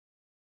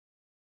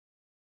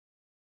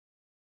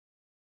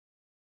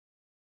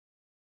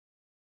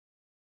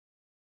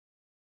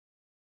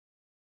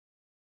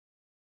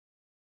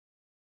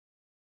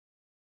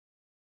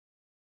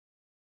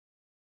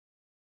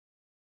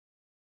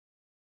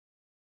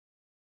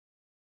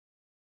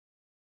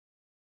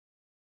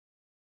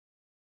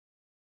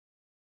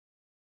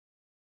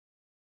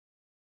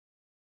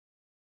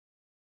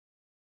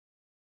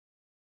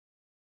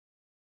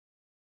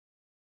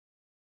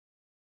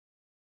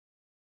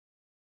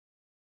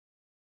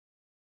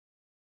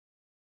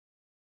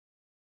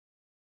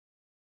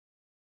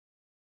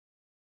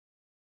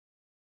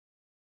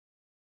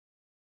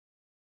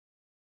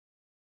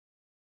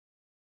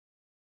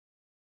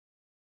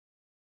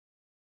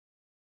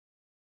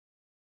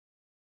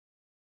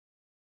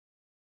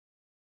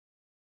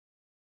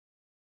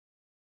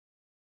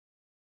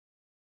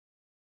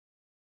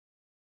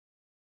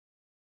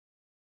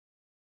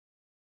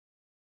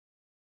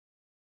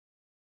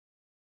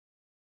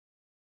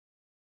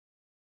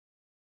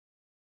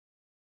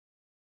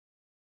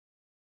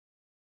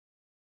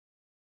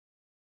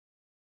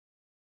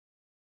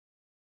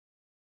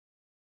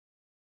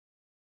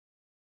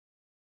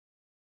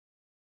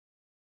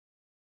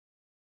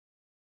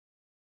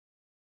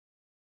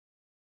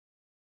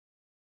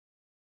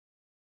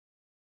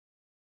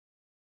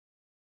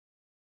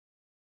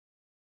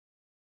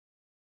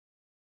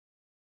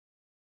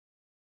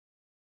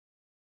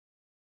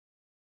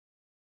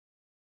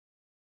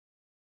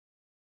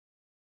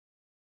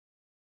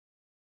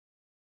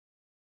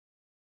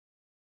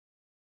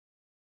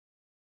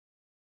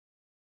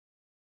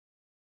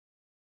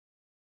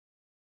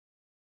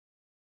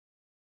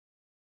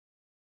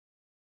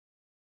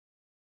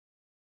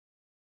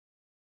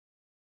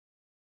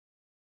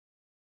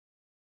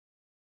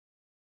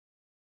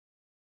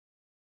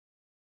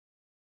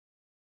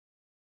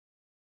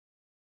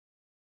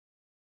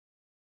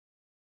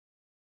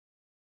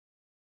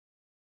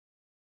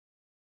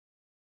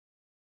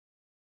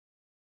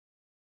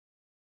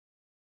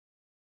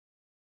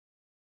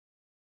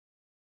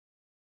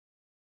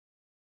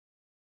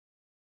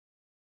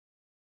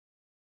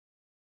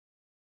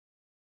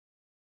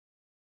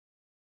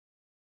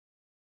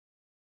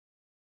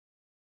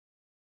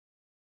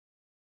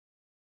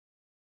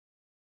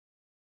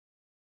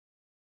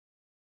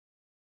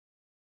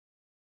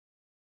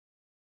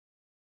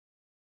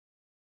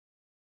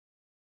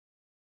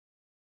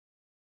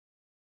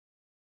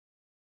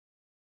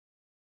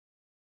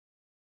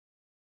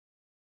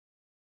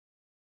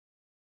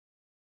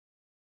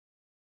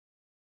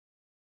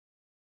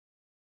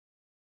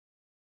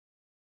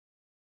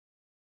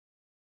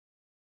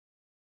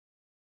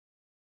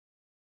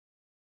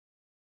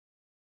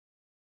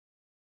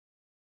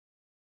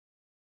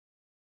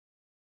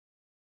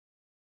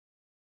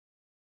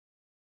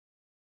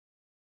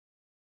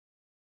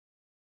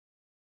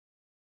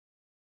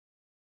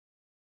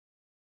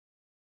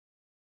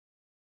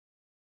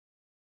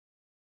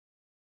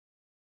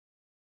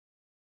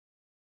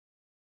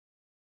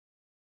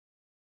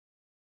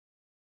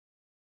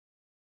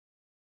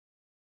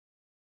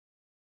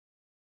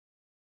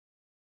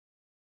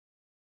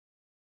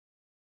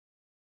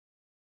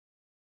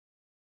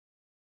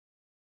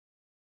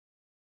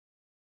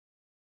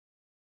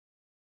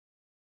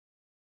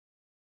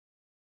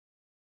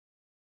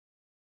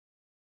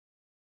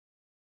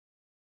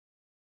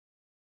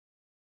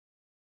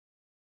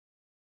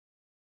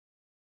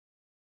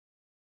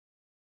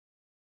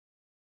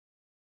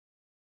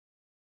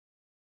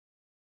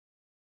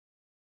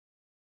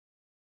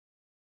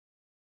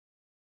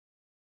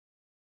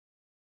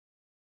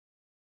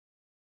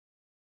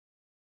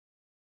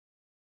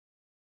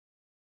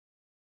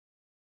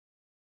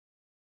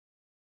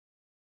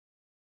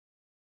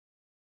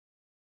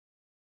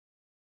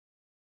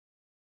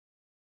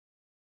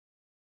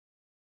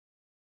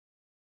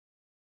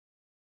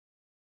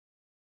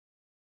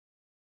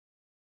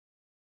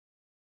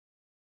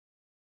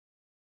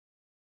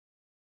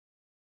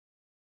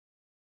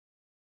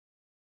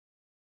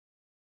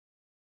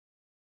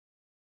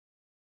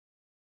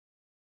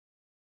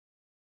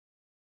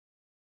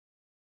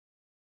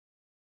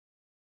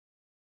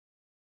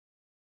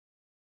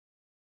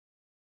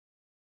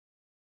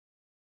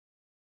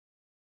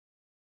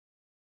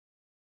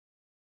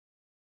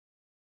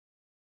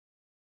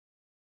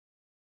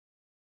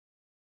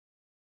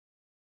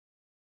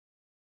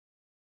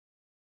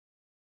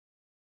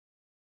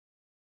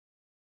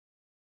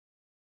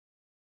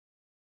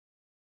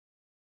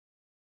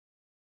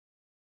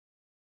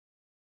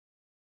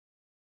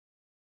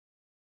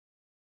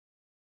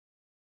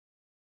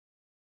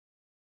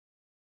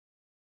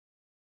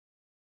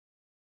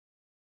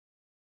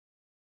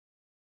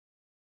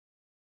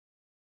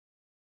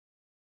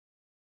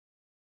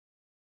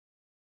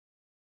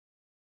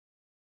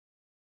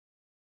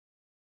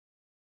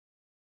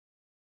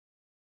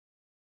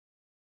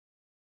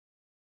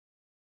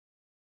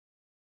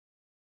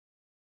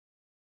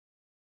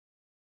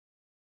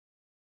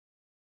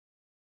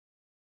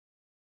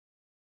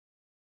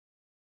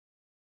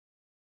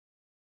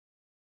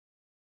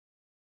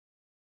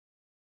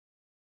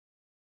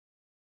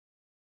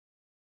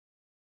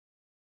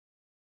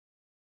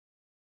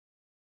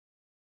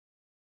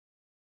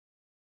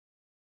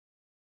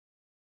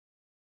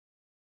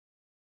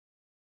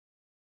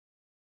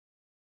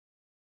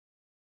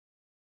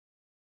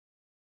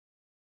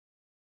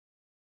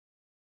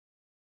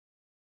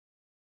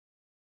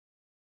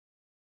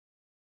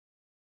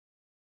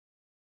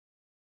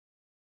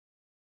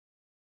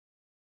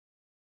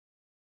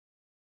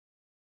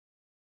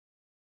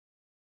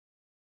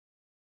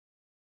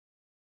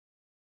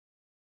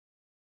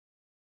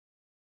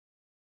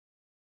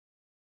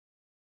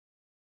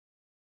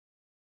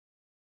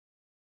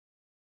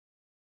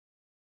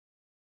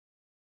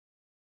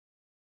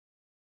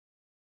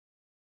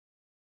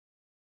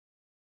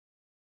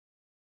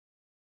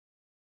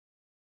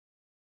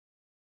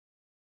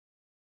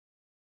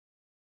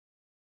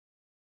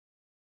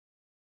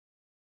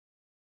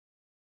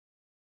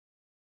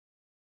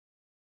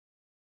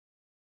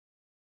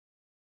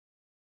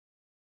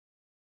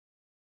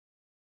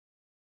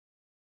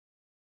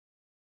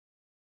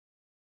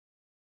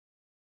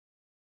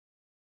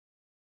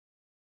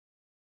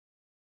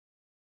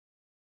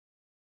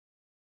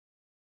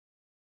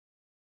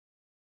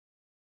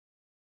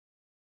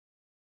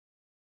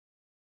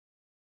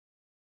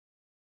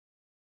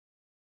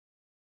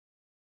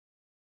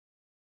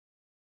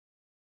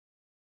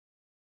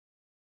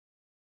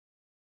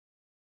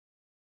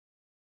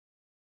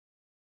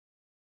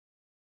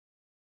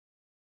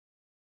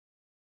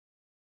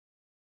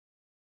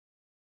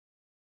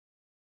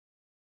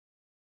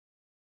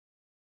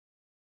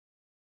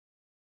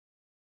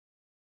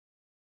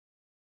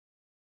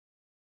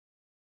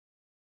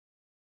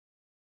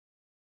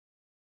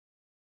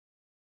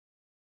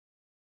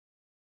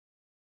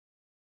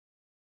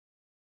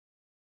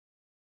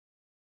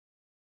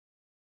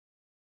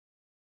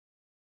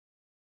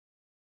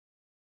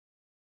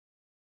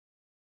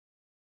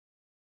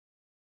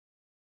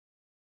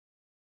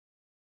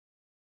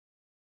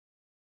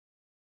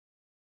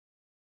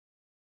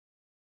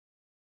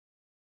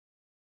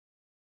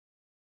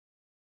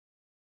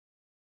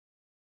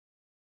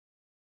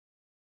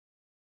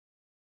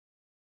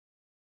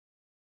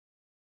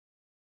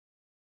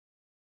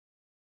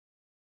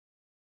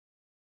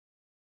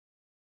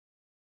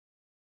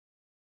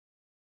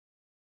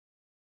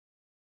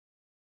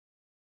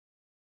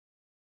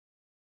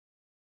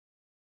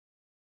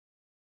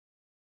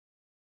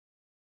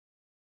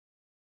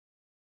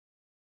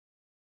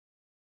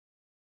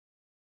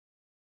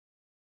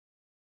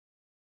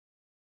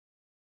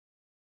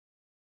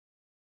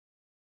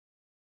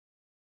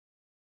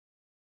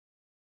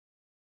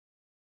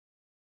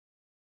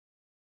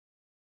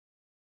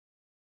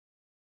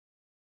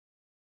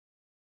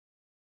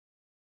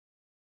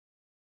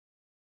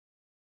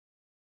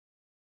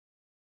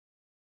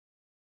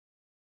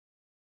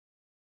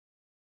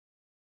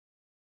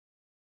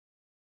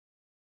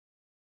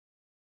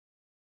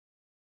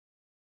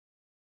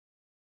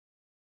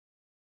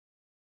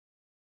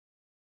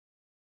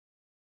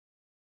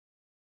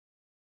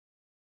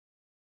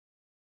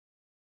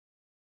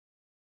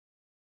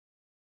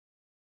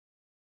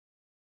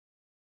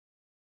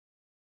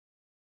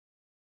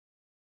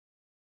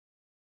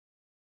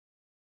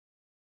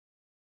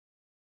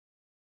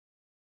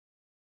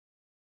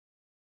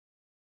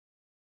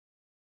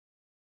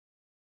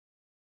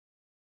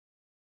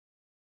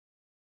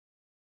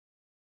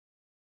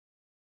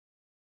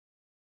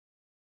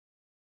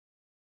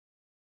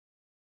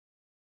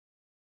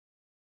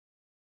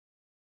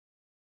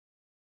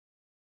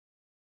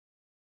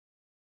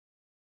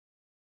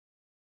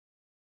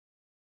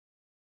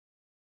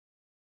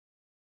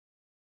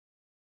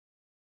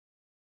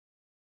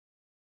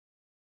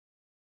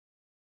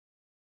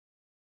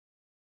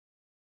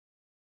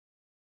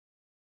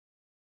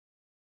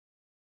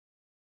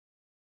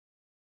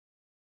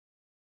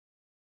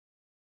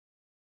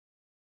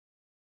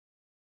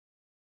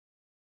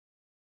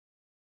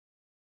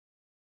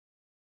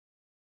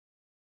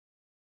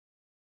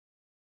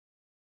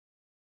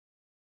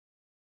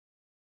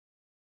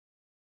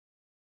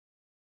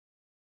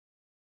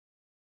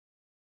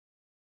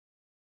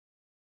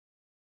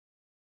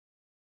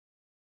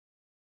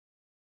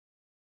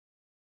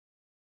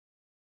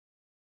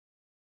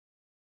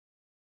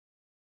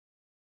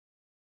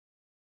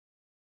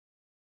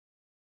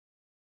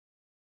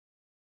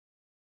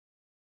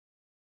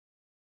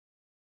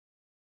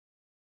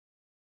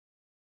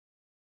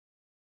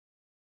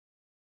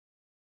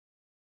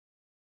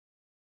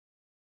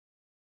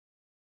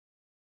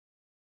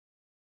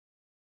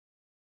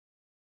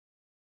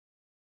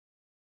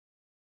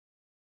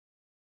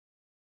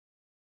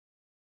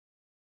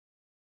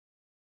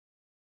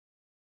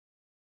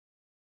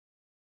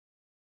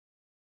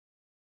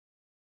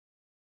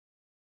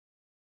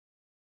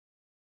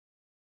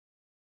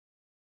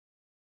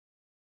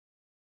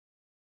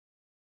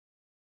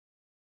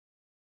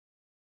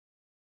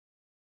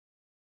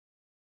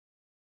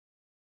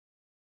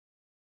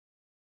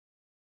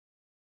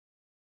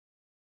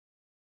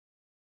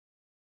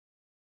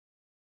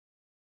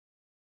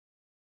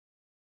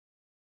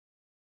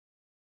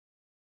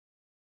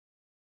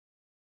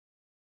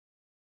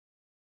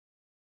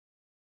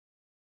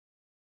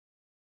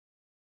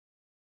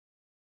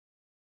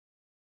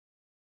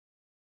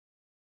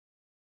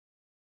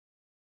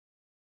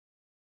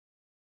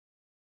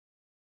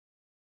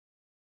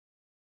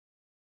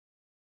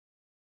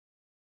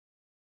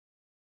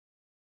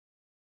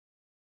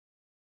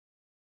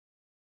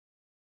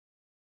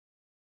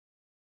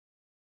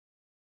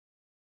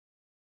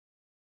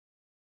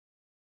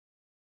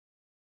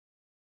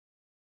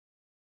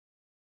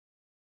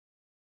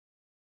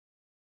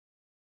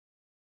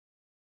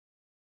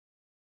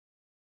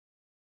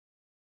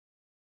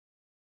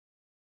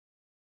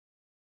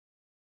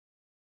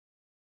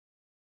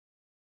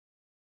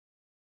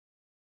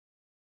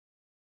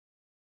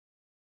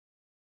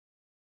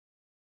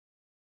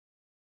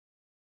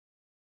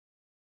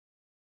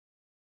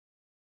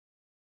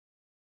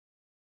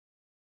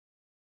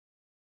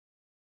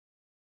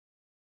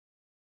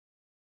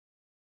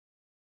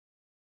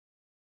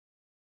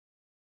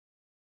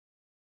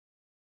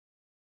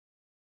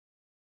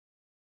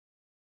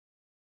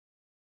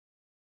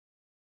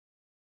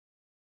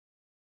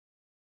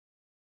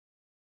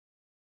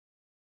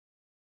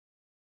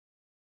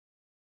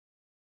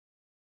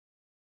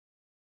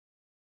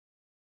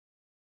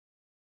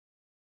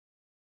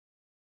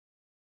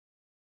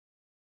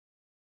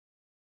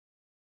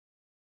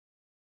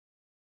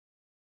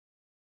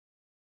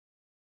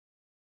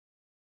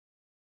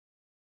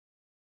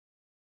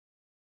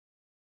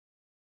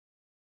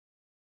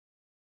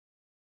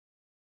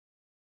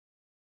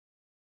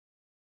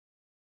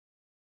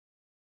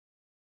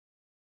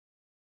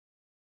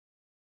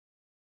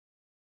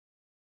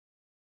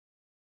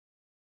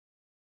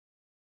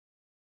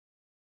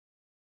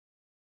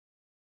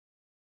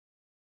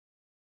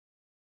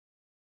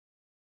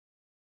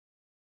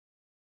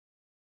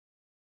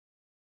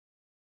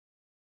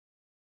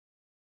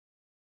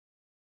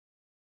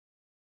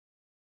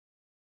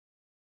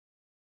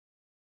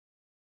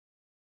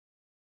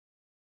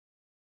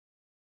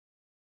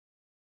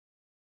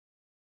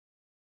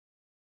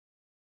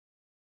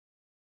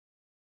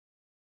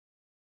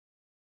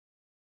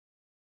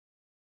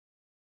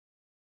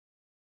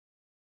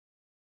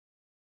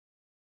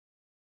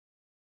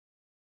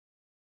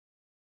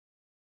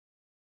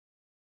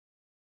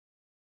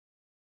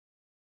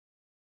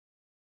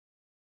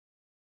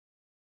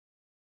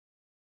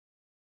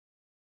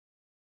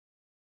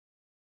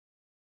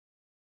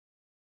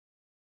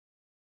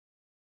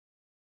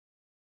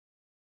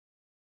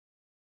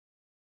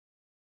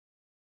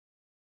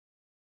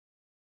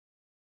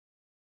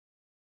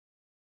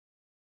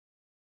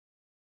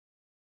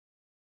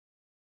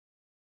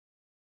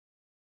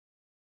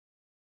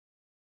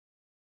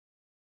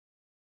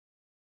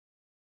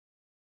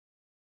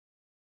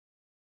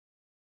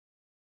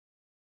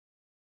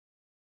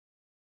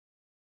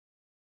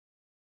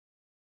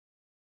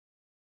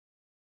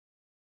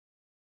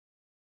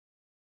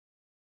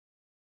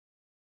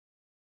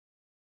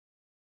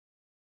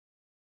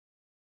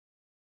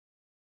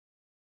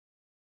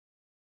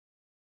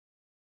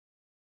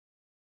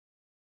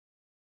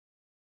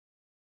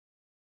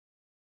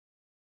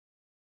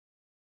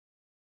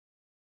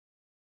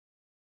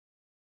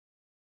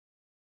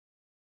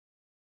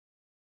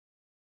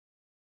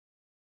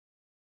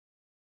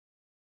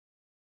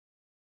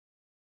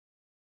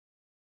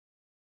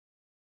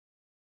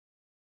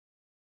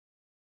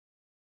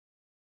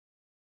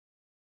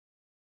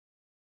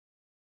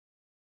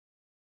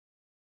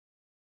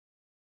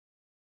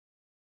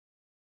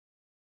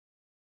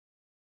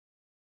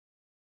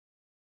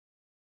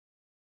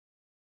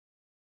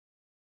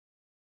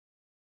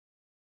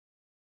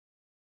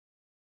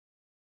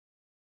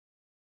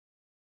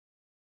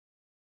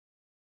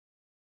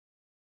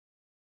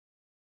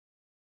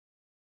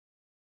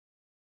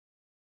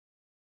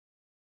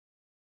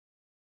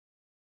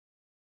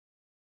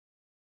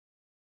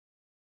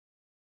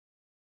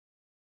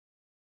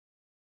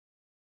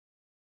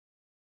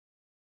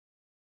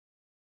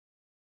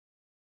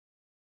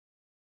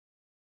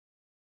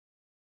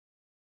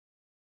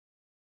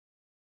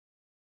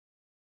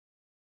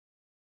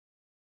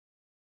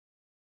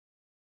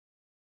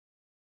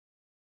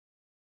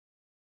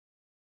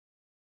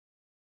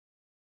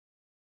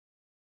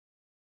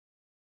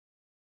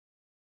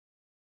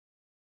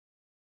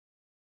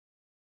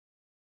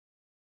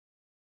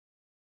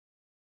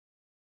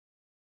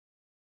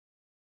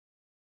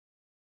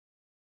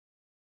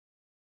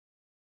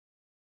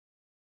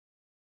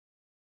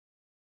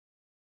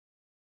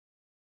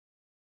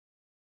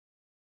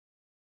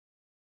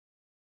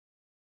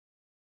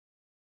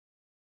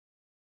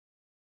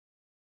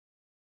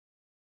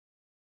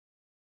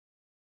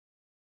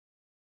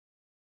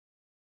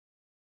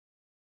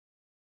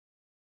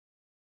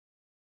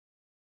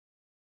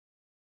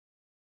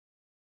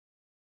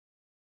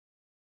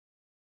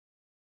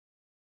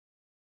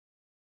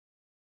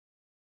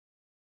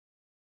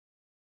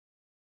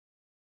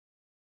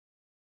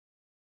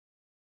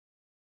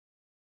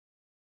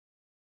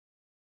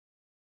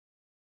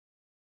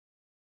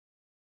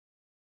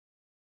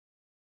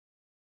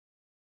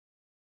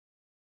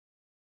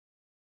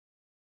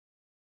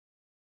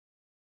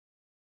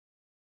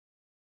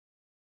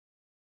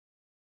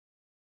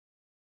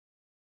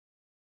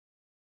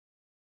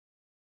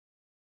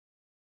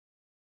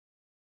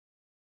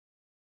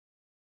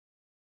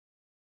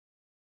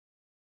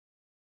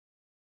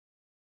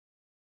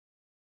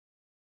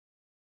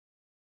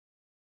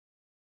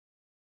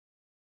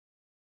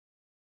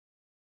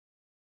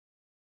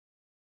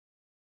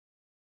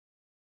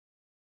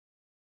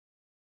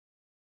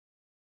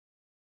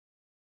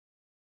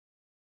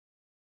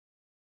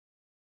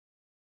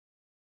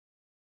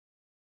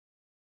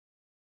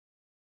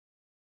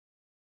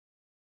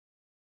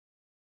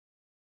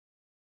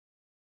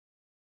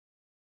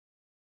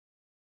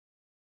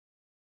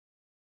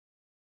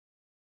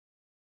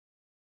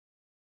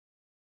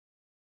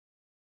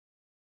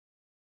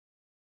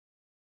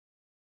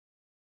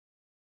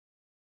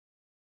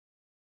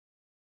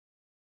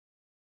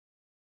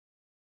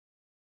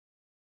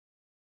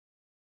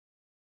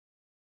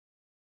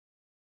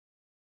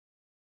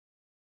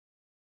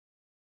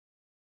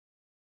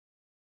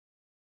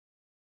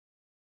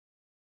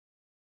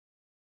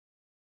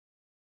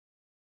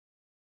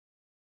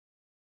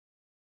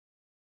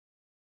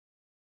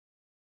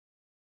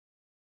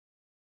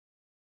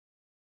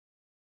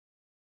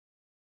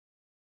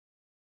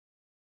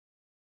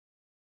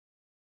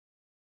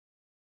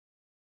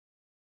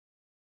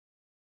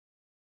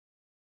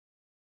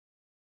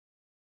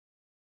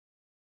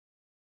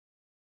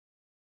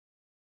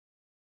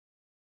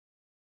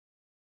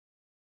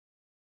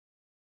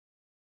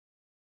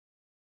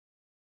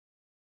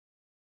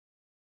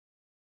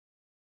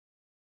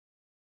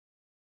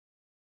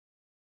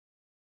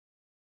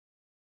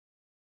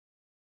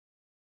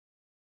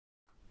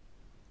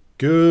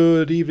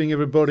Good evening,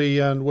 everybody,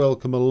 and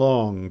welcome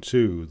along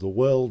to The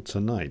World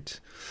Tonight.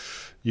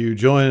 You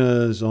join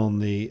us on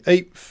the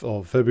 8th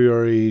of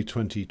February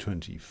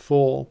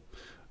 2024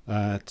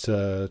 at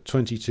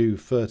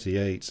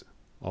 22:38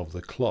 of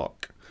the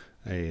clock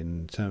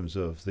in terms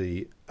of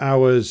the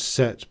hours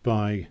set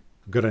by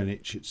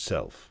Greenwich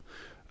itself.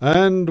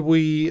 And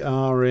we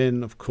are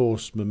in, of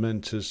course,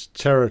 momentous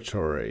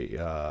territory.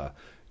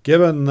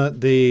 Given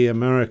that the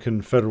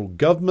American federal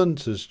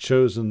government has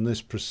chosen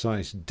this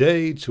precise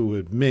day to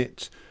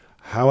admit,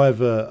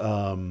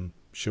 however,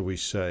 shall we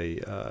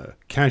say,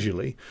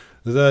 casually,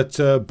 that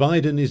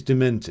Biden is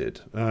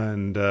demented,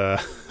 and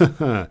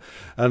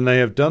and they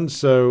have done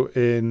so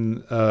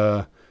in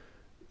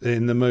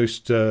the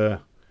most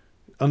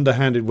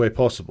underhanded way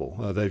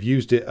possible. They've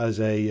used it as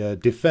a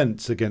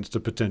defense against a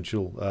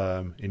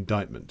potential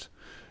indictment.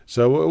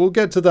 So we'll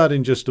get to that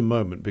in just a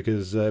moment,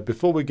 because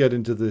before we get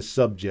into this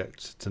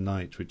subject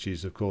tonight, which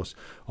is, of course,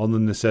 on the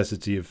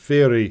necessity of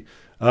theory,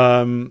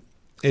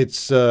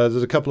 there's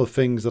a couple of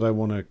things that I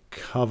want to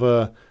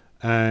cover,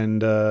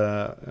 and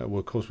well,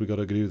 of course, we've got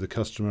to do the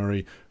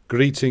customary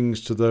greetings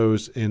to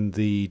those in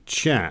the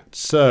chat.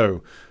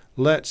 So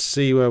let's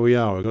see where we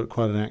are. We've got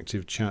quite an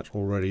active chat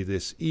already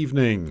this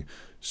evening.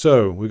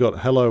 So we've got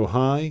hello,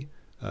 hi.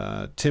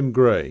 Tim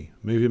Gray,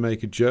 Movie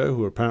Maker Joe,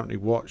 who apparently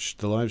watched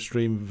the live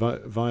stream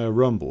via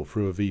Rumble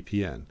through a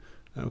VPN.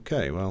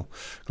 Okay, well,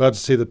 glad to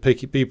see that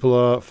people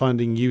are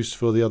finding use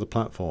for the other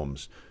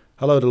platforms.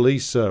 Hello to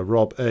Lisa,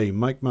 Rob A,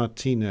 Mike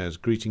Martinez,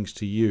 greetings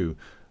to you.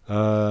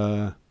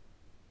 Meta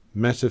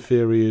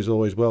theory is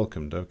always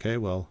welcomed. Okay,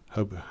 well,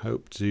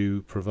 hope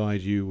to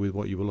provide you with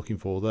what you were looking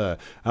for there.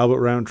 Albert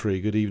Roundtree,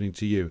 good evening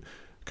to you.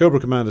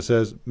 Cobra Commander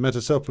says, met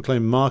a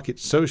self-proclaimed market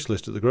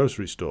socialist at the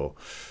grocery store.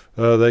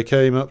 They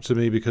came up to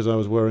me because I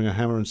was wearing a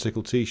hammer and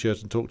sickle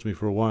t-shirt and talked to me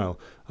for a while.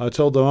 I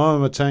told them,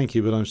 I'm a tanky,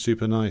 but I'm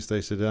super nice.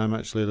 They said, I'm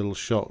actually a little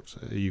shocked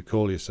you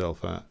call yourself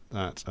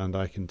that, and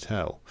I can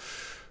tell.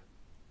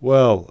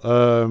 Well,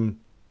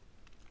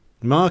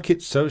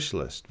 market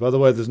socialist. By the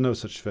way, there's no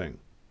such thing.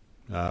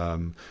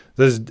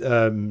 There's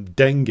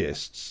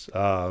Dengists,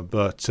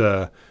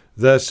 but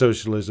their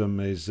socialism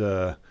is,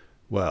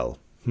 well...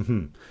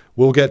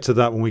 We'll get to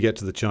that when we get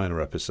to the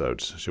China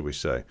episodes, shall we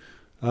say.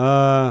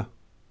 Right.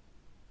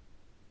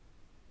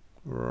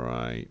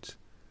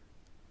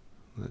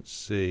 Let's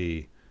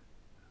see.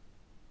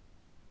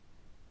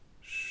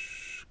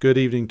 Good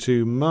evening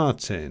to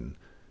Martin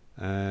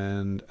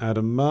and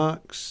Adam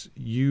Marks.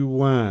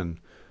 Yuan,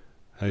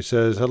 who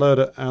says, hello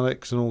to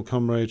Alex and all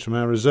comrades from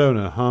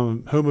Arizona,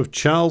 home of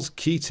Charles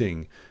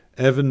Keating,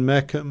 Evan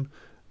Meckham,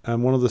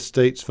 and one of the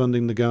states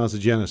funding the Gaza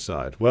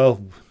genocide.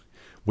 Well...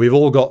 we've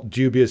all got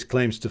dubious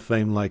claims to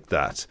fame like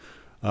that.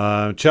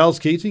 Charles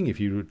Keating,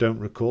 if you don't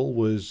recall,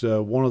 was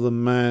one of the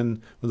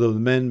men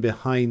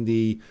behind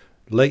the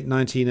late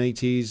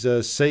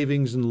 1980s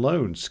savings and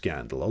loan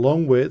scandal,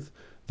 along with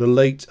the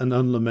late and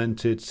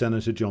unlamented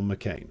Senator John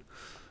McCain,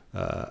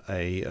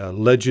 a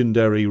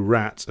legendary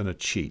rat and a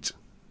cheat.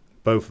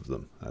 Both of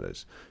them, that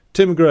is.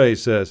 Tim Gray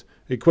says,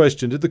 a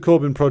question, did the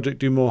Corbyn project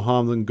do more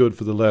harm than good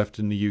for the left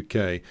in the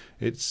UK?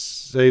 It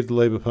saved the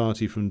Labour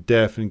Party from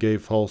death and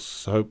gave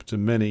false hope to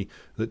many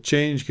that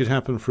change could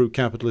happen through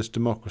capitalist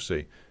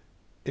democracy.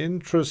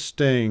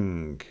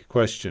 Interesting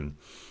question.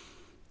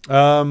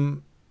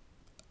 In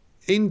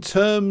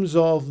terms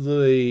of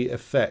the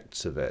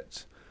effects of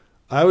it,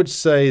 I would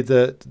say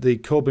that the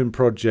Corbyn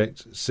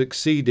project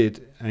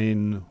succeeded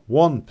in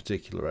one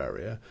particular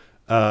area,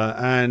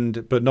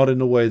 but not in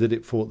the way that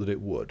it thought that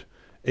it would.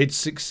 It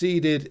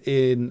succeeded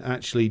in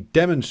actually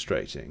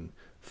demonstrating,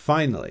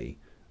 finally,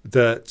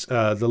 that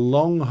the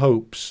long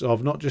hopes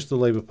of not just the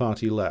Labour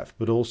Party left,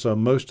 but also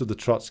most of the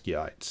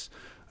Trotskyites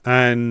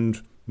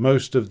and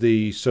most of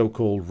the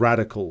so-called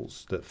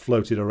radicals that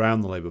floated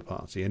around the Labour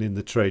Party and in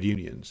the trade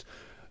unions,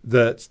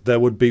 that there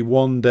would be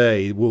one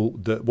day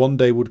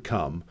would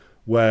come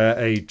where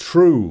a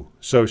true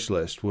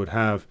socialist would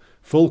have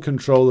full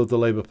control of the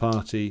Labour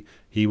Party.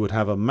 He would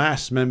have a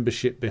mass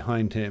membership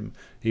behind him.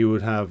 He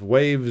would have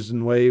waves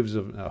and waves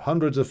of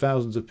hundreds of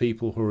thousands of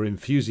people who are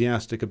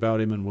enthusiastic about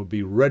him and would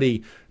be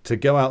ready to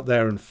go out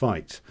there and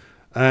fight.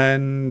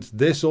 And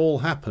this all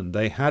happened.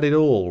 They had it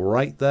all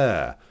right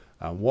there.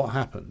 And what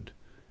happened?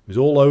 It was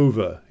all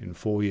over in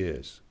 4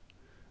 years.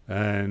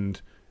 And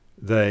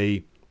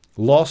they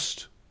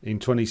lost in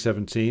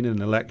 2017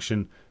 an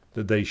election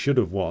that they should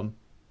have won,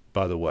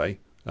 by the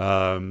way.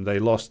 They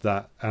lost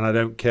that, and I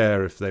don't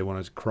care if they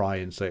want to cry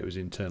and say it was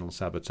internal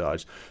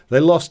sabotage. They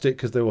lost it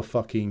because they were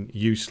fucking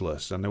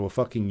useless, and they were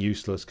fucking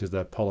useless because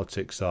their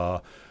politics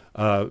are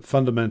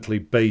fundamentally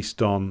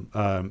based on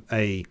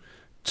a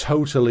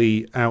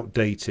totally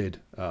outdated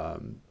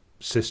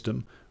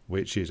system,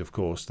 which is, of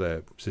course,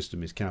 their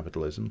system is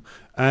capitalism,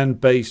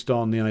 and based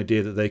on the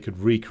idea that they could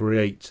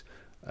recreate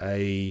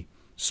a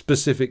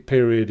specific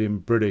period in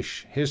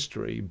British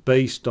history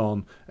based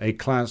on a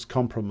class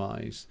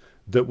compromise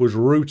that was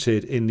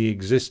rooted in the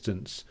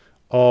existence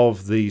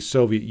of the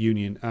Soviet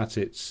Union at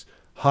its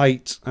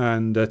height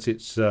and at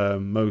its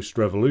most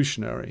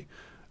revolutionary.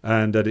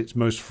 and at its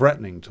most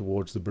threatening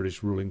towards the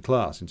British ruling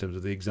class in terms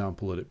of the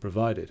example that it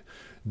provided.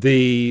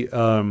 The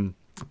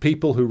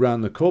people who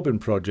ran the Corbyn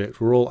project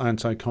were all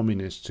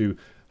anti-communists who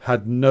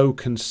had no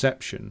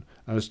conception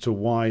as to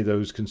why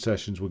those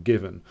concessions were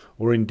given,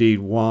 or indeed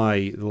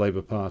why the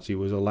Labour Party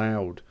was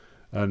allowed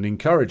and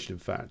encouraged, in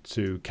fact,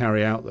 to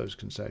carry out those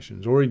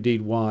concessions, or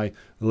indeed why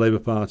the Labour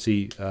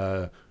Party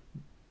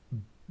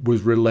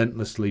was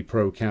relentlessly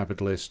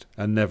pro-capitalist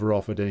and never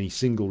offered any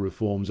single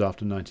reforms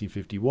after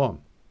 1951.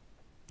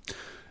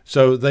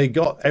 So they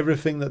got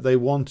everything that they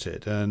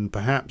wanted, and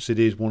perhaps it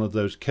is one of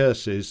those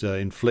curses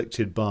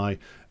inflicted by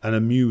an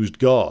amused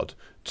God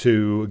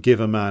to give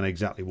a man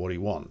exactly what he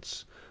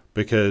wants,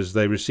 because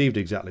they received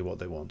exactly what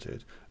they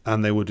wanted,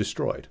 and they were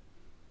destroyed,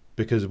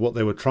 because what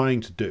they were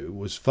trying to do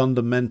was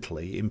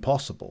fundamentally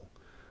impossible.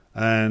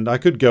 And I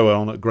could go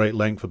on at great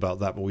length about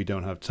that, but we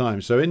don't have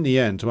time. So in the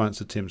end, to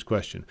answer Tim's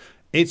question,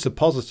 it's a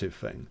positive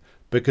thing,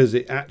 because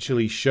it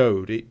actually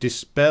showed, it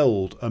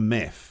dispelled a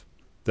myth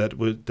that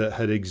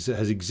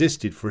has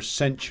existed for a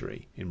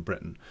century in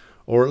Britain,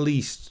 or at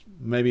least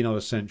maybe not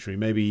a century,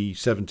 maybe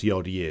 70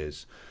 odd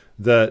years,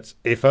 that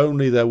if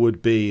only there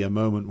would be a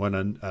moment when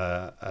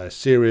a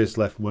serious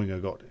left winger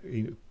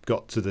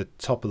got to the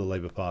top of the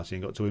Labour Party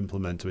and got to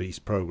implement his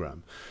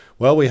programme.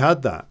 Well, we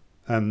had that,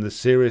 and the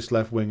serious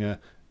left winger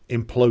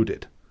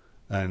imploded,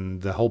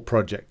 and the whole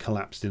project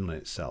collapsed in on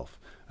itself.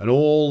 And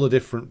all the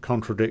different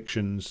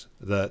contradictions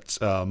that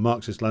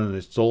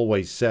Marxist-Leninists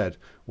always said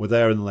were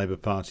there in the Labour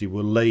Party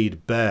were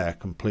laid bare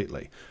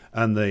completely.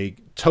 And the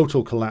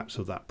total collapse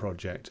of that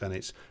project and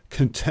its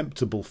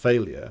contemptible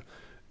failure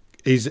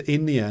is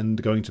in the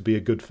end going to be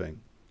a good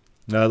thing.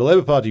 Now, the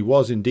Labour Party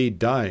was indeed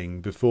dying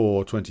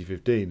before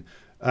 2015,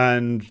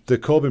 and the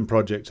Corbyn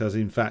project has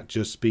in fact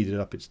just speeded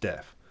up its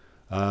death.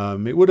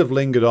 It would have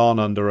lingered on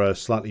under a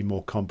slightly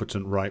more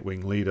competent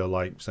right-wing leader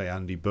like, say,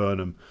 Andy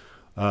Burnham.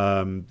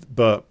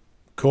 But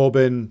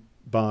Corbyn,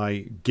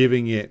 by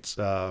giving it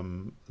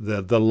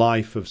the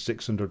life of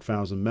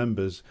 600,000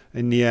 members,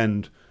 in the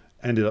end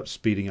ended up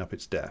speeding up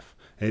its death.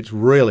 It's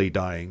really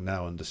dying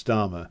now under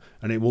Starmer,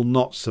 and it will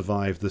not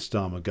survive the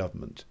Starmer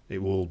government.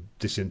 It will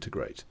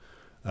disintegrate.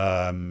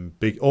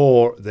 It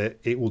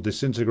will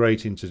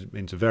disintegrate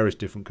into various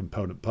different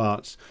component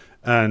parts,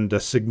 and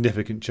a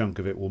significant chunk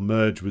of it will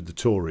merge with the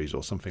Tories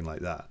or something like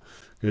that.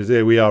 Because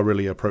there we are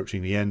really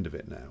approaching the end of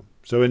it now.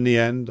 So in the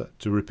end,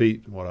 to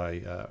repeat what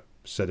I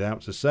set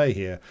out to say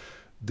here,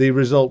 the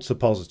results are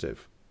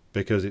positive,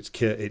 because it's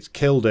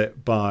killed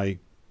it by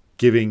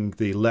giving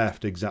the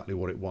left exactly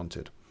what it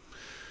wanted.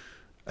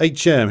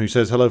 HM, who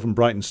says, hello from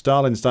Brighton.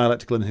 Stalin's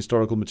Dialectical and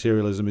Historical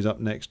Materialism is up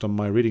next on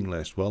my reading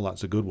list. Well,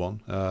 that's a good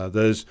one.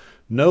 There's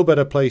no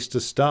better place to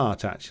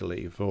start,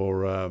 actually,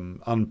 for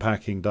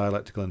unpacking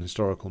dialectical and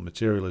historical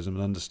materialism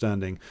and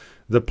understanding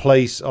the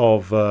place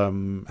of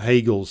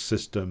Hegel's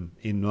system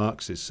in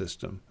Marx's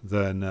system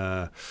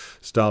than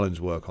Stalin's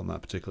work on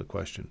that particular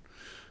question.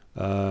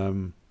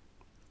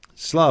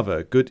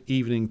 Slava, good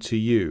evening to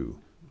you.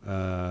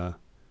 Brad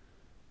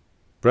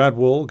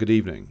Wall, good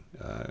evening.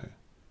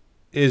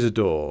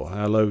 Isidore,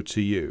 hello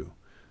to you.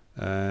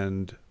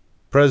 And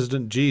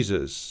President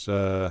Jesus,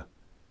 I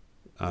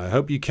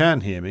hope you can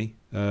hear me,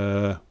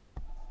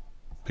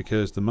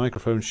 because the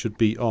microphone should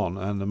be on,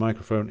 and the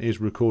microphone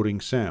is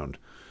recording sound.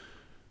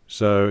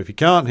 So if you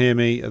can't hear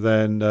me,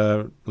 then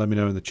let me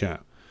know in the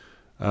chat.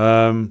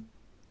 Cobra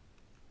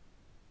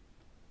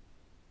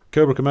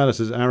Commander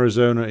says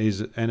Arizona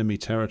is enemy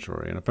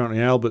territory, and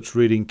apparently Albert's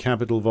reading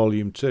Capital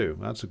Volume 2.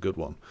 That's a good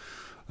one.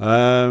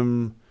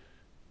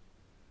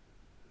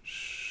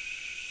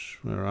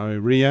 Where are we?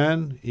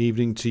 Rianne,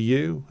 evening to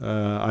you.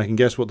 I can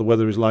guess what the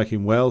weather is like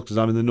in Wales because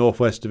I'm in the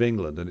northwest of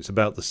England and it's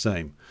about the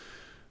same.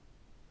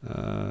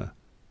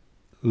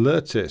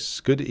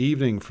 Lertis, good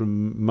evening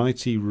from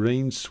mighty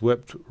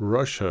rain-swept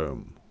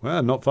Rusholme.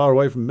 Well, not far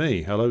away from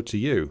me. Hello to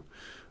you.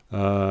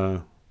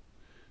 I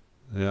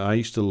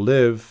used to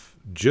live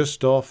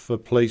just off a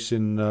place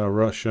in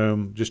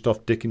Rusholme, just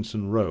off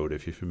Dickinson Road,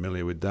 if you're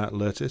familiar with that,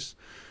 Lertis.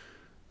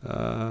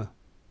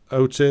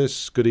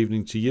 Otis, good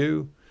evening to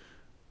you.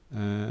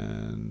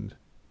 And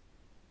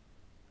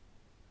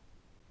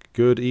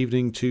good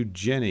evening to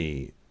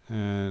Jenny.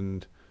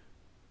 And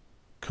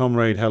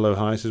Comrade Hello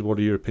Hi says, what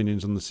are your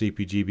opinions on the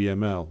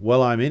CPGBML?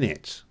 Well, I'm in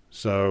it,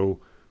 so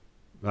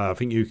I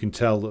think you can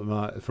tell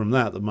that from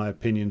that my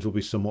opinions will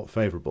be somewhat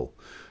favourable.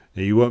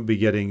 You won't be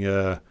getting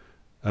an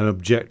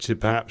objective,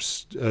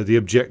 perhaps the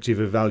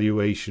objective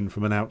evaluation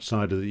from an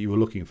outsider that you were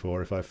looking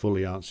for, if I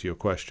fully answer your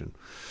question.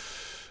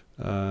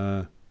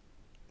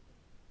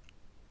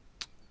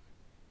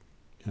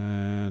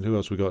 And who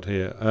else we got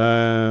here?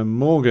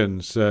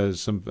 Morgan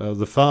says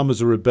the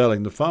farmers are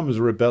rebelling. The farmers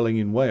are rebelling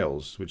in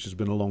Wales, which has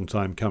been a long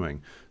time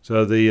coming.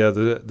 So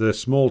the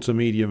small to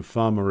medium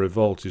farmer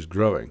revolt is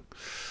growing.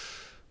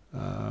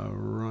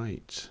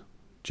 Right.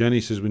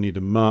 Jenny says we need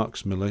a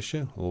Marx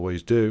militia.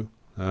 Always do.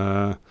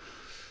 Right,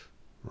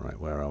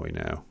 where are we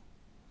now?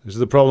 This is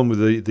the problem with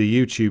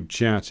the YouTube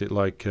chat. It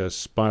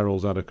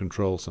spirals out of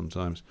control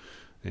sometimes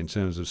in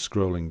terms of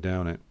scrolling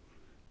down it.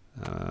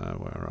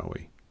 Where are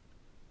we?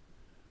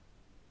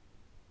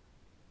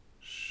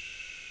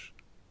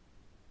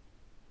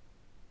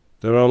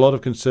 There are a lot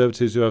of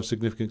conservatives who have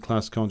significant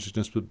class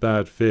consciousness but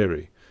bad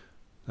theory.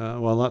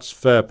 Well, that's a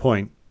fair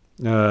point.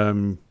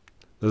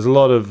 There's a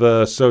lot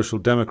of social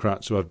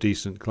democrats who have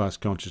decent class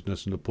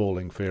consciousness and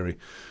appalling theory.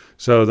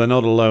 So they're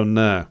not alone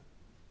there.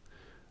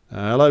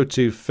 Hello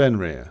to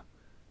Fenrir.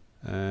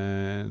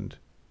 And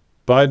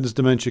Biden's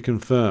dementia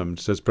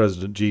confirmed, says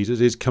President Jesus.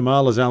 Is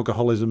Kamala's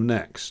alcoholism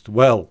next?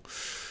 Well,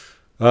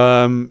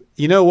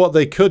 you know what?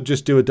 They could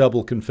just do a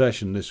double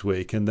confession this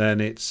week, and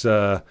then it's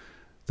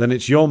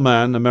your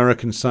man,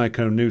 American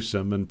Psycho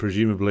Newsom, and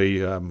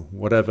presumably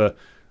whatever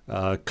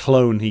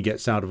clone he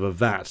gets out of a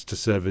vat to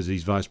serve as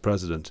his vice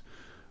president.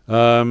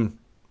 Well,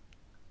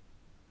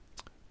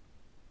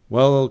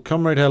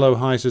 Comrade Hello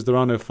Hi says there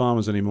are no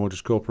farmers anymore,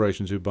 just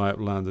corporations who buy up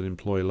land and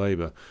employ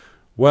labour.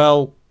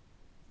 Well,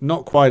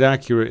 not quite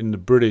accurate in the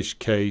British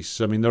case.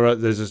 I mean,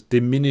 there's a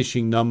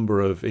diminishing number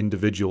of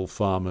individual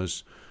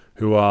farmers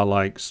who are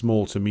like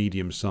small to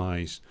medium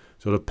size,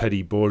 sort of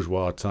petty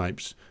bourgeois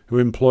types, who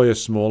employ a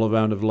small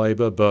amount of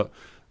labour, but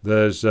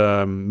there's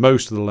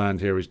most of the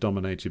land here is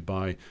dominated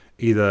by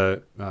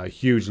either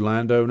huge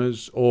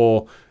landowners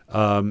or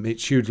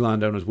it's huge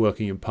landowners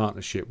working in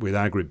partnership with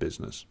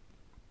agribusiness.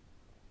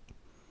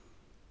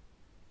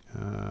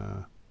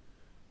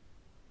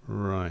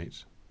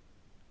 Right.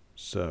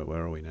 So,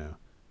 where are we now?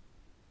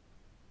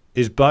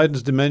 Is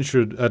Biden's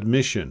dementia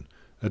admission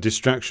a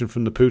distraction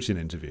from the Putin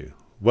interview?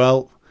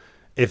 Well,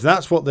 if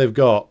that's what they've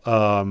got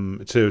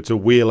to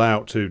wheel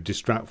out to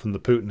distract from the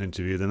Putin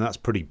interview, then that's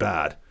pretty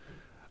bad.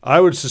 I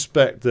would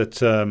suspect that,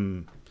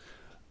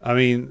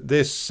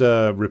 this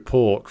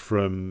report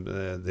from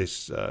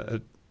this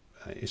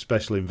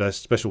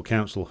special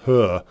counsel,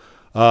 Hur,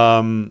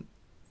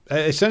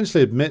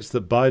 essentially admits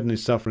that Biden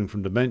is suffering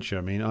from dementia.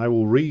 I mean, I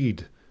will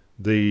read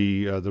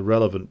the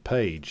relevant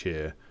page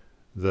here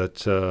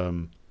that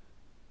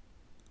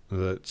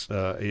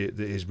it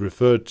is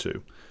referred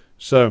to.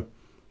 So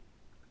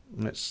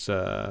let's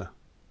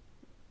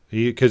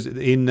because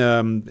in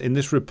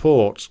this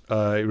report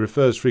it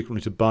refers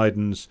frequently to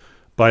Biden's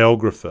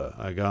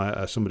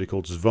biographer, somebody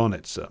called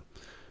Zvonitzer.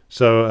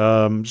 So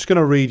I'm just going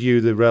to read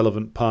you the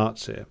relevant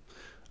parts here.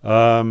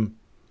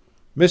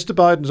 Mr.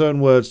 Biden's own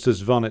words to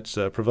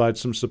Zvonitzer provide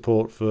some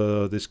support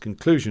for this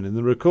conclusion. In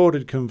the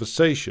recorded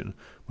conversation,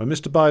 when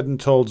Mr. Biden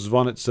told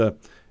Zvonitzer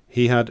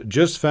he had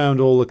just found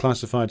all the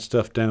classified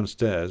stuff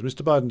downstairs,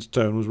 Mr. Biden's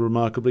tone was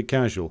remarkably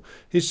casual.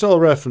 His sole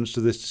reference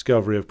to this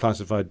discovery of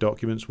classified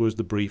documents was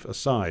the brief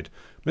aside.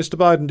 Mr.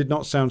 Biden did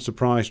not sound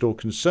surprised or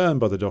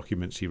concerned by the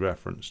documents he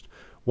referenced.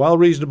 While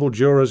reasonable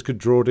jurors could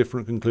draw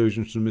different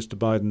conclusions from Mr.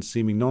 Biden's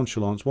seeming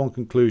nonchalance, one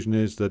conclusion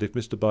is that if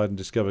Mr. Biden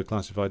discovered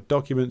classified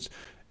documents,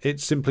 it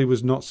simply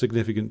was not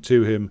significant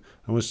to him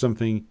and was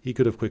something he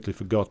could have quickly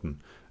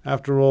forgotten.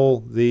 After all,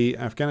 the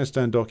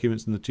Afghanistan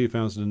documents and the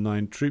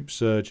 2009 troop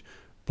surge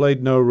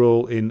played no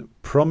role in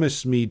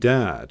Promise Me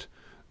Dad,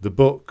 the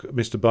book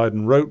Mr.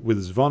 Biden wrote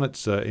with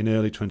Zvonitzer in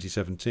early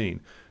 2017.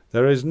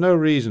 There is no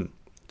reason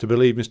to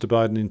believe Mr.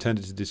 Biden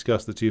intended to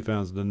discuss the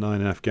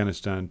 2009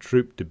 Afghanistan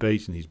troop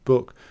debate in his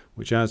book,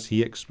 which, as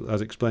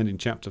explained in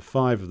Chapter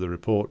 5 of the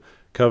report,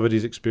 covered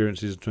his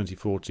experiences in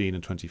 2014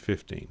 and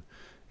 2015.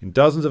 In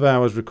dozens of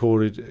hours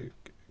recorded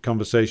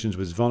conversations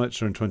with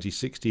Zvonitzer in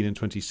 2016 and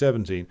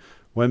 2017,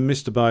 when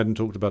Mr. Biden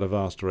talked about a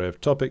vast array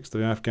of topics,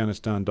 the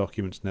Afghanistan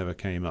documents never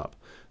came up.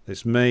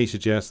 This may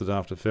suggest that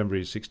after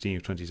February 16,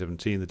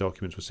 2017, the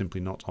documents were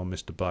simply not on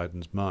Mr.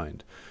 Biden's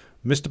mind.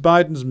 Mr.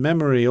 Biden's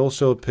memory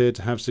also appeared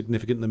to have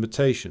significant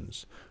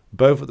limitations,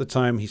 both at the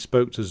time he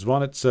spoke to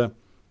Zvonitzer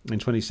in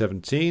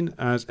 2017,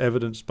 as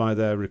evidenced by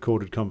their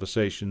recorded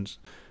conversations,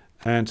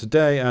 and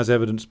today as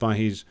evidenced by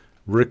his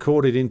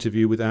recorded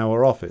interview with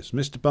our office.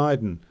 Mr.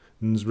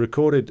 Biden's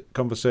recorded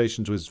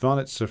conversations with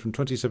Zvonitzer from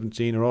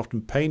 2017 are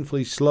often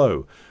painfully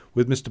slow,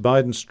 with Mr.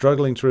 Biden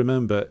struggling to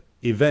remember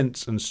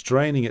events and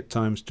straining at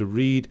times to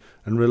read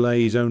and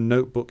relay his own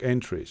notebook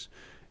entries.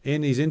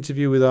 In his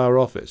interview with our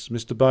office,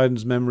 Mr.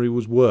 Biden's memory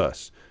was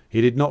worse. He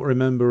did not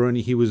remember when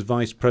he was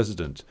vice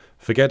president,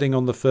 forgetting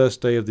on the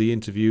first day of the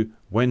interview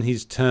when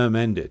his term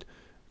ended.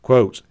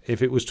 Quote,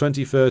 if it was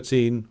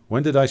 2013,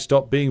 when did I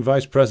stop being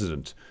vice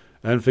president?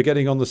 And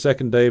forgetting on the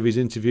second day of his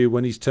interview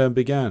when his term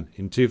began,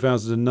 in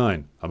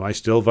 2009. Am I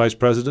still vice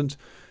president?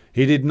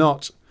 He did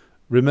not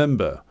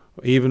remember,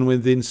 even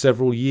within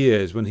several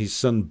years, when his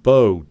son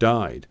Beau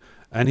died,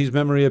 and his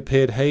memory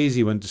appeared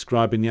hazy when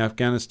describing the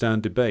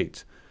Afghanistan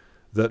debate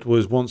that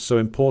was once so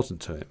important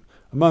to him.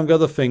 Among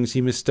other things, he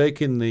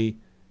mistakenly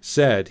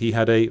said he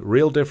had a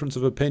real difference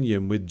of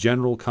opinion with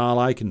General Carl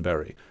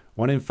Eikenberry,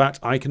 when in fact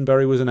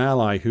Eikenberry was an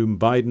ally whom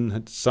Biden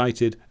had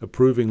cited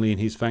approvingly in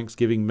his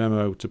Thanksgiving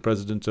memo to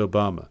President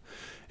Obama.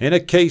 In a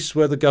case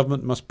where the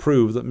government must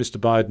prove that Mr.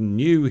 Biden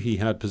knew he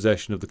had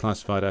possession of the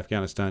classified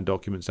Afghanistan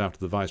documents after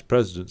the vice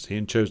presidency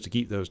and chose to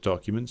keep those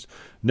documents,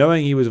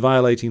 knowing he was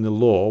violating the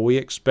law, we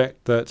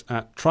expect that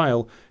at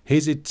trial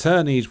his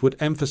attorneys would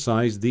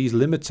emphasize these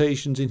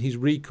limitations in his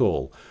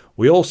recall.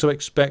 We also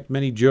expect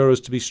many jurors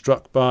to be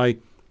struck by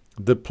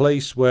the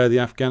place where the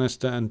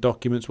Afghanistan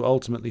documents were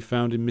ultimately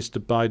found in Mr.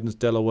 Biden's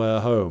Delaware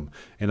home,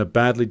 in a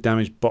badly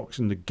damaged box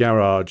in the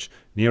garage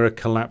near a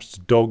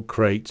collapsed dog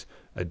crate,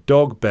 a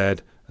dog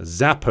bed, a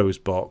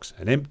Zappos box,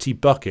 an empty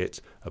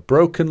bucket, a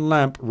broken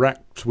lamp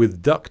wrapped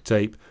with duct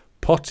tape,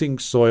 potting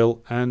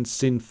soil, and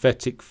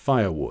synthetic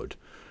firewood.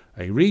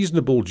 A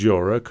reasonable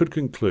juror could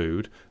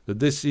conclude that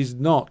this is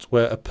not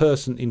where a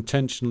person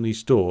intentionally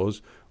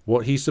stores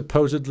what he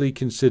supposedly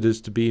considers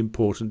to be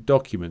important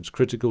documents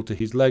critical to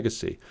his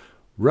legacy.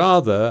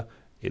 Rather,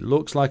 it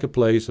looks like a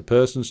place a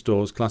person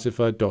stores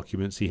classified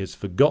documents he has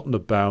forgotten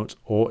about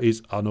or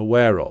is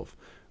unaware of.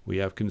 We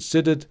have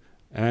considered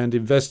and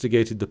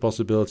investigated the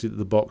possibility that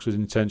the box was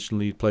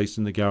intentionally placed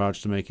in the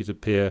garage to make it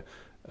appear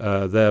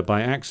there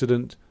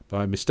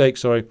by mistake,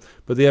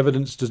 but the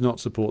evidence does not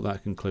support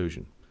that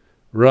conclusion.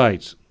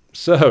 Right,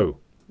 so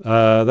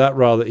that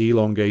rather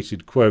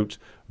elongated quote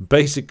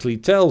basically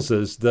tells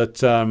us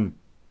that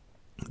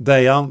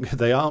they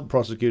aren't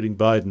prosecuting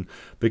Biden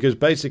because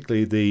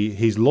basically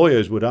his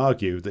lawyers would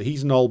argue that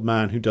he's an old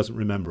man who doesn't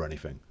remember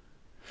anything.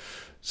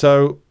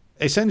 So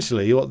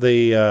essentially, what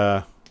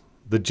the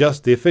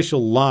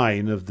official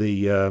line of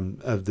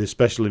the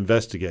special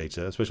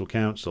investigator, special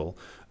counsel,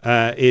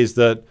 is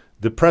that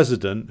the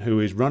president, who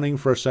is running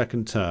for a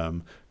second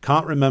term,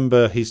 can't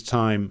remember his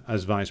time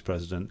as vice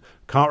president,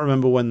 can't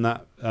remember when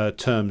that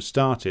term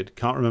started,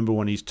 can't remember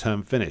when his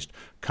term finished,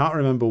 can't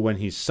remember when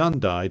his son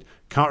died,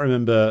 can't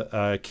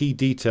remember key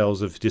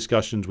details of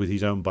discussions with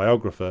his own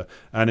biographer,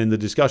 and in the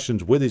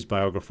discussions with his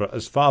biographer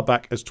as far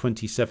back as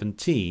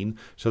 2017,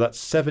 so that's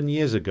 7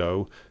 years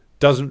ago,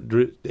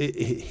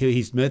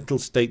 his mental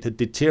state had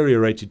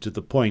deteriorated to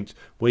the point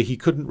where he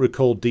couldn't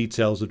recall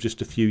details of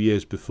just a few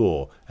years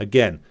before.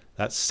 Again,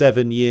 that's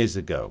 7 years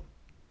ago.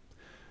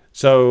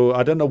 So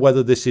I don't know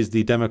whether this is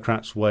the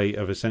Democrats' way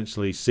of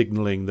essentially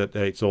signaling that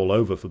it's all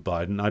over for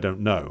Biden. I don't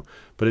know.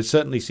 But it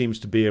certainly seems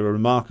to be a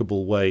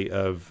remarkable way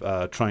of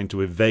trying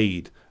to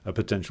evade a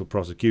potential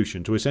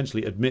prosecution, to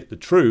essentially admit the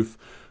truth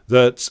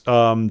that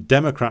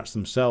Democrats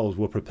themselves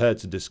were prepared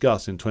to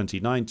discuss in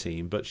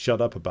 2019 but shut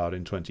up about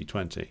in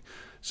 2020.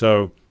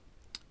 So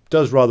it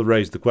does rather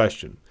raise the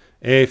question.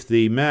 If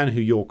the man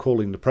who you're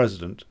calling the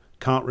president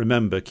can't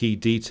remember key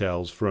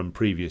details from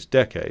previous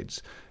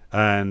decades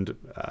and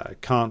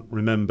can't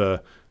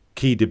remember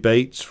key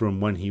debates from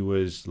when he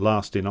was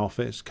last in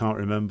office, can't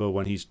remember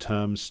when his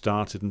term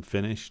started and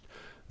finished,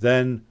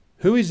 then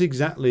who is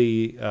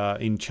exactly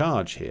in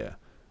charge here?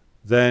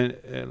 Then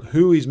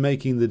who is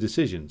making the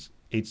decisions?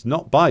 It's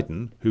not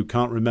Biden, who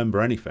can't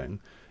remember anything.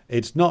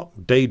 It's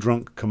not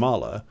day-drunk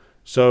Kamala.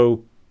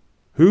 So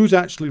who's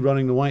actually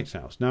running the White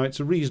House? Now, it's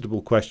a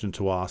reasonable question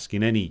to ask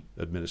in any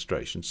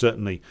administration.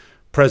 Certainly,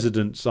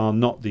 presidents are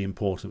not the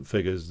important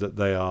figures that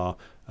they are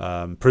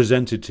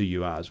presented to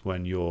you as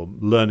when you're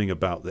learning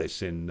about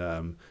this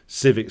in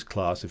civics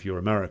class if you're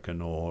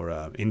American,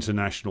 or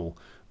international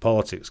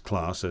politics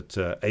class at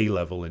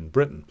A-level in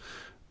Britain.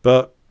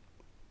 But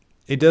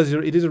it is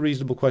a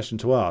reasonable question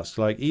to ask.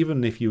 Like,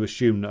 even if you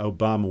assume that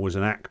Obama was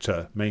an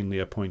actor mainly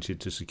appointed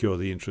to secure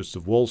the interests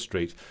of Wall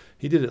Street,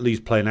 he did at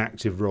least play an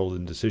active role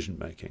in decision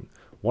making.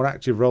 What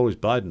active role is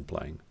Biden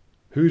playing?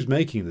 Who's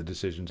making the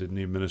decisions in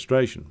the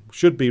administration?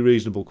 Should be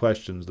reasonable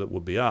questions that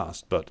would be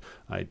asked, but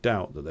I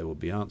doubt that they will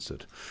be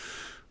answered.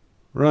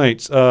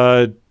 Right,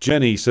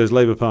 Jenny says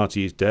Labour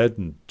Party is dead,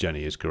 and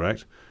Jenny is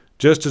correct.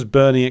 Just as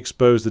Bernie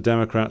exposed the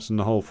Democrats and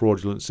the whole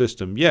fraudulent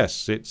system.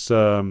 Yes, it's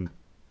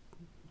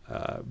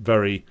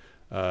very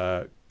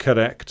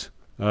correct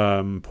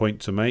point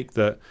to make,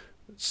 that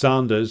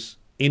Sanders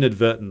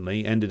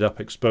inadvertently ended up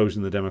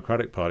exposing the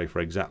Democratic Party for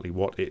exactly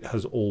what it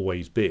has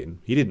always been.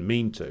 He didn't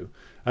mean to.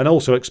 And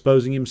also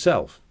exposing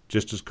himself,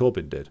 just as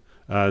Corbyn did,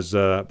 as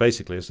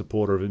basically a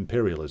supporter of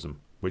imperialism,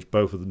 which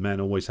both of the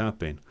men always have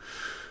been.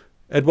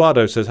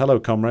 Eduardo says, hello,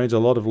 comrades. A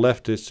lot of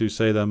leftists who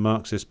say they're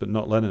Marxists but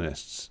not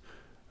Leninists.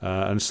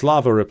 And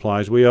Slava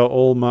replies, we are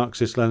all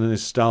Marxist,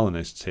 Leninist,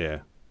 Stalinists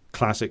here.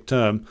 Classic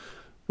term.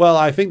 Well,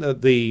 I think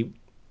that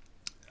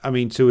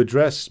to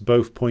address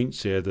both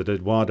points here that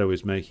Eduardo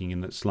is making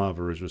and that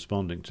Slava is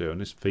responding to,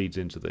 and this feeds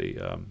into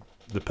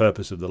the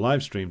purpose of the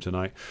live stream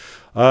tonight.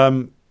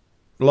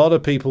 A lot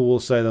of people will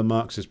say they're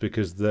Marxist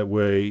because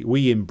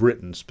we in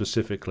Britain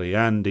specifically,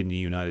 and in the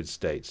United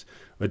States,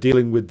 are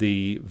dealing with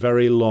the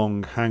very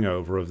long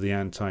hangover of the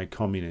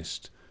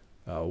anti-communist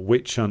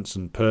witch hunts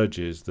and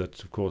purges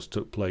that, of course,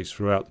 took place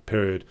throughout the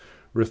period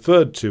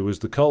referred to as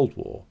the Cold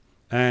War.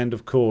 And,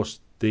 of course,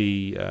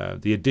 the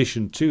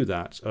addition to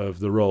that of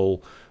the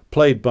role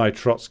played by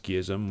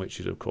Trotskyism,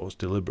 which is, of course,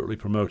 deliberately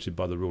promoted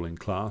by the ruling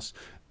class,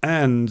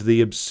 and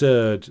the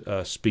absurd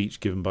speech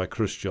given by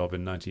Khrushchev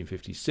in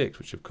 1956,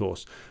 which, of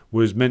course,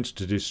 was meant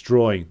to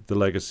destroy the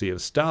legacy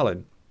of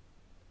Stalin,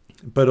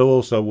 but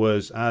also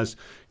was, as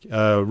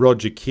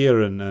Roger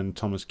Kieran and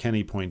Thomas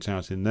Kenny point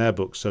out in their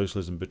book,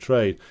 Socialism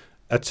Betrayed,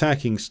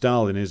 attacking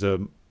Stalin is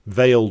a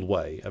veiled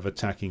way of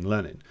attacking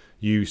Lenin.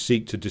 You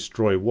seek to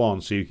destroy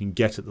one so you can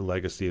get at the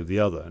legacy of the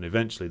other, and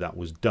eventually that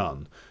was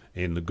done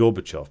in the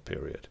Gorbachev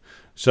period.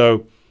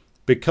 So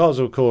because,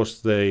 of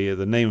course,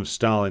 the name of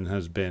Stalin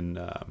has been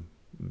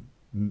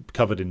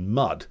covered in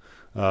mud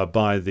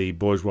by the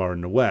bourgeois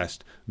in the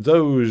West,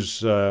 those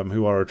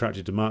who are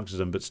attracted to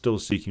Marxism but still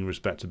seeking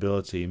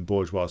respectability in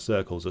bourgeois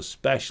circles,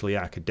 especially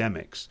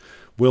academics,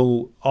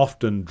 will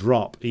often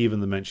drop even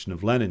the mention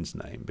of Lenin's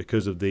name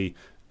because of the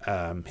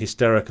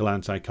hysterical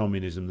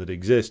anti-communism that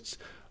exists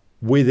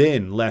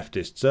within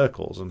leftist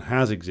circles and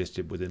has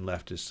existed within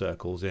leftist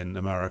circles in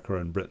America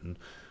and Britain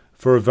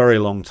for a very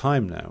long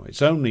time now.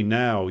 It's only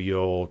now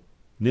you're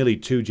nearly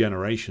 2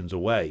 generations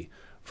away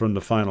from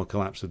the final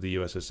collapse of the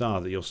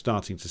USSR that you're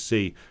starting to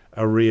see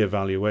a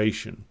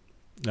re-evaluation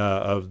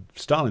of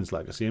Stalin's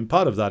legacy. And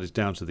part of that is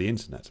down to the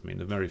internet. I mean,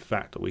 the very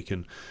fact that we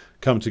can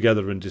come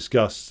together and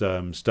discuss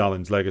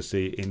Stalin's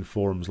legacy in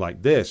forums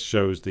like this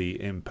shows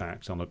the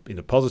impact in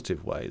a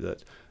positive way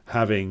that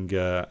having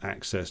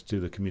access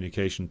to the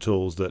communication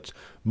tools that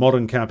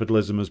modern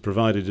capitalism has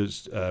provided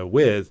us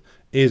with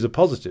is a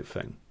positive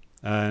thing.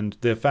 And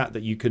the fact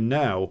that you can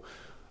now,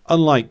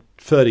 unlike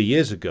 30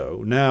 years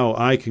ago, now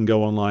I can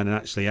go online and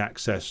actually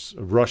access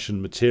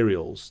Russian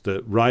materials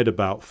that write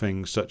about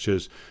things such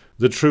as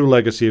the true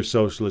legacy of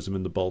socialism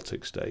in the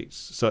Baltic states,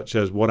 such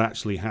as what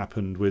actually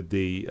happened with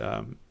the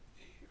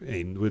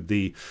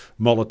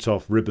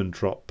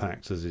Molotov-Ribbentrop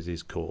Pact, as it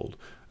is called.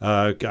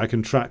 I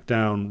can track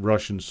down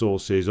Russian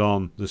sources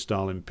on the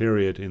Stalin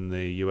period in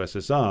the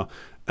USSR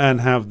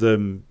and have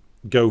them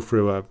go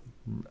through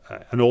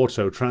an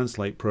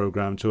auto-translate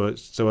program so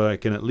I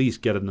can at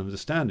least get an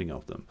understanding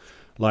of them.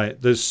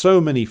 Like, there's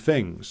so many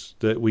things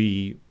that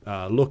we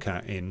look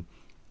at in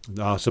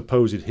our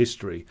supposed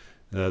history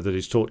that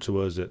is taught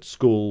to us at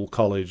school,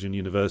 college, and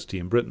university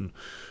in Britain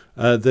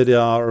that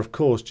are, of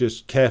course,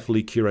 just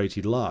carefully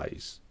curated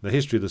lies. The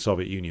history of the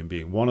Soviet Union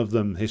being one of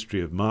them, the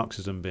history of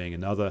Marxism being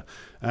another.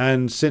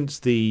 And since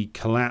the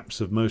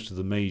collapse of most of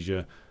the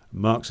major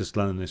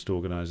Marxist-Leninist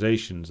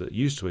organizations that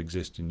used to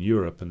exist in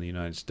Europe and the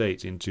United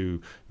States into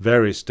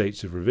various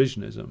states of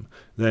revisionism,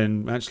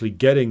 then actually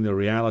getting the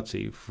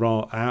reality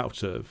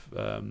out of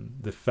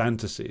the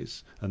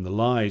fantasies and the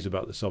lies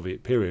about the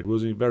Soviet period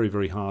was a very,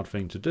 very hard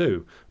thing to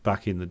do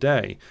back in the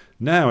day.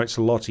 Now it's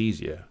a lot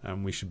easier,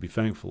 and we should be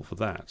thankful for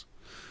that.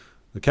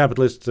 The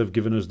capitalists have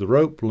given us the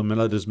rope, and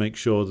let us make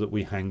sure that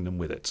we hang them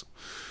with it.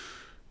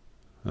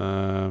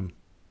 Right,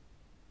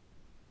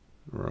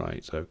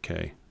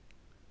 okay.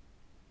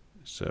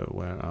 So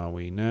where are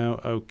we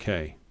now?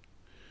 Okay.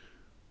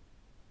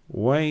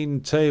 Wayne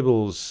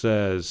Tables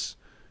says,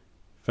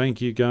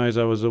 thank you guys,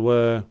 I was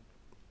aware.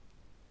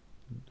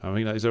 I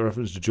think that is a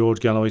reference to George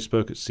Galloway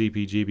spoke at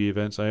CPGB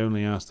events. I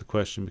only asked the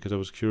question because I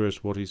was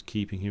curious what is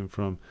keeping him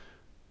from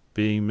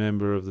being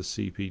member of the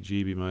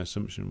CPGB. My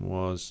assumption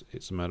was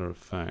it's a matter of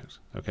fact.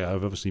 Okay,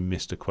 I've obviously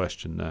missed a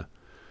question there.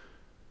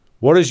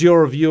 What is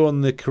your view on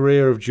the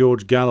career of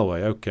George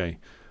Galloway? Okay.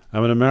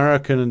 I'm an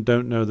American and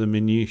don't know the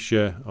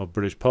minutiae of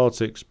British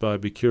politics, but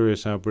I'd be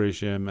curious how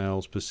British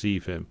MLs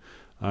perceive him.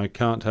 I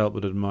can't help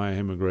but admire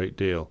him a great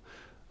deal.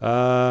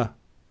 Well,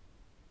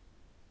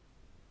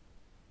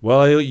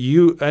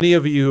 any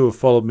of you who have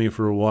followed me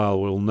for a while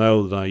will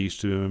know that I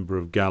used to be a member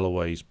of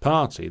Galloway's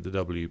party, the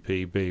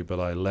WPB, but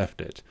I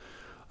left it.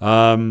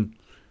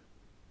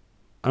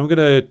 I'm going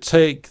to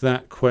take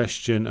that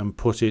question and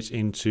put it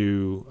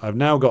into... I've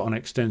now got an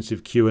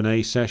extensive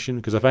Q&A session,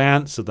 because if I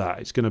answer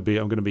that, I'm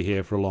going to be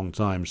here for a long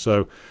time.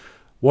 So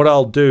what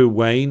I'll do,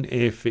 Wayne,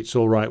 if it's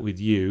all right with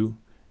you,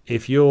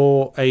 if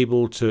you're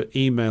able to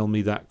email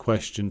me that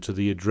question to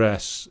the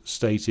address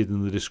stated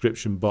in the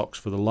description box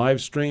for the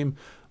live stream,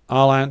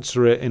 I'll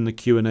answer it in the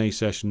Q&A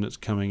session that's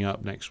coming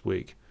up next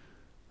week.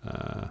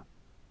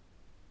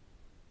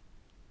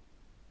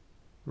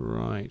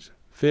 Right.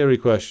 Theory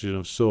question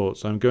of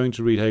sorts. I'm going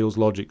to read Hegel's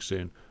Logic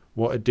soon.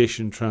 What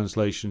edition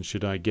translation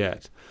should I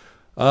get?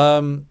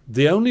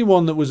 The only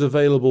one that was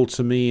available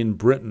to me in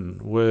Britain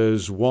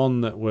was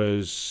one that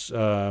was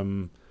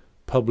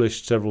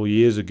published several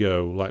years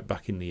ago, like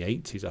back in the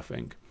 80s, I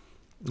think.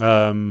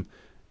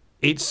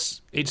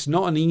 It's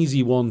not an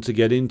easy one to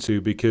get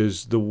into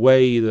because the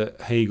way that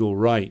Hegel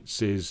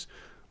writes is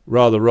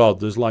rather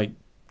odd. There's like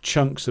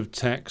chunks of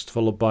text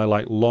followed by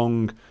like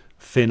long,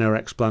 thinner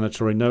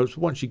explanatory notes.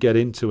 Once you get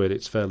into it,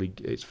 it's fairly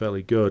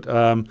good.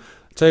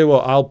 Tell you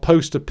what, I'll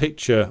post a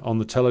picture on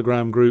the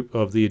Telegram group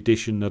of the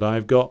edition that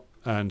I've got,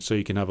 and so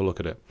you can have a look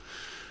at it.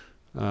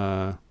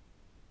 The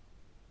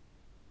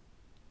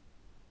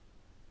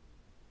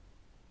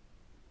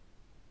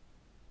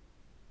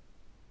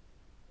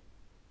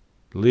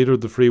leader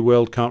of the free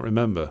world can't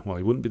remember. Well,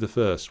 he wouldn't be the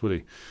first, would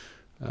he?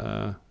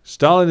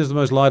 Stalin is the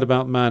most lied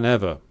about man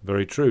ever.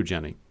 Very true,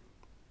 Jenny.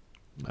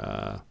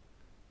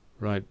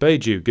 Right,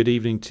 Beiju, good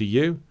evening to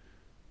you.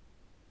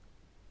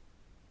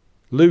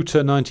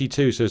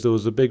 Luter92 says there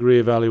was a big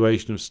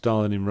re-evaluation of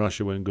Stalin in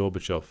Russia when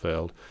Gorbachev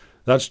failed.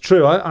 That's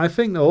true. I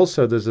think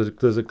also there's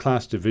a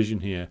class division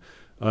here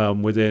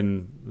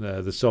within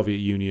the Soviet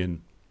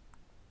Union,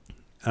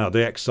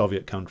 the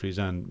ex-Soviet countries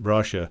and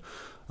Russia.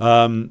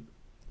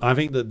 I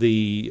think that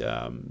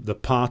the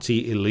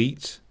party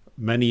elite,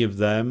 many of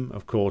them,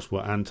 of course,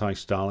 were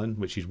anti-Stalin,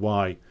 which is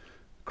why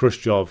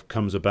Khrushchev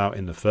comes about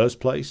in the first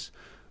place.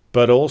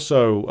 But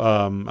also,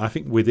 I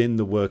think within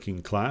the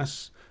working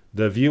class,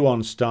 the view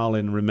on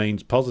Stalin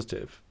remains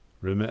positive,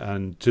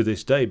 and to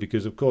this day,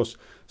 because of course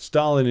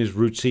Stalin is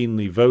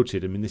routinely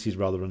voted. I mean, this is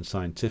rather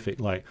unscientific,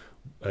 like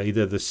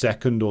either the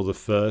second or the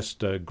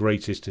first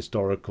greatest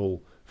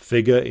historical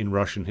figure in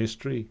Russian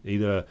history,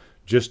 either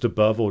just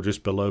above or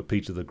just below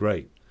Peter the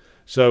Great.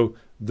 So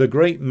the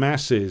great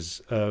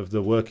masses of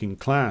the working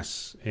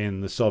class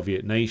in the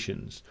Soviet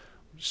nations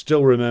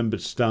still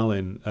remembered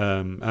Stalin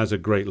as a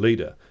great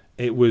leader.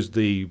 It was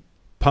the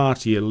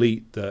party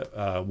elite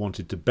that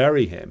wanted to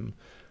bury him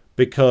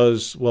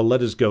because, well,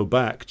 let us go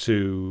back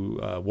to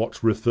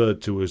what's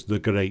referred to as the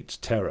Great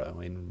Terror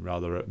in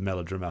rather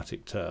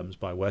melodramatic terms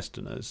by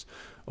Westerners,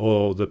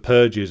 or the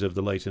purges of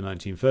the later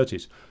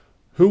 1930s.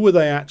 Who were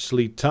they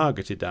actually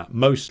targeted at?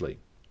 Mostly.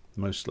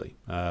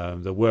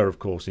 There were, of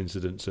course,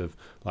 incidents of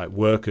like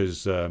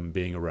workers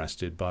being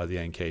arrested by the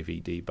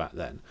NKVD back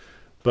then.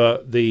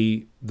 But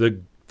the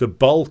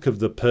bulk of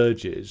the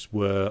purges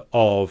were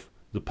of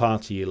the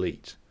party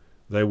elite.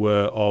 They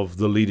were of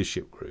the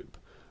leadership group.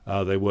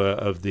 They were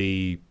of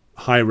the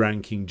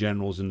high-ranking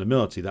generals in the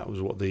military. That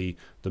was what the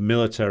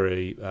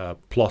military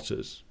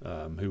plotters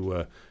who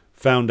were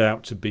found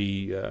out to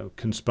be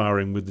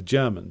conspiring with the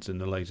Germans in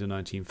the later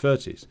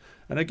 1930s.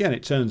 And again,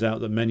 it turns out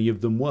that many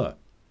of them were.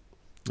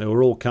 There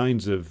were all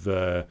kinds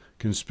of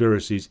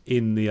conspiracies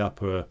in the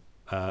upper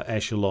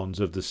echelons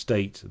of the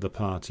state, the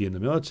party, and the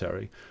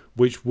military,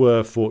 which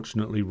were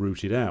fortunately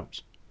rooted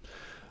out.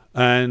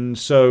 And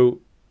so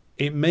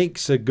it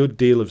makes a good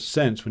deal of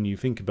sense when you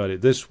think about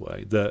it this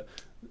way, that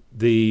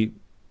the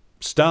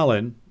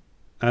Stalin,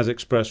 as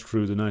expressed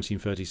through the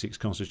 1936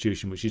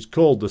 Constitution, which is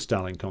called the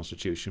Stalin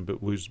Constitution,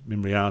 but was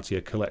in reality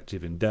a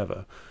collective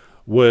endeavor,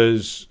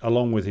 was,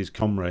 along with his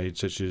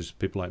comrades, such as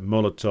people like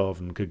Molotov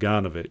and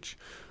Kaganovich,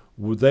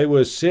 they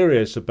were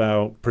serious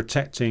about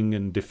protecting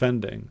and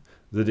defending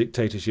the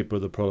dictatorship of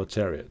the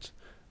proletariat.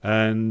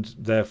 And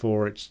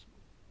therefore it's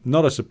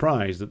not a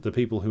surprise that the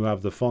people who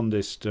have the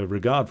fondest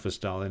regard for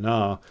Stalin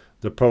are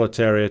the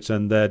proletariat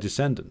and their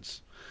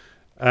descendants.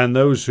 And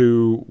those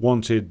who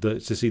wanted to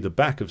see the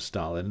back of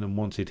Stalin and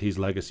wanted his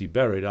legacy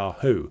buried are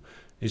who?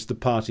 It's the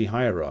party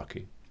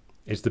hierarchy.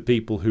 It's the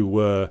people who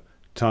were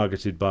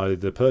targeted by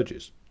the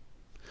purges.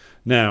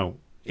 Now,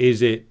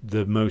 is it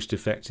the most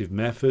effective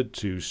method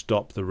to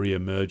stop the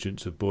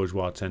re-emergence of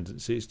bourgeois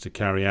tendencies, to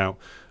carry out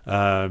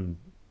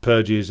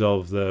purges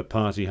of the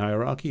party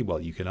hierarchy? Well,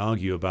 you can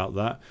argue about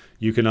that.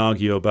 You can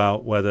argue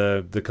about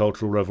whether the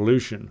Cultural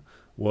Revolution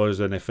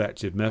was an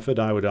effective method.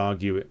 I would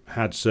argue it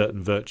had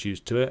certain virtues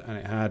to it, and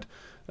it had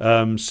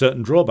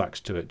certain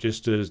drawbacks to it,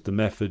 just as the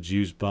methods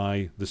used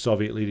by the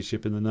Soviet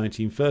leadership in the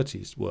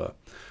 1930s were.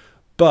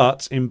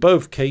 But in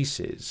both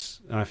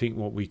cases, I think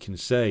what we can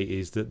say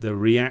is that the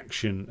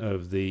reaction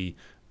of the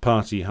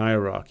party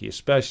hierarchy,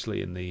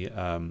 especially in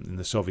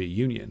the Soviet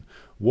Union,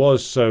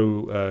 was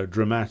so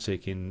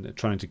dramatic in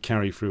trying to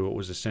carry through what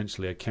was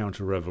essentially a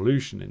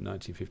counter-revolution in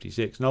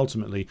 1956, and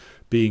ultimately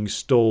being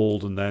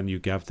stalled, and then you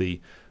have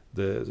the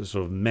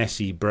sort of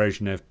messy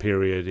Brezhnev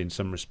period in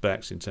some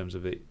respects in terms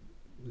of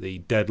the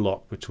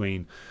deadlock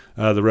between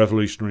the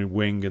revolutionary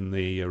wing and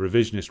the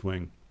revisionist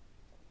wing.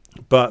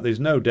 But there's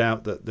no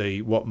doubt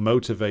that what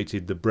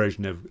motivated the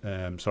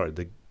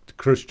the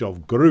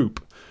Khrushchev group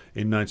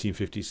in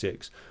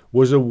 1956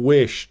 was a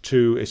wish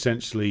to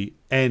essentially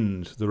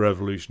end the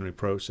revolutionary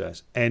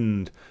process,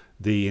 end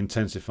the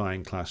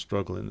intensifying class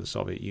struggle in the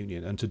Soviet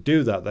Union. And to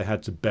do that, they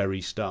had to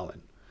bury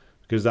Stalin,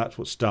 because that's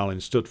what Stalin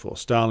stood for.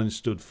 Stalin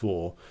stood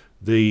for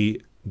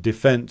the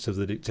defense of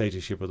the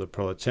dictatorship of the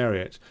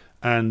proletariat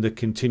and the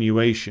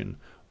continuation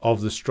of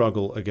the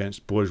struggle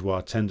against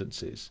bourgeois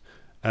tendencies.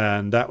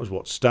 And that was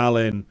what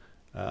Stalin,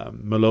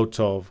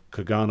 Molotov,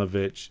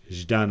 Kaganovich,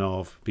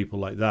 Zhdanov, people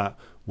like that,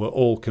 were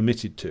all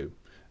committed to.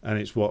 And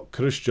it's what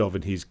Khrushchev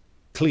and his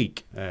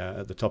clique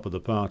at the top of the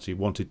party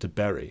wanted to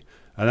bury.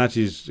 And that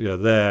is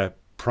their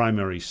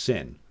primary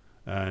sin.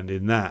 And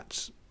in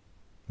that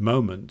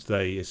moment,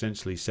 they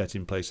essentially set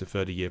in place a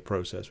 30-year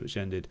process, which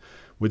ended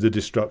with the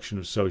destruction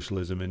of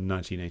socialism in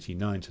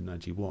 1989 to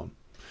 91.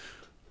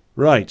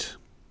 Right.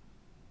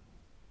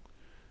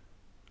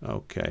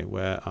 Okay,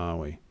 where are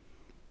we?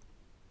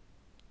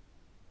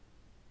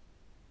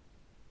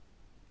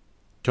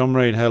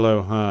 Comrade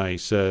Hello Hi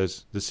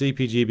says, the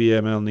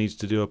CPGBML needs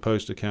to do a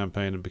poster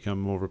campaign and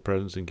become more of a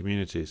presence in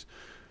communities.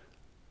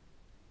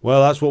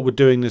 Well, that's what we're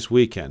doing this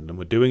weekend, and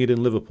we're doing it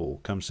in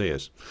Liverpool. Come see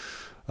us.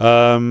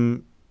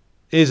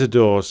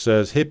 Isidore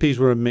says, hippies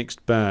were a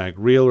mixed bag.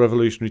 Real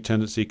revolutionary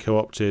tendency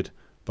co-opted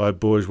by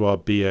bourgeois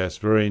BS.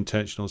 Very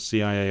intentional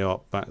CIA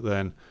op back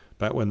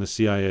when the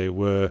CIA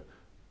were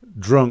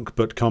drunk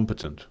but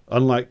competent,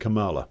 unlike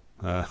Kamala.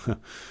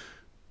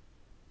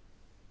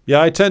 Yeah,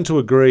 I tend to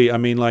agree. I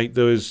mean, like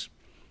there was,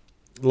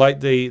 like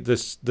the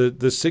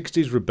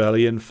 60s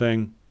rebellion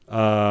thing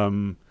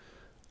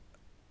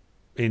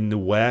in the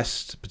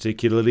West,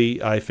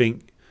 particularly. I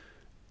think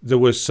there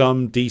were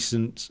some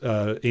decent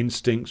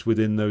instincts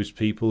within those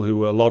people,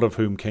 who a lot of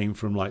whom came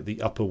from like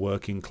the upper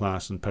working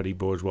class and petty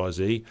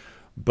bourgeoisie,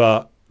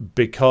 but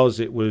because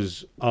it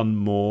was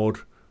unmoored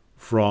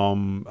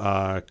from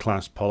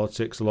class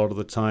politics a lot of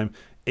the time,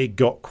 it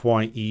got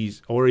quite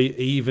easy. Or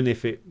even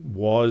if it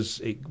was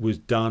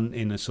done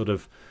in a sort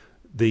of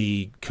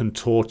the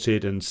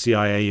contorted and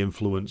CIA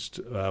influenced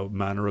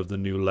manner of the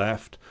New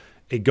Left.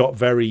 It got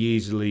very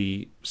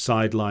easily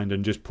sidelined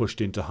and just pushed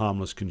into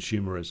harmless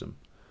consumerism,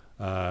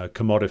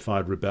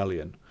 commodified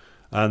rebellion.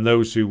 And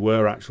those who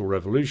were actual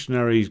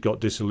revolutionaries got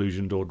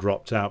disillusioned or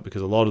dropped out,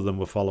 because a lot of them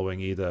were following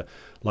either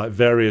like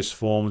various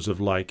forms of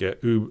like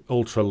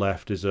ultra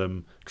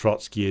leftism,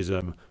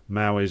 Trotskyism,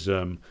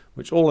 Maoism,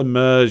 which all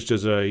emerged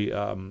as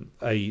a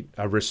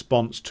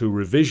response to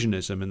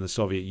revisionism in the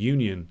Soviet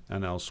Union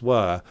and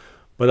elsewhere,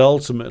 but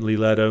ultimately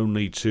led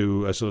only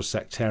to a sort of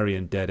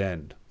sectarian dead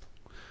end.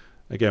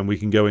 Again, we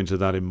can go into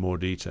that in more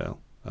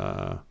detail.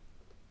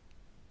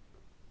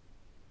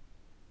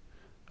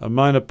 A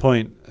minor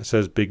point,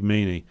 says Big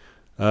Meanie,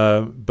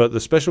 but the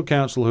special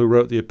counsel who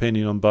wrote the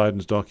opinion on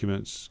Biden's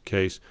documents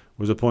case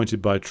was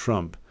appointed by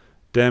Trump.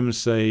 Dems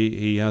say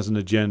he has an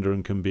agenda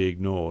and can be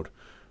ignored.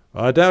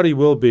 I doubt he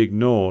will be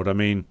ignored. I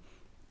mean,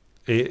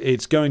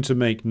 it's going to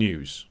make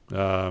news,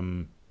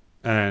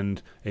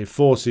 and it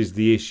forces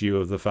the issue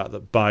of the fact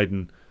that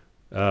Biden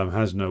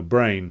has no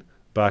brain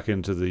back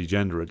into the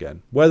agenda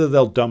again. Whether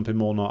they'll dump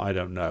him or not, I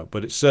don't know.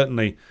 But it's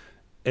certainly...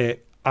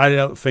 I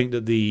don't think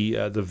that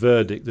the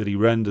verdict that he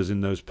renders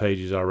in those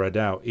pages I read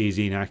out is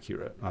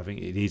inaccurate. I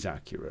think it is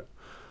accurate.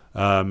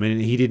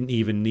 And he didn't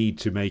even need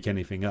to make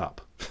anything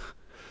up.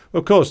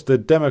 Of course, the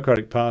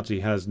Democratic Party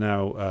has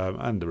now,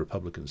 and the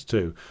Republicans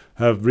too,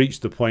 have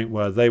reached the point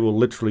where they will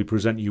literally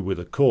present you with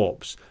a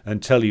corpse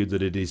and tell you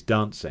that it is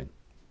dancing.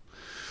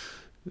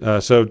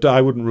 So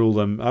I wouldn't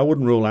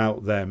rule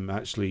out them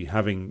actually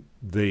having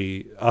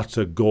the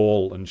utter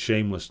gall and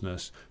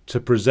shamelessness to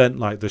present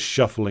like the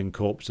shuffling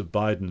corpse of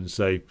Biden and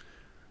say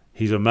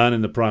he's a man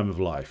in the prime of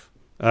life.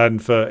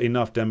 And for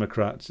enough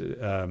Democrat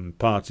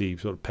Party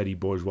sort of petty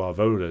bourgeois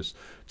voters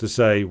to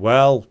say,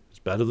 well, it's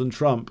better than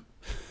Trump.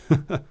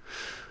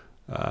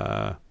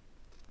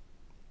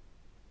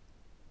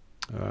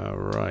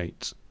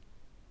 Right.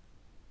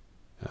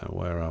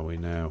 Where are we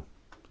now?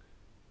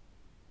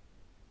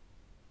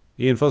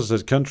 Ian Foster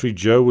says, Country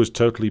Joe was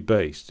totally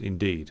based.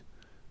 Indeed.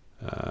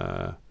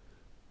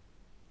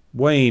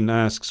 Wayne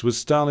asks, was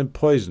Stalin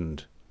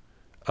poisoned?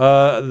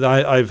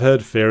 I've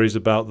heard theories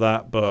about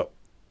that, but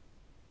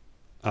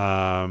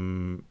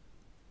I'm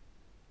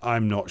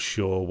not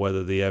sure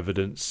whether the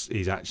evidence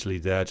is actually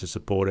there to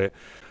support it.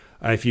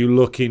 If you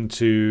look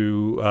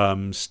into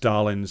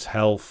Stalin's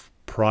health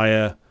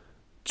prior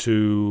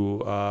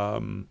to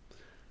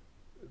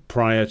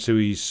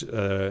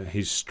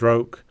his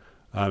stroke,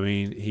 I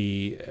mean,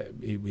 he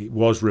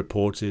was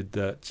reported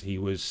that he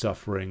was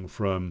suffering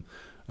from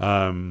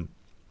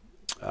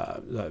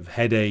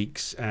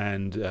headaches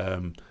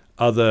and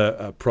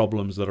other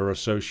problems that are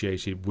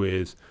associated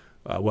with,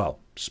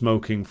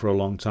 smoking for a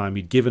long time.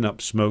 He'd given up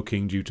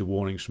smoking due to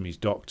warnings from his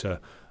doctor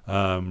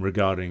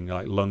regarding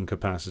like lung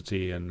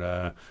capacity and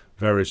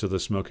various other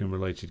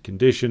smoking-related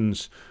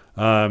conditions.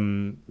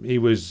 He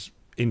was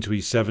into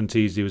his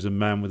 70s. He was a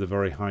man with a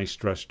very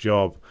high-stress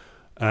job,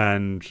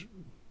 and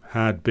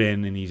had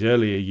been in his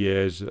earlier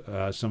years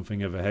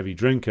something of a heavy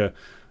drinker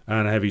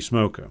and a heavy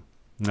smoker.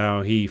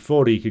 Now, he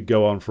thought he could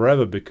go on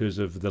forever because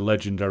of the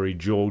legendary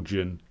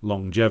Georgian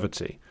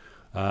longevity.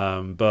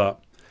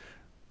 But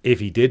if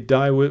he did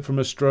die from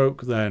a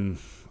stroke, then,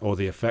 or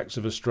the effects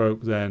of a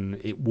stroke, then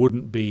it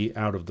wouldn't be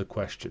out of the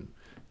question,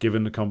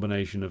 given the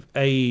combination of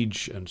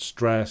age and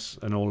stress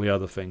and all the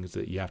other things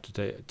that you have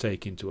to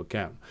take into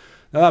account.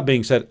 Now, that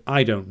being said,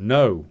 I don't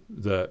know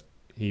that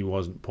he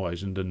wasn't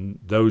poisoned, and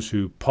those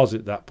who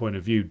posit that point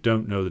of view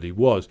don't know that he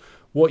was.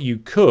 What you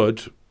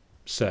could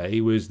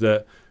say was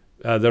that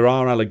there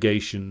are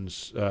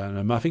allegations,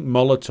 and I think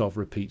Molotov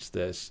repeats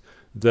this,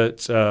 that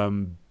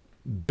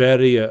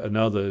Beria and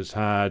others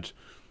had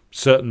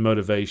certain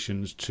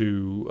motivations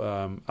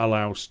to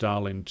allow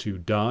Stalin to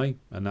die,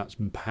 and that's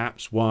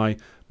perhaps why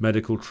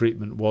medical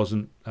treatment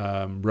wasn't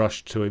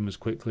rushed to him as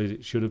quickly as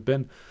it should have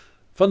been.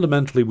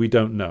 Fundamentally, we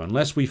don't know,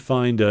 unless we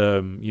find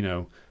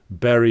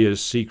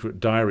Beria's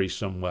secret diary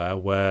somewhere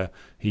where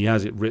he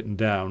has it written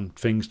down,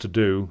 things to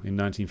do in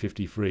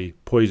 1953,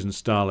 poison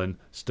Stalin,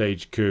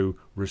 stage coup,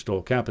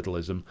 restore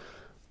capitalism,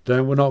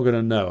 then we're not going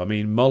to know. I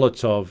mean,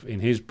 Molotov in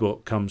his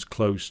book comes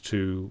close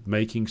to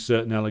making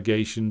certain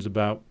allegations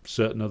about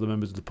certain other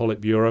members of the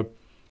Politburo,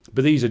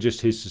 but these are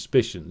just his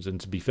suspicions,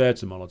 and to be fair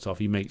to Molotov,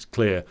 he makes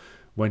clear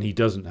when he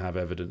doesn't have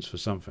evidence for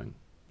something.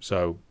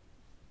 So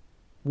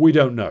we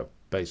don't know,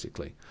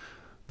 basically.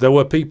 There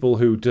were people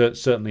who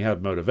certainly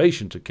had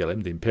motivation to kill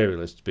him, the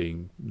imperialists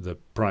being the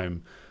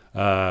prime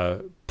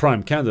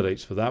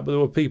candidates for that, but there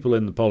were people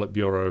in the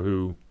Politburo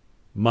who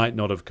might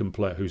not have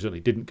complained, who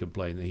certainly didn't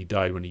complain that he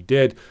died when he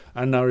did,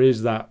 and there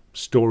is that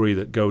story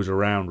that goes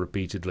around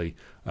repeatedly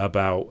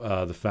about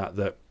the fact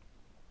that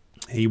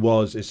he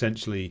was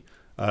essentially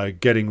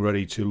getting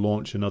ready to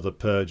launch another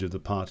purge of the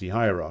party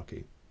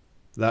hierarchy.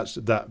 But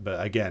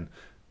again,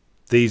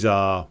 these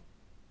are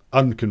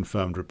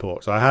unconfirmed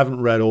reports. I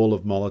haven't read all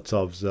of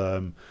Molotov's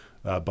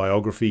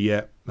biography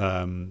yet,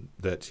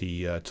 that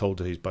he told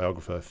to his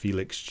biographer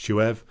Felix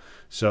Chuev.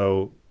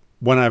 So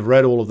when I've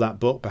read all of that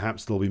book,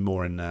 perhaps there'll be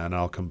more in there, and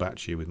I'll come back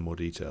to you with more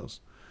details.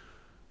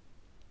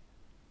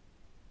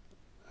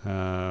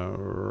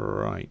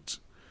 Right.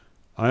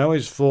 I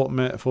always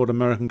thought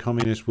American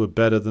communists were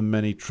better than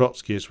many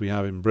Trotskyists we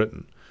have in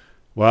Britain.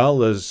 Well,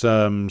 there's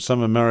some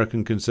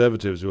American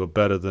conservatives who are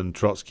better than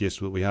Trotskyists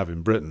that we have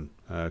in Britain,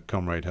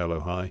 Comrade Hello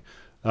Hi.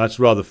 That's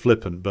rather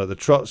flippant, but the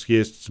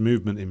Trotskyists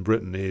movement in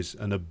Britain is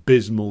an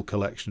abysmal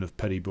collection of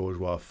petty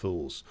bourgeois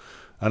fools.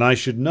 And I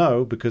should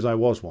know because I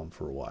was one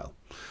for a while.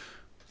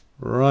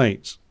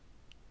 Right.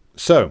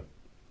 So,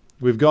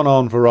 we've gone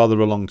on for rather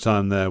a long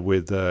time there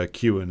with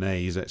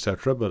Q&As,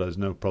 etc., but there's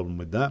no problem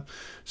with that.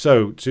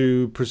 So,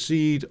 to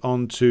proceed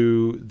on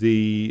to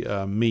the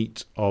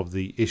meat of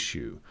the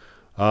issue,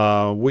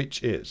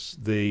 which is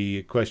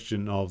the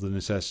question of the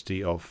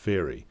necessity of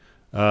theory.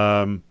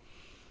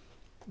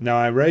 Now,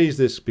 I raise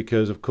this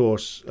because, of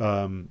course,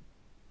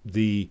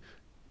 the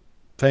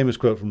famous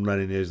quote from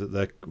Lenin is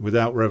that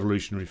without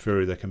revolutionary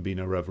theory, there can be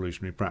no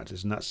revolutionary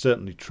practice, and that's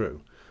certainly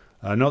true.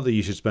 Not that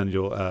you should spend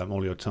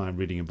all your time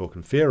reading a book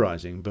and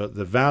theorizing, but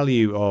the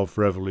value of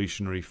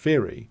revolutionary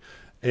theory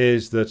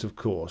is that, of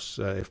course,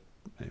 if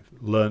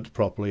learnt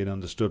properly and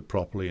understood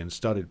properly and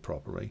studied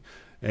properly,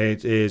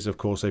 it is, of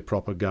course, a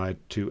proper guide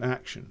to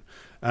action.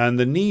 And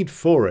the need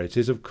for it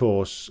is, of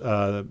course,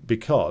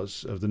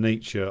 because of the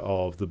nature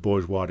of the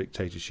bourgeois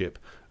dictatorship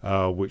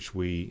which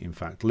we, in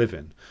fact, live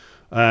in.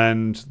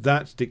 And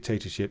that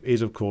dictatorship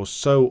is, of course,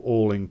 so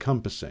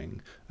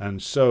all-encompassing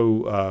and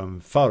so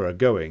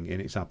thorough-going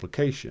in its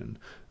application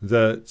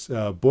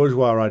that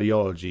bourgeois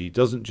ideology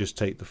doesn't just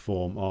take the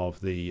form of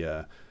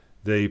the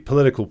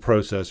political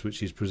process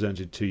which is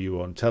presented to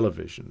you on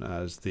television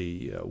as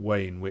the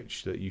way in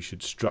which that you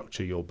should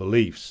structure your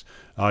beliefs.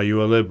 Are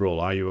you a liberal?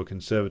 Are you a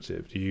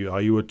conservative?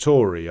 Are you a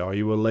Tory? Are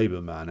you a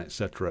Labour man?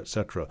 Etc.,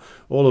 etc.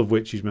 All of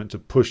which is meant to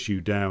push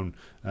you down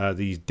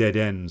these dead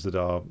ends that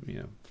are,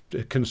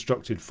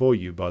 constructed for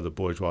you by the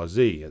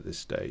bourgeoisie at this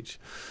stage.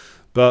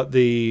 But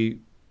the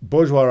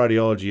bourgeois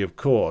ideology, of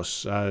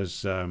course, as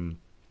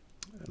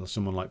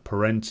someone like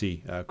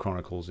Parenti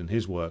chronicles in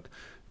his work,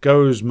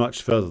 goes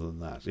much further than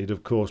that. It,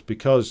 of course,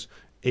 because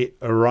it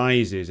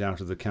arises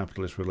out of the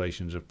capitalist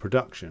relations of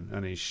production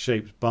and is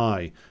shaped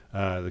by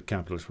the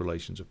capitalist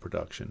relations of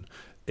production,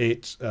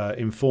 it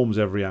informs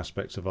every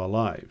aspect of our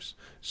lives.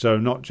 So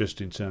not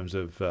just in terms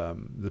of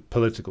the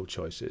political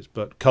choices,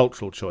 but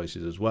cultural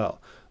choices as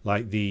well.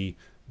 Like the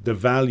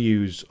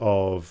values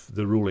of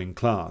the ruling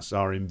class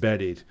are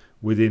embedded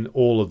within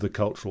all of the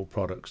cultural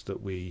products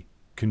that we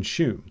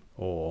consume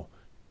or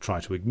try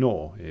to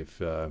ignore if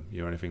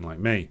you're anything like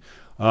me.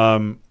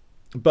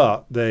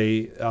 But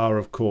they are,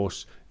 of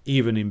course,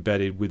 even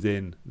embedded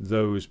within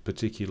those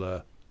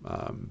particular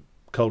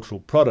cultural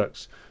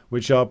products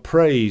which are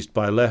praised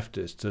by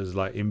leftists as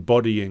like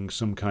embodying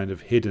some kind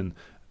of hidden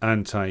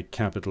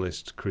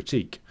anti-capitalist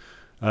critique.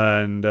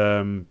 And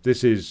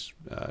this is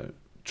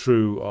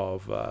true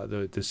of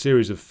the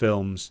series of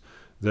films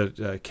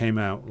that came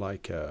out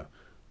like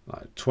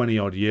 20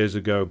 odd years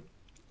ago,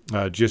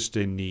 just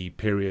in the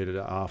period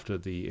after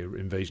the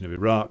invasion of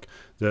Iraq,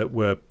 that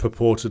were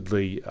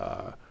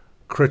purportedly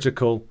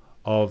critical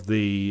of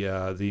the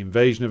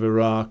invasion of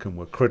Iraq and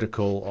were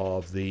critical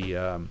of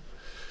the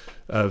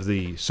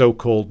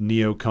so-called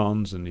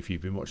neocons. And if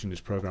you've been watching this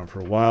program for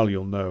a while,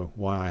 you'll know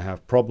why I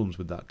have problems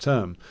with that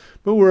term.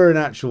 But were in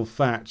actual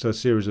fact a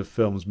series of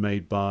films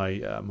made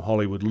by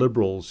Hollywood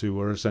liberals who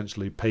were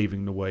essentially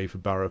paving the way for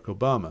Barack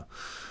Obama.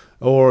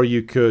 Or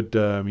you could,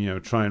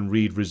 try and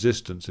read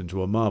Resistance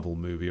into a Marvel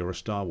movie or a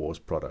Star Wars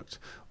product.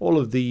 All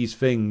of these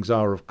things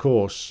are, of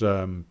course,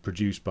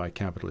 produced by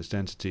capitalist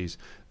entities.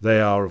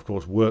 They are, of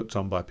course, worked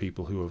on by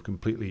people who have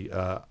completely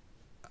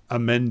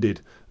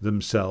amended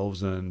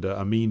themselves and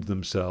amened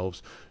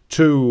themselves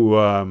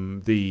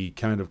to the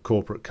kind of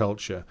corporate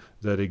culture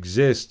that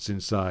exists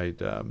inside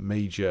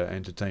major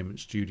entertainment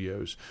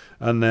studios,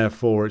 and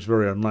therefore it's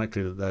very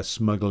unlikely that they're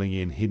smuggling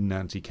in hidden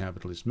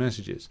anti-capitalist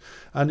messages.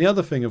 And the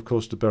other thing, of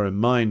course, to bear in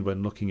mind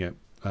when looking at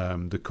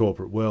the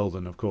corporate world,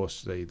 and of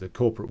course the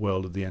corporate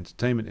world of the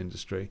entertainment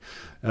industry,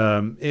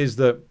 is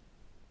that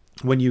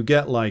when you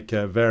get like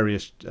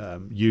various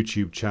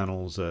YouTube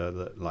channels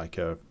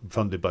that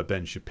funded by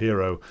Ben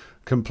Shapiro,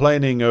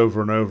 complaining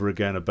over and over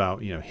again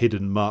about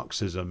hidden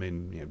Marxism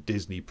in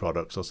Disney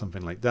products or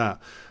something like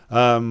that,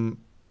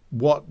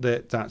 what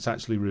that's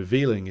actually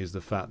revealing is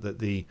the fact that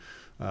the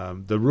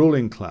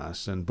ruling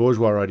class and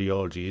bourgeois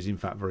ideology is in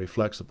fact very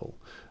flexible,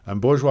 and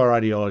bourgeois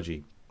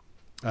ideology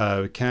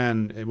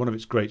one of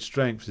its great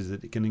strengths is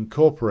that it can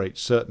incorporate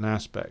certain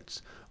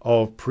aspects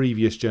of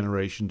previous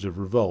generations of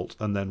revolt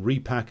and then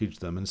repackage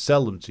them and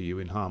sell them to you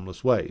in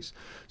harmless ways.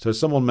 So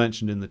someone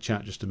mentioned in the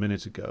chat just a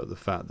minute ago the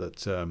fact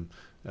that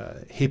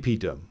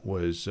hippiedom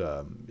was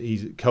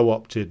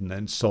co-opted and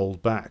then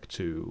sold back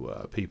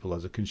to people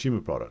as a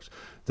consumer product.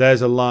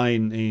 There's a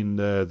line in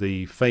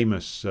the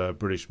famous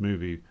British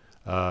movie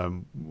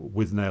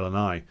With Nail and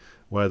I,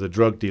 where the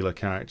drug dealer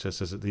character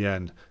says at the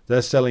end,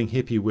 they're selling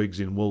hippie wigs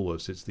in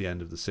Woolworths, it's the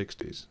end of the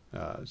 60s.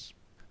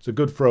 It's a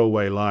good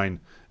throwaway line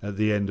at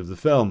the end of the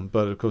film,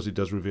 but of course it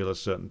does reveal a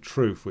certain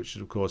truth, which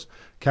is of course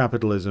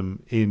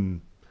capitalism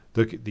in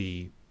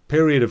the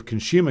period of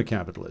consumer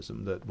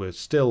capitalism that we're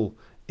still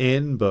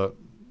in, but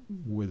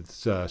with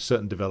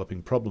certain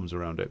developing problems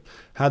around it,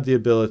 had the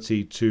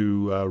ability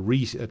to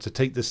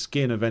take the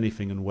skin of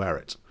anything and wear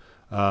it,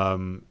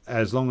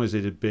 as long as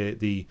it had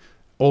been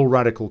all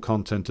radical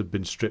content had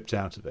been stripped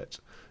out of it.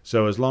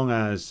 So as long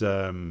as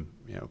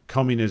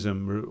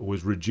communism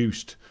was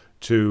reduced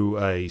to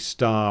a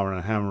star and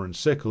a hammer and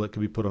sickle, it could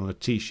be put on a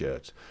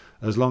T-shirt.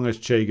 As long as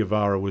Che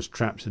Guevara was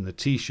trapped in the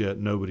T-shirt,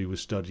 nobody was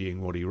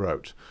studying what he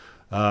wrote.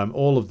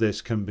 All of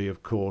this can be,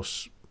 of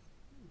course,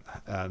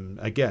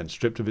 again,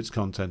 stripped of its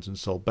content and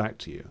sold back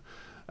to you,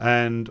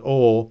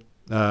 or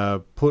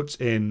put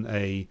in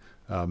a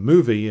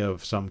movie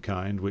of some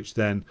kind, which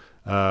then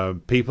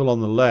people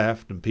on the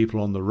left and people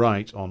on the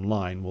right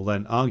online will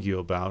then argue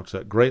about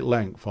at great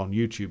length on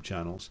YouTube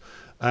channels,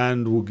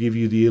 and will give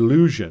you the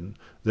illusion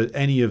that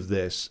any of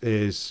this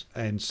is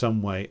in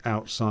some way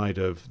outside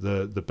of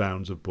the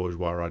bounds of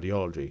bourgeois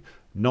ideology.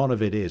 None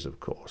of it is, of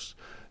course.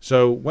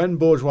 So when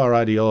bourgeois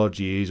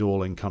ideology is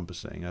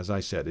all-encompassing, as I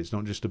said, it's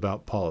not just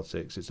about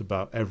politics, it's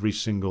about every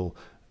single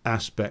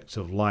aspect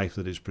of life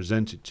that is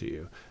presented to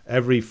you.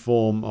 Every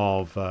form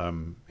of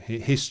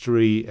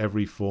history,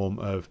 every form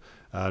of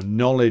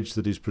knowledge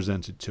that is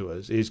presented to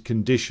us is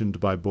conditioned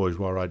by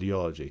bourgeois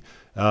ideology.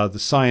 The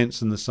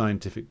science and the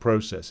scientific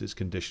process is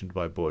conditioned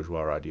by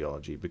bourgeois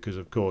ideology because,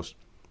 of course,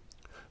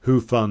 who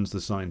funds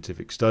the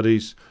scientific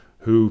studies,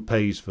 who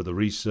pays for the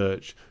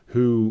research,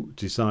 who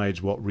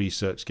decides what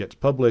research gets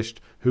published,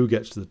 who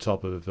gets to the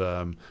top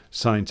of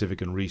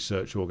scientific and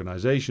research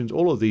organizations.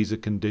 All of these are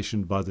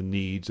conditioned by the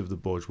needs of the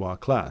bourgeois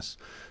class.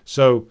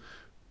 So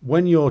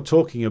when you're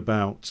talking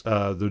about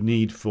the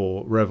need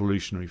for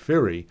revolutionary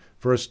theory,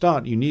 for a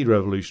start, you need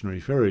revolutionary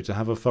theory to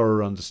have a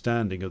thorough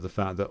understanding of the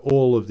fact that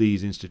all of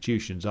these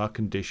institutions are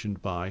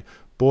conditioned by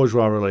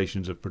bourgeois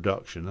relations of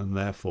production and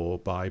therefore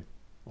by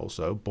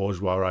also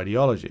bourgeois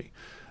ideology.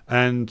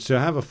 And to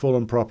have a full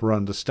and proper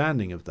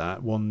understanding of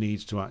that, one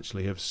needs to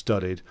actually have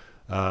studied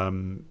a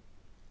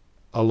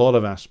lot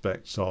of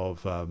aspects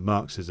of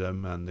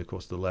Marxism and, of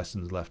course, the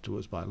lessons left to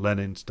us by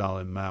Lenin,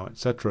 Stalin, Mao,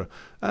 etc.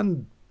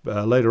 And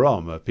later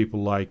on,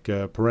 people like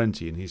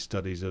Parenti in his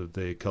studies of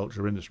the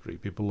culture industry,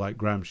 people like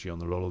Gramsci on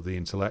the role of the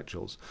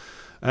intellectuals.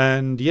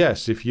 And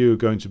yes, if you're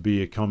going to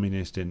be a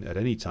communist at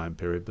any time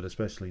period, but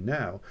especially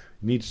now,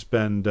 you need to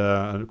spend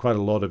quite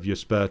a lot of your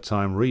spare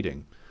time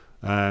reading.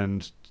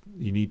 And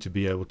you need to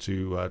be able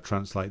to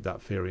translate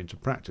that theory into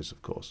practice,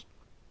 of course.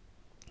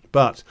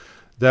 But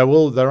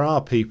there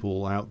are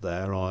people out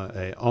there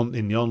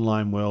in the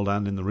online world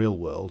and in the real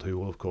world who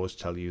will, of course,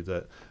 tell you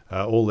that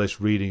all this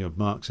reading of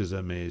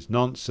Marxism is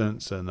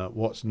nonsense and that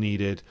what's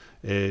needed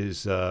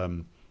is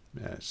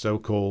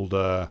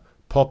so-called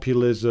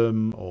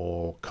populism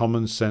or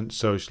common sense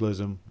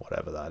socialism,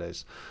 whatever that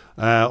is,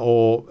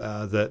 or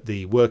that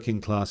the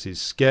working class is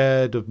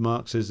scared of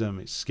Marxism,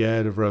 it's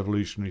scared of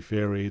revolutionary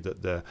theory,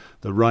 that the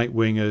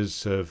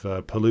right-wingers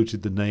have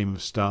polluted the name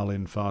of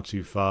Stalin far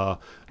too far,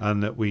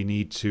 and that we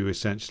need to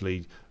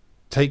essentially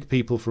take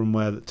people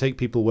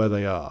where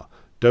they are.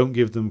 Don't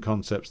give them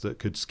concepts that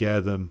could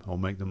scare them or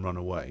make them run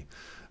away.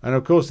 And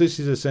of course, this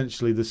is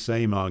essentially the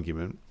same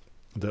argument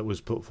that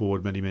was put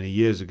forward many, many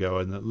years ago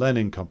and that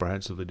Lenin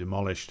comprehensively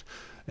demolished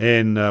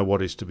in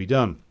What Is to Be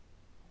Done.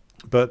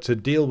 But to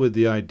deal with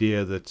the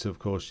idea that, of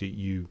course,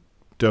 you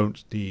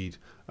don't need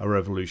a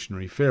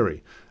revolutionary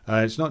theory.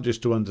 It's not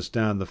just to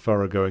understand the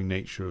thoroughgoing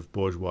nature of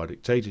bourgeois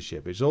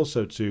dictatorship. It's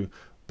also to,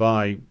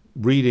 by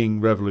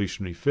reading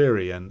revolutionary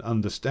theory and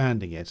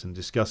understanding it and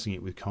discussing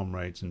it with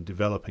comrades and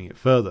developing it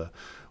further,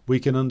 we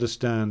can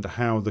understand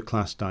how the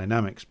class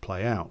dynamics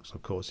play out.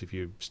 Of course, if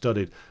you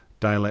studied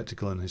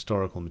dialectical and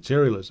historical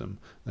materialism,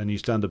 then you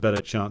stand a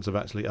better chance of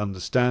actually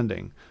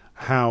understanding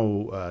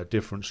how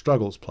different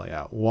struggles play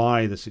out,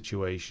 why the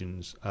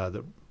situations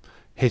that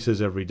hit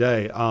us every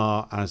day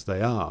are as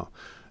they are.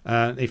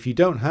 And if you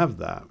don't have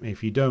that,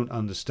 if you don't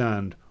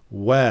understand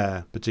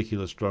where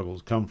particular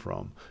struggles come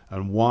from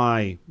and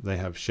why they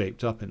have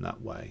shaped up in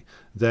that way,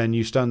 then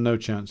you stand no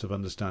chance of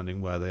understanding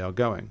where they are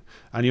going.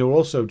 And you're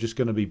also just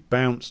going to be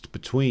bounced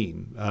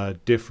between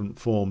different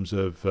forms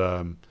of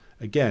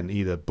again,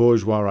 either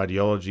bourgeois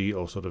ideology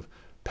or sort of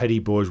petty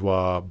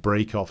bourgeois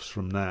break-offs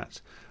from that,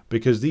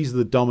 because these are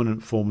the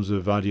dominant forms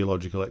of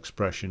ideological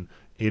expression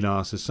in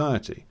our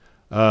society.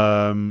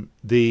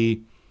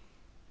 The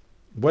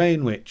way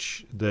in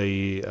which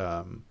the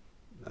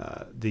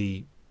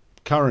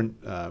current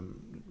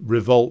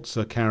revolts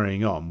are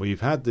carrying on,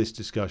 we've had this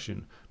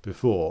discussion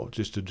before,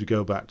 just to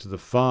go back to the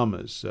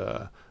farmers'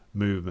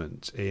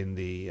 movement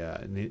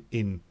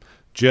in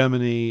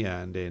Germany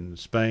and in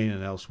Spain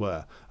and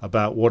elsewhere,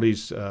 about what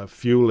is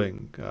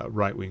fueling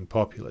right-wing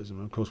populism.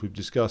 And of course, we've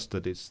discussed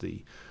that it's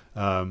the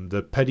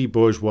petty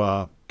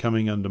bourgeois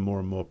coming under more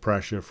and more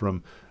pressure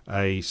from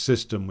a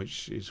system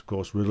which is, of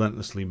course,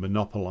 relentlessly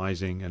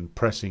monopolizing and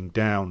pressing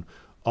down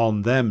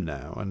on them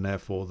now, and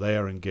therefore they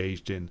are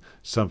engaged in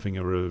something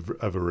of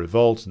a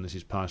revolt, and this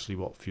is partially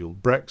what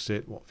fueled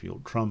Brexit, what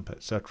fueled Trump,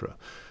 etc.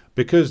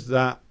 Because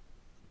that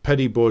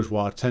petty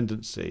bourgeois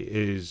tendency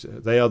is,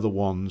 they are the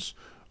ones,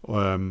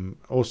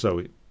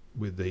 also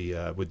with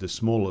the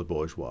smaller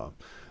bourgeois.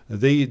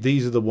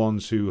 These are the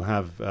ones who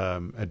have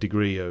a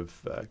degree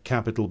of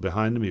capital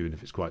behind them, even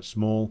if it's quite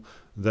small.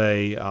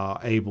 They are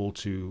able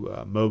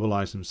to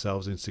mobilize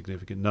themselves in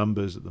significant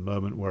numbers at the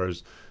moment,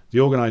 whereas the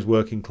organized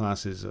working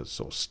classes are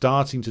sort of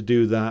starting to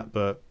do that,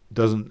 but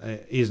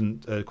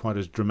isn't quite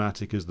as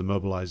dramatic as the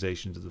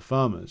mobilizations of the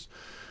farmers.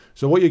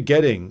 So what you're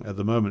getting at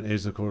the moment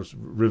is, of course,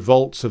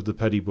 revolts of the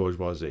petty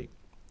bourgeoisie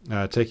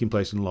taking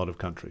place in a lot of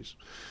countries.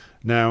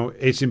 Now,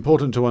 it's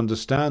important to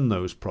understand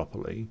those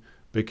properly,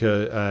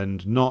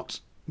 and not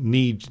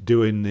need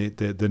doing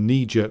the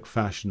knee-jerk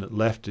fashion that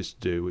leftists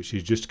do, which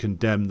is just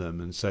condemn them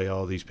and say,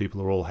 oh, these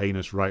people are all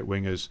heinous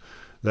right-wingers,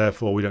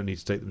 therefore we don't need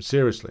to take them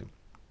seriously.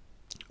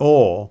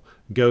 Or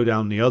go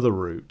down the other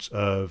route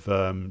of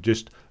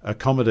just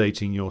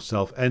accommodating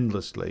yourself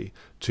endlessly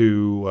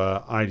to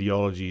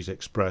ideologies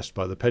expressed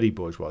by the petty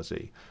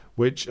bourgeoisie,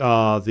 which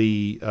are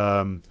the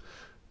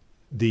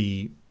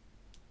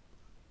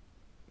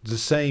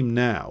same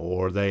now,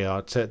 or they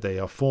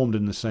are formed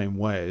in the same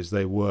way as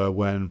they were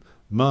when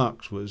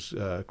Marx was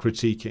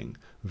critiquing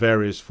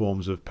various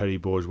forms of petty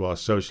bourgeois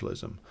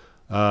socialism,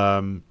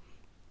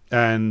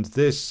 and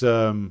this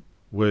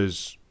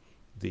was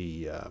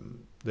the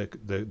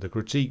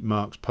critique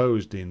Marx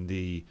posed in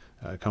the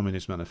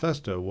Communist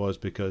Manifesto was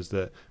because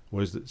that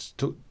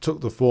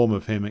took the form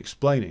of him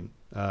explaining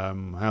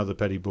how the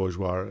petty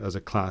bourgeois as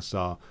a class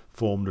are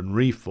formed and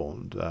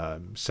reformed,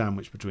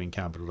 sandwiched between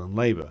capital and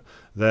labor,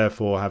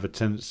 therefore have a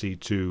tendency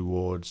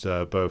towards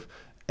both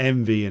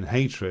envy and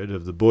hatred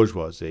of the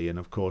bourgeoisie, and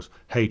of course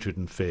hatred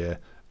and fear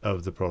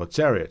of the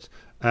proletariat.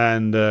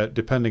 And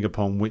depending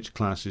upon which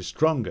class is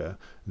stronger,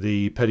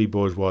 the petty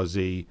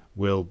bourgeoisie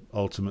will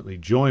ultimately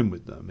join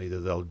with them. Either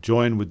they'll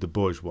join with the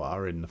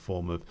bourgeois in the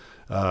form of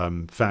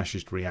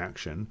fascist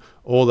reaction,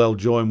 or they'll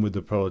join with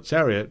the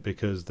proletariat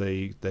because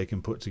they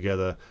can put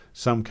together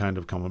some kind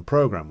of common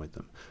program with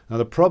them. Now,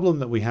 the problem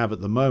that we have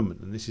at the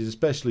moment, and this is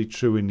especially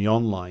true in the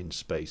online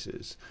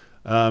spaces,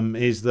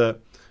 is that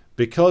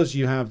because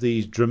you have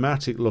these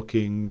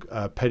dramatic-looking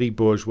petty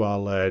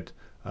bourgeois-led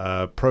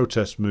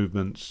protest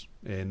movements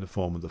in the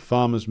form of the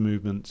farmers'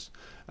 movements,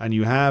 and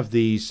you have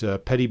these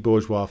petty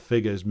bourgeois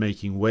figures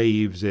making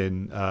waves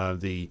in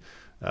the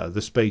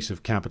space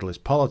of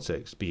capitalist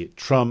politics, be it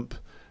Trump,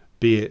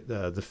 be it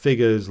the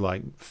figures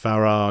like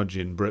Farage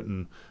in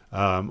Britain,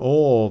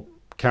 or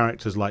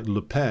characters like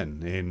Le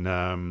Pen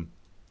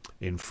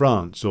in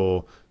France,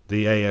 or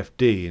the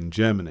AfD in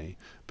Germany.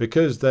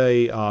 Because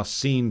they are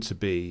seen to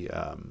be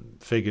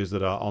figures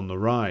that are on the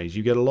rise,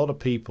 you get a lot of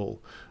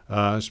people,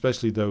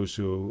 especially those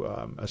who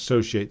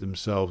associate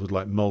themselves with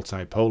like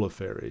multipolar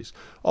theories,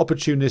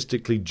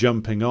 opportunistically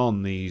jumping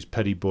on these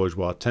petty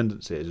bourgeois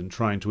tendencies and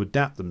trying to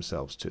adapt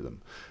themselves to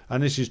them.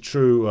 And this is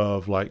true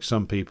of like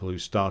some people who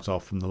start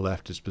off from the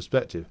leftist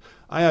perspective.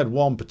 I had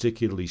one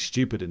particularly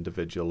stupid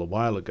individual a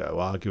while ago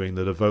arguing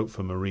that a vote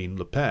for Marine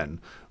Le Pen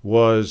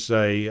was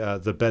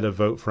the better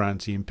vote for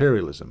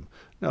anti-imperialism.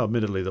 Now,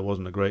 admittedly, there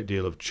wasn't a great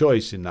deal of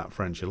choice in that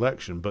French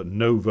election, but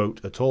no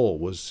vote at all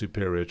was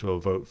superior to a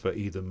vote for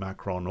either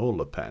Macron or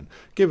Le Pen,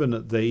 given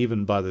that they,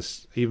 even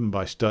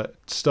by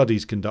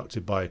studies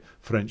conducted by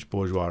French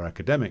bourgeois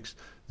academics,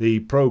 the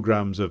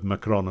programs of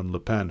Macron and Le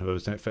Pen have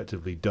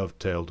effectively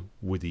dovetailed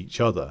with each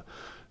other.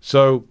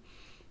 So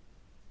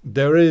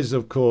there is,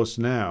 of course,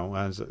 now,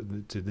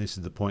 this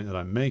is the point that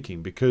I'm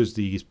making, because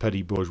these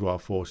petty bourgeois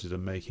forces are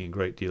making a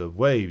great deal of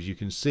waves, you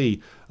can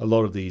see a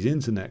lot of these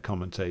internet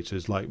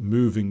commentators like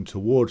moving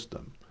towards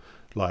them.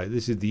 Like,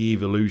 this is the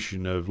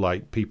evolution of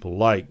like people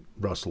like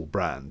Russell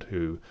Brand,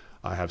 who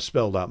I have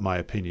spelled out my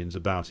opinions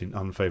about in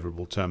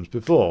unfavorable terms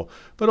before,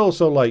 but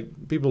also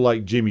like people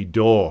like Jimmy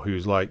Dore,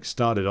 who's like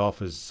started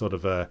off as sort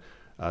of a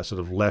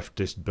sort of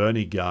leftist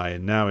Bernie guy,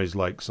 and now is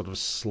like sort of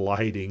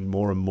sliding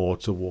more and more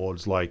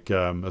towards like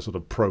a sort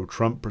of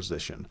pro-Trump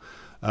position,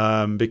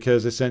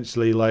 because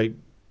essentially like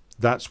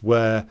that's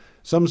where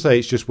some say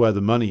it's just where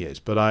the money is,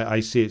 but I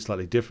see it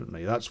slightly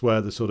differently. That's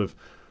where the sort of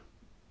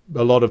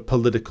a lot of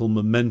political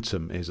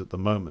momentum is at the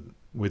moment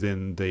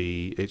within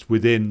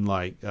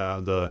like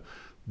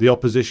the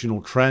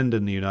oppositional trend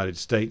in the United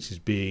States is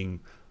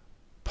being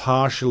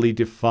partially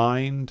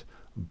defined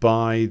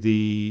by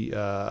the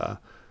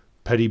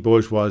petty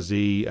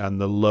bourgeoisie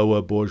and the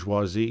lower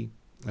bourgeoisie,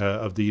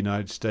 of the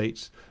United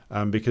States,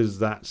 because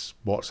that's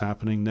what's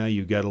happening there.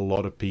 You get a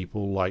lot of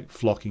people like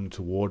flocking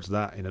towards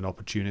that in an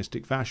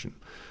opportunistic fashion.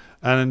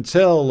 And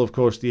until, of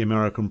course, the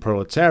American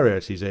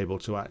proletariat is able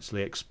to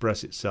actually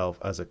express itself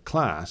as a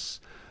class,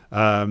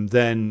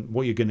 then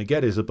what you're going to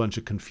get is a bunch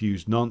of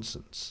confused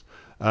nonsense.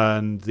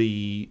 And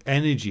the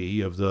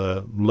energy of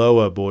the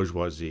lower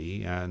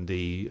bourgeoisie and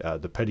the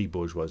petty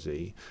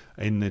bourgeoisie,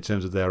 in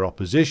terms of their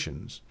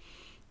oppositions,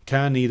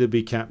 can either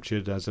be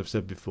captured, as I've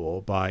said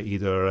before, by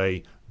either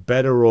a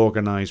better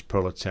organized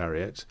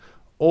proletariat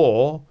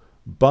or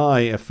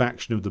by a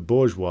faction of the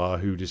bourgeois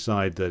who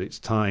decide that it's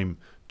time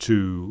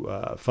to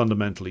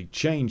fundamentally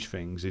change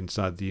things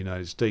inside the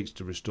United States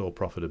to restore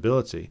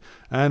profitability.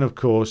 And of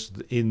course,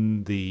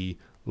 in the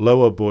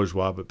lower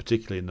bourgeois, but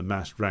particularly in the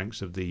massed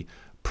ranks of the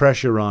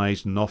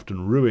pressurized and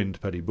often ruined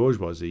petty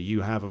bourgeoisie,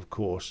 you have, of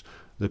course,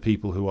 the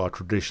people who are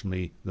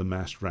traditionally the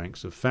massed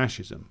ranks of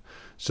fascism.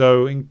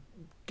 So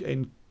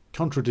in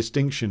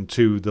contradistinction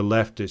to the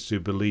leftists who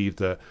believe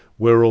that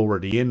we're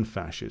already in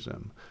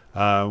fascism,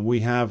 we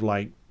have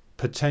like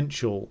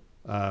potential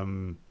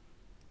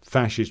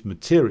fascist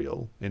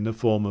material in the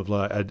form of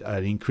like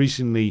an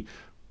increasingly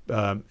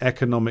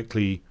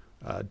economically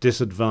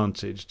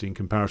disadvantaged in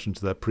comparison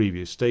to their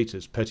previous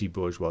status petty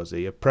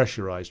bourgeoisie, a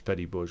pressurized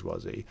petty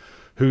bourgeoisie,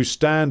 who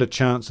stand a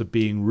chance of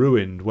being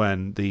ruined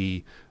when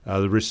the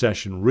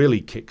recession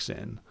really kicks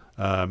in,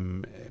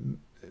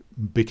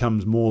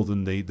 becomes more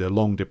than the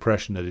long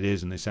depression that it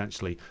is, and this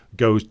actually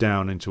goes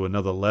down into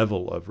another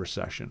level of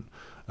recession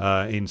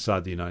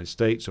inside the United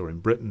States or in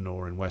Britain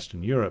or in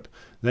Western Europe.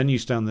 Then you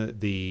stand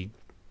the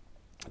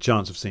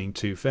chance of seeing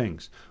two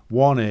things.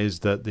 One is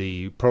that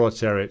the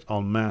proletariat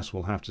en masse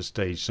will have to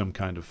stage some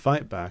kind of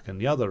fight back, and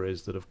the other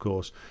is that, of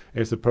course,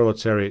 if the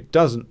proletariat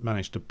doesn't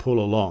manage to pull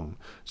along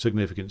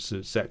significant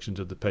sections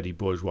of the petty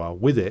bourgeois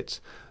with it,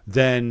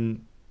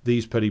 then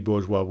these petty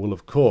bourgeois will,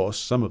 of course,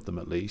 some of them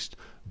at least,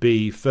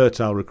 be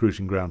fertile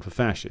recruiting ground for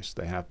fascists.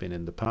 They have been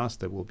in the past,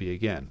 they will be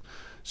again.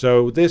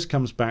 So this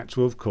comes back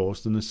to, of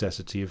course, the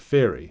necessity of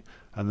theory.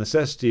 And the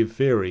necessity of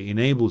theory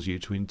enables you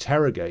to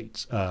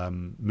interrogate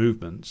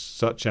movements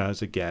such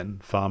as, again,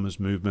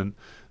 farmers' movement,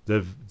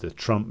 the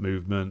Trump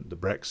movement, the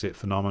Brexit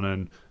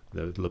phenomenon,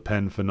 the Le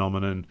Pen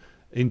phenomenon,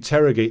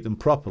 interrogate them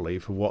properly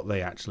for what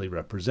they actually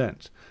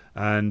represent,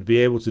 and be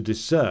able to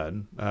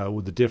discern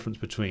with the difference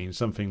between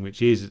something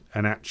which is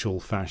an actual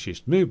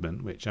fascist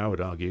movement, which I would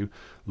argue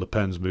Le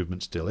Pen's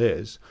movement still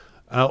is,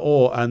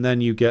 and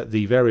then you get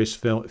the various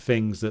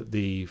things that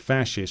the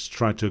fascists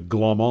try to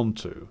glom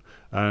onto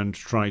and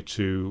try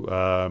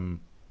to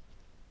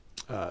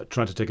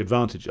take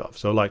advantage of.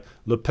 So like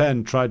Le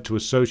Pen tried to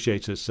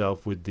associate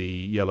herself with the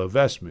Yellow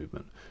Vest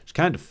movement, which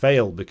kind of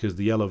failed because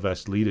the Yellow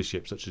Vest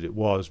leadership, such as it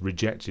was,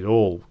 rejected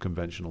all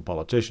conventional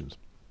politicians.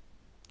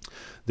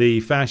 The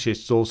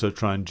fascists also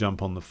try and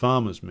jump on the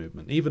farmers'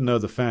 movement, even though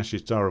the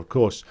fascists are, of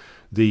course,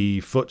 the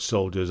foot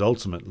soldiers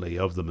ultimately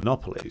of the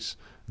monopolies.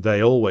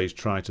 They always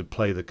try to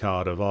play the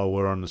card of, oh,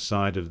 we're on the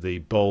side of the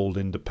bold,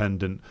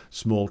 independent,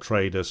 small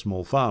trader,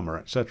 small farmer,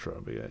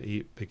 etc.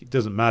 It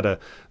doesn't matter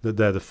that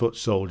they're the foot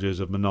soldiers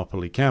of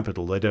monopoly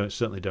capital. They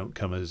certainly don't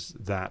come as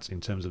that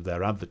in terms of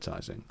their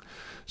advertising.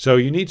 So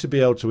you need to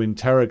be able to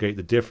interrogate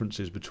the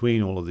differences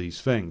between all of these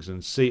things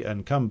and see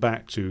and come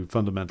back to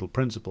fundamental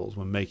principles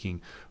when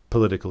making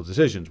political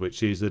decisions,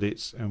 which is that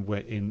it's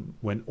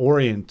when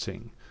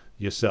orienting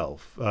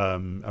yourself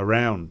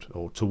around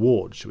or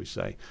towards, shall we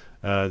say,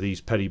 these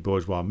petty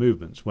bourgeois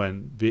movements,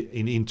 when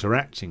in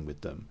interacting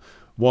with them,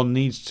 one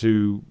needs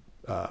to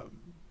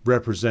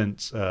represent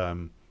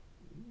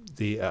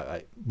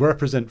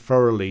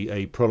thoroughly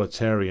a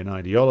proletarian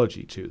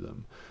ideology to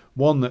them,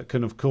 one that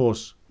can, of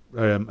course,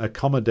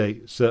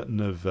 accommodate certain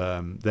of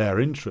their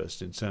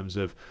interests in terms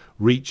of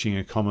reaching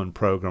a common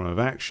program of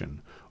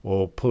action,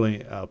 or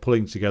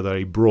pulling together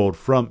a broad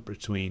front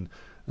between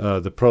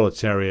the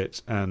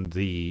proletariat and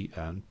the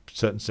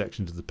certain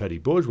sections of the petty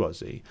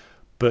bourgeoisie.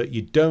 But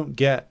you don't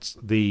get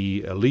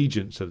the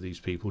allegiance of these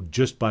people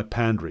just by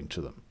pandering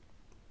to them.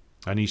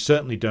 And you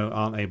certainly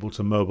aren't able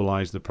to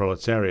mobilize the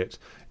proletariat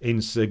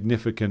in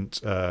significant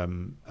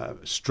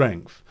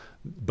strength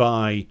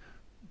by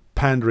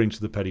pandering to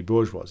the petty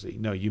bourgeoisie.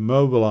 No, you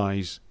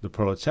mobilize the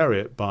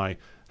proletariat by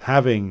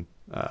having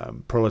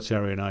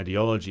proletarian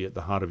ideology at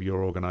the heart of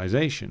your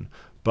organization,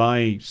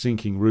 by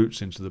sinking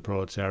roots into the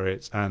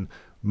proletariat and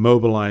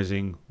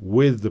mobilizing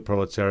with the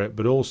proletariat,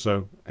 but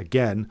also,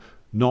 again,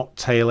 not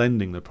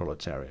tail-ending the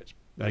proletariat.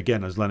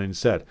 Again, as Lenin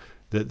said,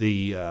 that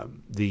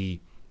the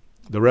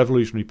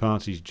Revolutionary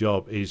Party's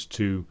job is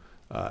to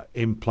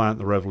implant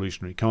the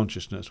revolutionary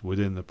consciousness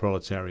within the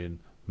proletarian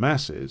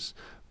masses,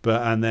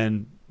 and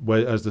then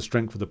as the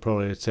strength of the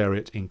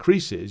proletariat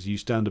increases, you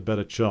stand a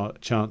better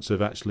chance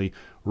of actually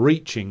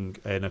reaching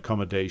an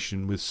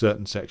accommodation with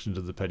certain sections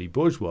of the petty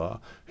bourgeois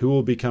who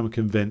will become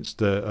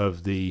convinced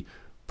of the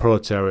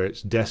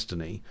proletariat's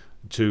destiny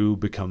to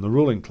become the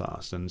ruling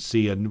class and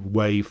see a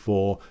way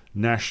for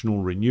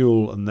national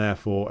renewal and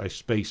therefore a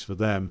space for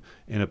them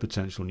in a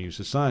potential new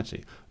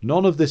society.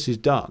 None of this is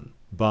done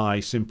by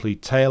simply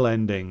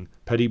tail-ending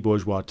petty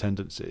bourgeois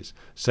tendencies,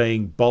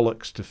 saying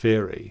bollocks to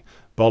theory,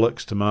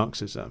 bollocks to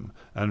Marxism,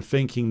 and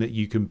thinking that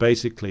you can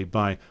basically,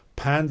 by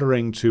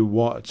pandering to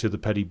the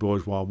petty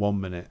bourgeois 1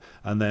 minute,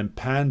 and then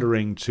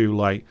pandering to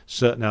like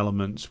certain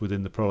elements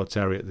within the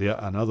proletariat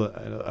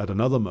at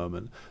another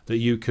moment, that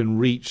you can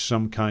reach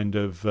some kind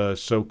of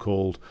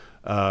so-called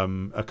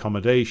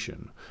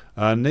accommodation.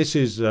 And this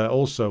is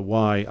also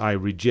why I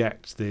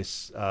reject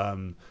this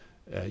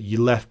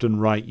left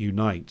and right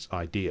unite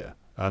idea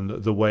and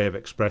the way of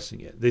expressing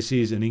it. This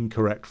is an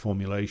incorrect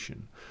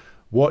formulation.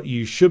 What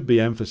you should be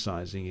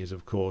emphasizing is,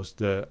 of course,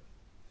 that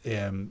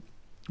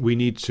we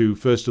need to,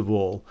 first of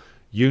all,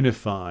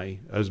 unify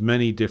as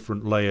many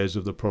different layers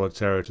of the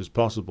proletariat as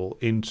possible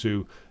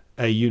into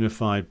a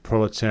unified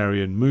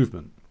proletarian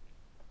movement.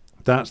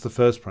 That's the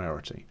first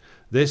priority.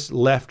 This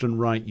left and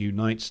right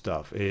unite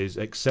stuff is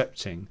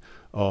accepting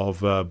of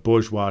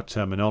bourgeois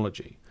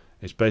terminology.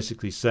 It's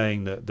basically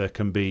saying that there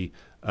can be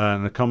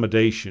an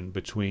accommodation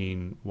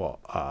between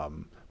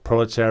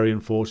proletarian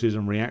forces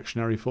and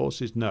reactionary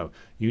forces. No,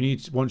 you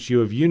need, once you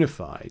have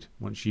unified,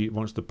 once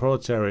the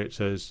proletariat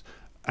has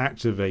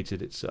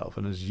activated itself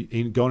and has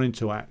gone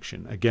into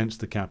action against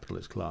the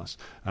capitalist class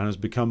and has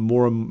become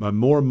more and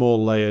more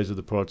layers of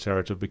the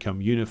proletariat have become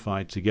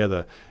unified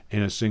together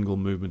in a single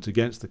movement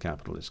against the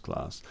capitalist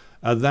class.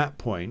 At that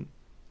point,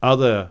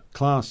 other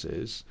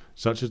classes,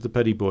 such as the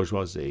petty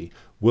bourgeoisie,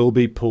 will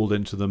be pulled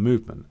into the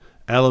movement.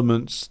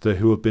 Elements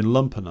who have been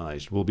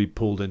lumpenized will be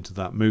pulled into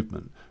that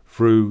movement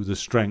through the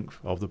strength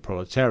of the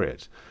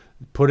proletariat.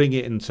 Putting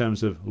it in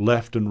terms of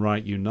left and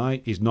right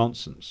unite is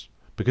nonsense,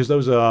 because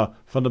those are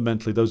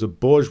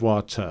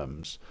bourgeois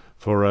terms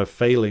for a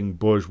failing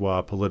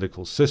bourgeois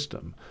political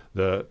system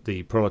that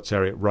the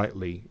proletariat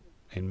rightly,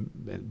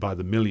 by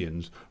the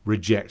millions,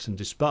 rejects and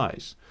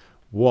despise.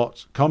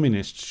 What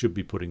communists should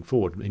be putting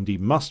forward,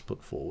 indeed must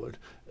put forward,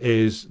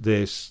 is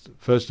this: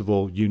 first of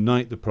all,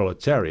 unite the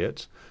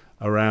proletariat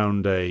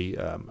around a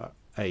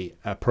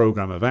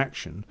program of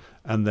action,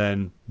 and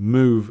then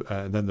move.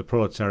 Then the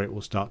proletariat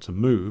will start to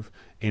move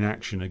in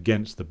action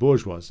against the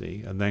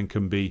bourgeoisie, and then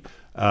can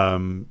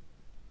become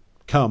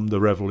the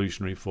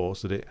revolutionary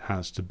force that it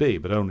has to be.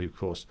 But only, of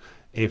course,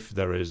 if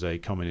there is a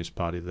communist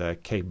party there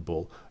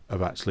capable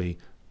of actually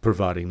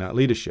providing that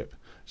leadership.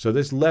 So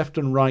this left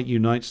and right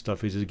unite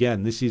stuff is,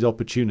 again, this is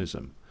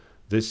opportunism.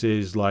 This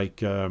is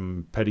like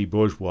petty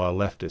bourgeois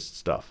leftist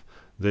stuff.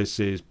 This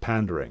is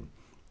pandering.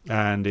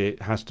 And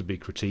it has to be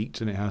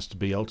critiqued, and it has to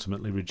be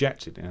ultimately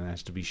rejected, and it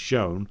has to be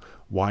shown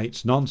why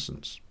it's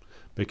nonsense.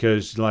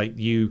 Because like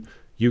you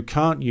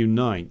can't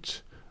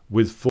unite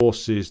with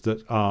forces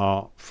that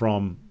are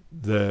from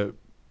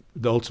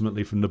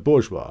ultimately from the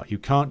bourgeois. You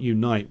can't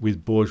unite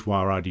with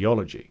bourgeois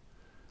ideology.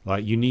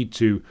 Like, you need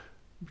to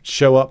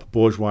show up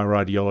bourgeois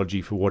ideology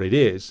for what it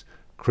is,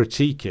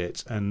 critique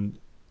it, and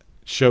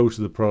show to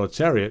the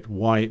proletariat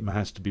why it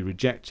has to be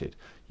rejected.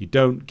 You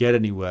don't get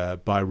anywhere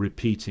by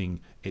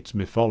repeating its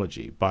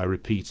mythology, by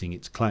repeating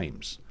its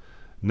claims,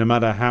 no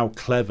matter how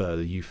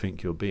clever you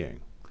think you're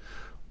being.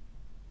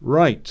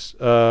 Right,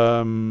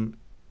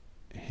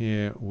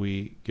 here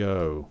we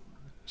go.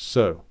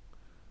 So,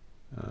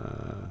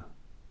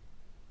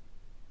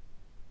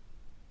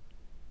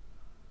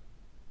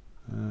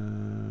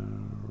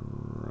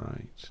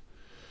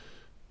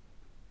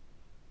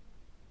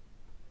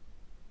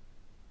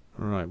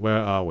 right, where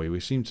are we? We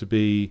seem to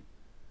be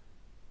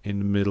in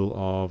the middle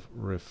of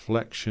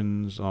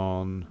reflections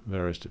on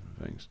various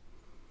different things.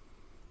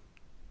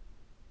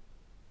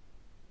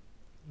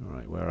 All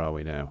right, where are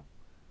we now?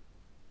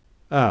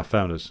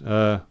 Found us.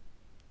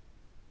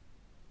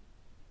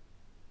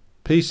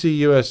 PC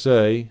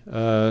USA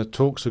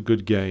talks a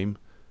good game,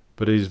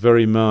 but it is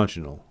very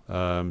marginal,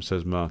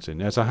 says Martin.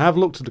 Yes, I have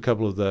looked at a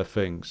couple of their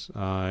things.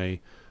 I'm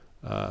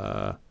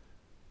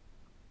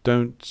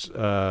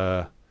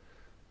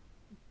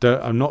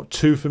not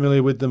too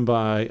familiar with them,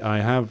 but I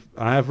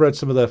have read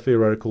some of their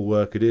theoretical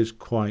work. It is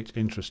quite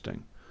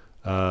interesting.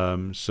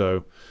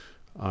 So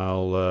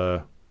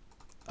I'll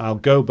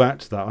go back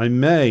to that.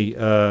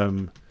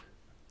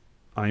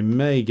 I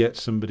may get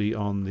somebody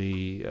on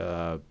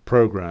the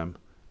program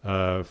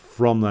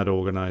from that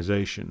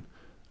organization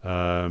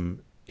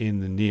in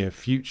the near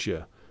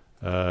future,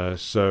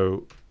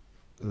 so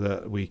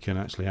that we can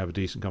actually have a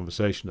decent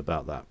conversation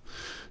about that.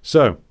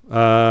 So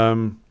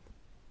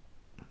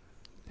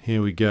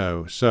here we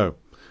go. So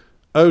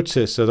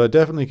Otis says, I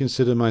definitely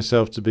consider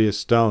myself to be a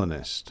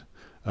Stalinist.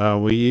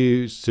 We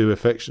used to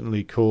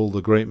affectionately call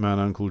the great man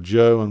Uncle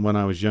Joe, and when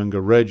I was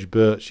younger, Reg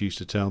Birch used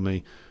to tell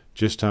me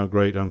just how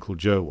great Uncle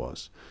Joe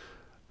was.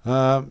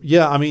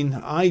 Yeah, I mean,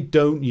 I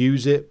don't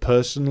use it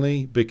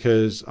personally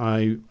because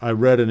I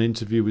read an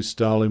interview with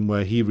Stalin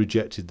where he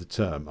rejected the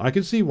term. I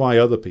can see why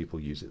other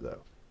people use it,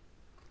 though.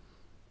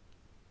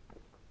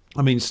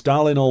 I mean,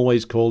 Stalin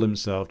always called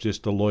himself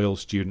just a loyal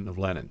student of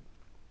Lenin.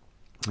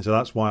 So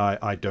that's why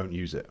I don't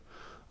use it.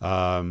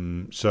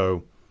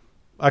 So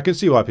I can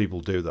see why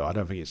people do, though. I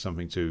don't think it's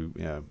something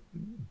to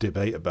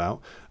debate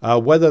about.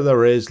 Whether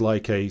there is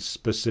like a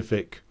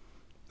specific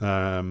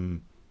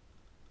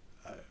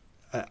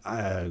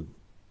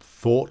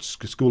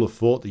school of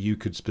thought that you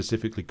could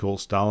specifically call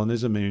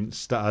Stalinism. I mean,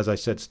 as I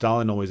said,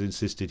 Stalin always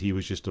insisted he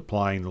was just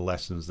applying the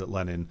lessons that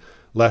Lenin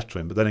left to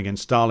him. But then again,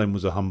 Stalin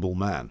was a humble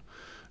man.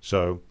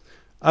 So,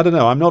 I don't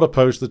know. I'm not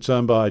opposed to the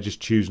term, but I just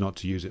choose not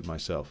to use it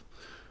myself.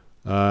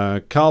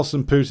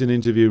 Carlson-Putin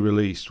interview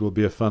released. Will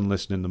be a fun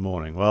listen in the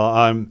morning.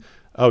 Well,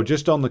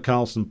 just on the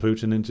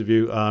Carlson-Putin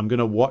interview, I'm going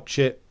to watch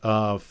it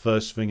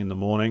first thing in the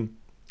morning.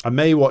 I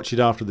may watch it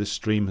after this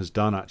stream has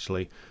done,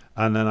 actually.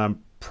 And then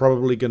I'm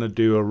probably going to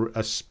do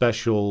a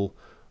special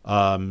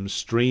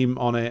stream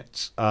on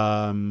it.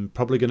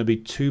 Probably going to be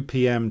 2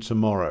 p.m.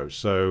 tomorrow,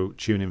 so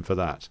tune in for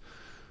that.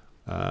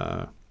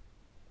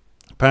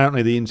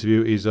 Apparently the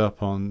interview is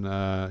up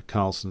on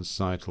Carlson's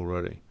site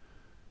already.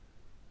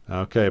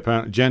 Okay,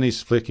 apparently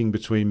Jenny's flicking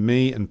between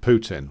me and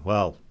Putin.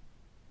 Well,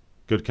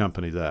 good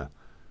company there.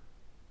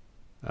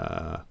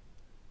 Right,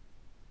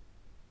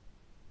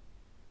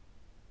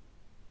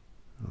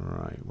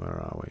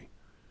 where are we?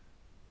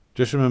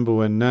 Just remember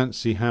when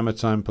Nancy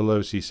Hammertime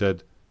Pelosi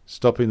said,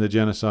 stopping the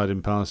genocide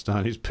in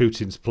Palestine is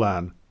Putin's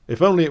plan.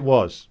 If only it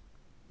was.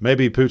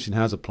 Maybe Putin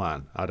has a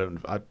plan. I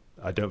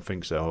don't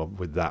think so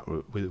with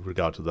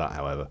regard to that,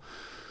 however.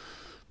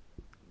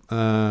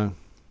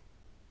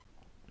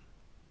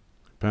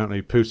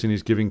 Apparently Putin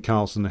is giving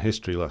Carlson a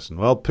history lesson.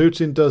 Well,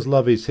 Putin does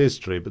love his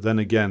history, but then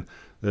again,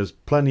 there's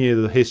plenty of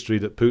the history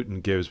that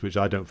Putin gives which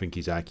I don't think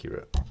is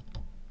accurate.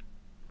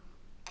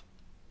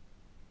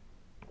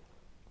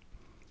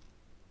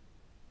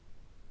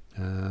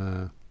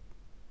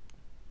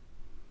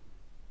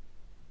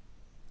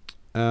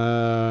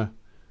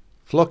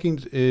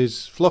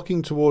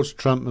 Flocking towards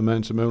Trump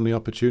momentum only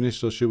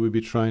opportunists, or should we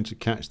be trying to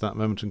catch that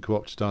moment and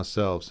co-opt it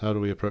ourselves? How do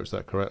we approach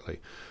that correctly?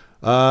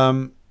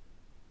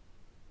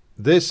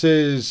 This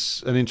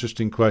is an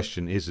interesting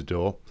question,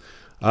 Isidore.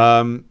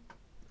 And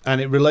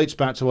it relates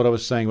back to what I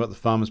was saying about the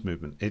farmers'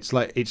 movement.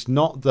 It's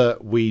not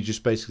that we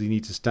just basically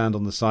need to stand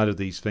on the side of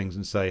these things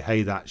and say,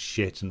 hey, that's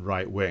shit and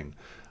right wing.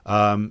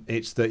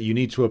 It's that you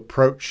need to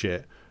approach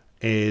it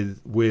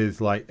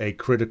with like a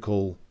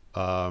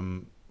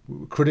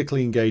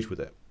critically engage with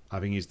it, I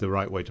think is the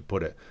right way to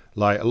put it.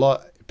 Like a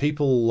lot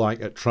people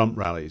like at Trump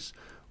rallies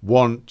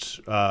want,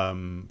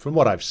 from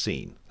what I've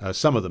seen,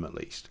 some of them at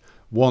least,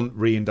 want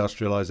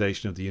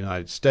reindustrialization of the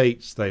United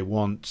States. They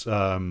want,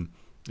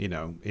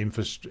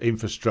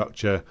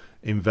 infrastructure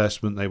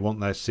investment. They want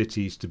their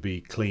cities to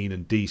be clean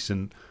and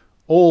decent.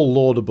 All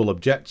laudable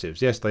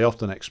objectives. Yes, they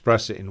often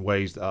express it in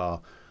ways that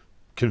are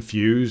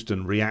confused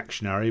and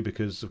reactionary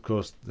because, of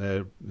course,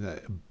 they're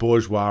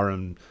bourgeois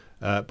and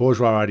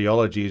bourgeois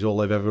ideology is all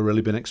they've ever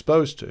really been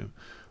exposed to.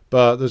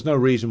 But there's no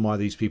reason why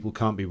these people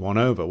can't be won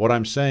over. What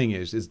I'm saying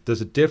is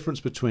there's a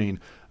difference between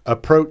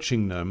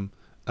approaching them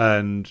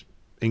and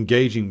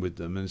engaging with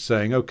them and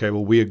saying, okay,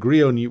 well, we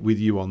agree with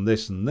you on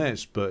this and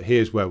this, but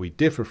here's where we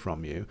differ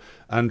from you,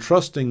 and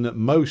trusting that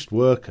most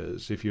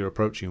workers, if you're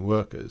approaching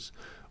workers,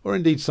 or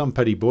indeed some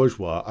petty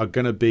bourgeois, are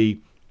going to be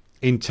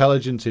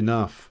intelligent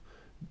enough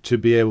to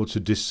be able to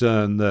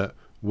discern that,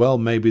 well,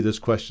 maybe there's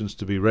questions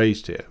to be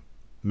raised here.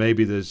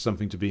 Maybe there's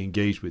something to be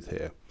engaged with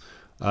here.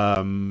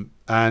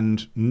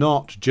 And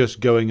not just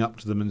going up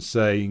to them and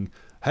saying,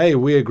 hey,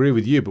 we agree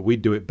with you, but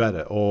we'd do it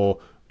better. Or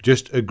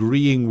just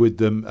agreeing with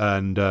them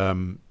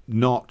and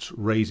not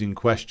raising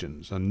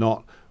questions and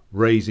not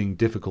raising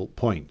difficult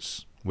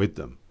points with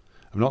them.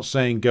 I'm not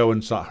saying go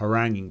and start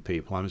haranguing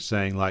people. I'm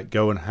saying, like,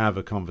 go and have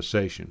a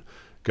conversation.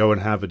 Go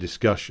and have a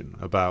discussion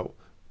about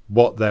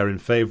what they're in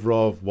favor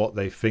of, what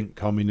they think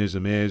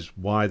communism is,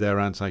 why they're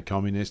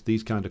anti-communist,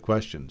 these kind of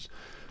questions.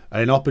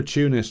 An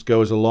opportunist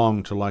goes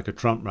along to like a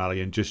Trump rally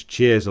and just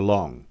cheers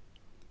along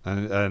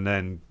and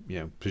then,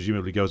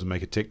 presumably goes and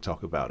make a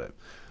TikTok about it.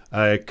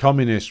 A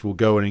communist will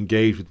go and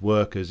engage with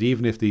workers,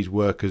 even if these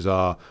workers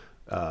are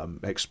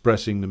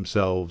expressing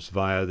themselves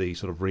via the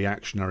sort of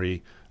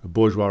reactionary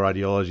bourgeois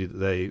ideology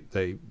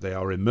that they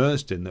are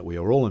immersed in, that we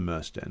are all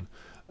immersed in,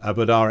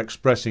 but are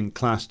expressing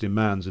class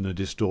demands in a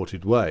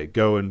distorted way.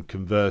 Go and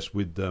converse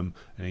with them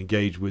and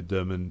engage with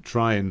them and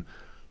try and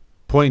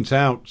point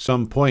out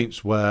some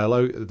points where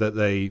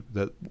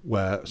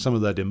where some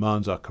of their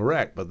demands are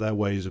correct, but their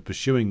ways of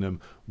pursuing them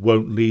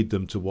won't lead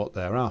them to what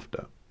they're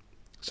after.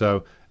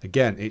 So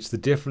again, it's the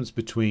difference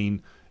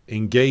between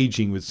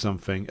engaging with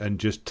something and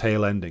just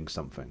tail-ending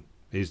something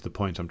is the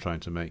point I'm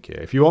trying to make here.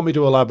 If you want me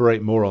to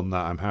elaborate more on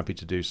that, I'm happy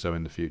to do so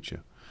in the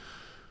future.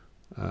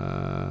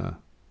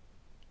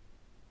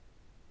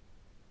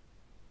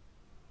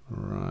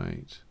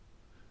 Right.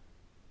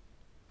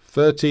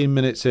 13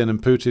 minutes in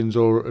and Putin's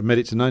made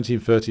it to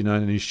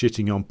 1939 and he's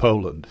shitting on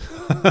Poland.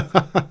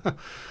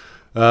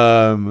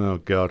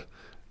 Oh, God.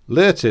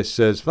 Leartis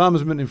says,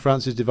 farmers' movement in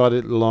France is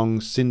divided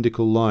along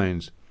syndical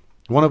lines,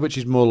 one of which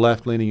is more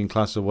left-leaning and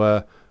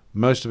class-aware.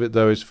 Most of it,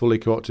 though, is fully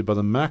co-opted by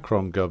the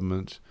Macron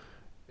government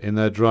in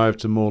their drive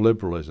to more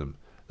liberalism.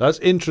 That's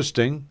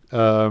interesting.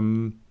 I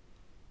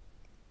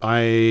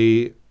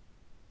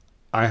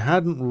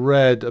hadn't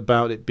read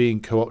about it being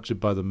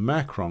co-opted by the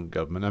Macron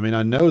government. I mean,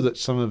 I know that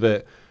some of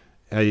it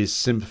is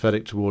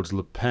sympathetic towards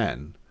Le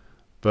Pen,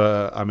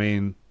 But I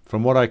mean,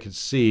 from what I could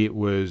see, it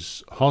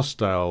was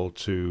hostile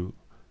to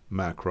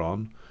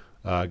Macron,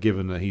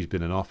 given that he's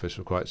been in office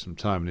for quite some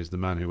time and is the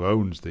man who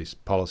owns this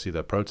policy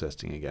they're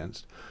protesting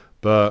against.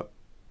 But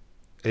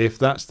if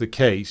that's the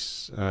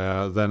case,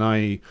 then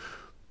I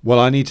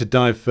need to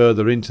dive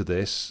further into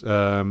this.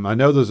 I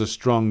know there's a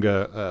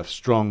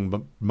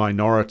strong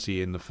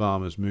minority in the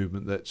farmers'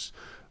 movement that's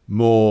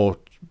more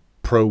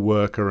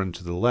pro-worker and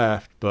to the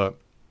left, but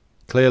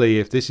clearly,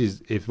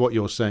 if what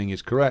you're saying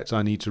is correct,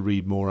 I need to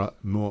read more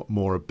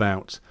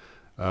about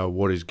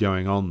what is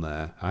going on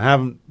there. I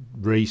haven't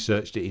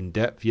researched it in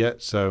depth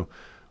yet, so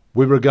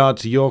with regard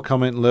to your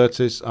comment,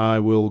 Lurtis, I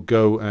will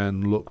go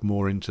and look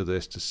more into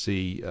this to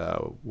see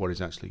what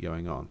is actually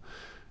going on.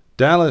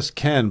 Dallas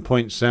Ken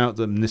points out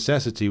that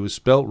necessity was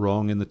spelt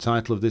wrong in the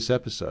title of this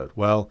episode.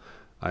 Well,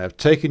 I have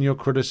taken your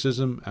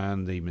criticism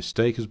and the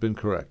mistake has been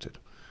corrected.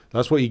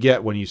 That's what you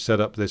get when you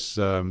set up this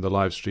the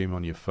live stream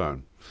on your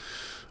phone.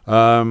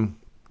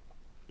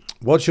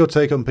 What's your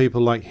take on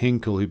people like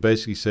Hinkle, who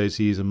basically says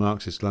he is a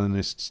Marxist,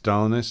 Leninist,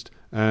 Stalinist,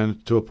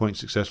 and to a point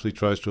successfully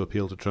tries to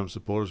appeal to Trump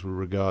supporters with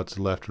regard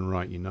to left and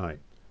right unite?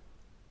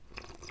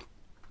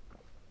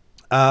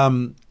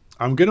 I'm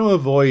going to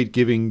avoid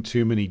giving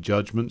too many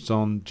judgments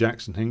on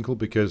Jackson Hinkle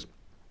because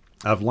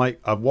I've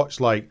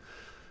watched like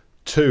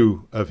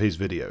 2 of his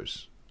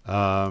videos.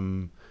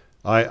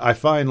 I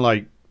find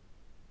like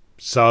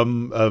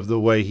some of the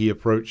way he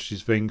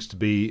approaches things to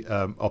be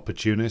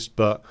opportunist,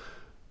 but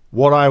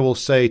what I will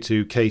say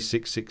to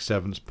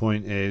K667's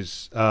point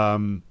is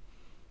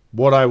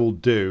what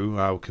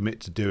I'll commit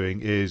to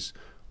doing is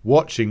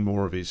watching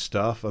more of his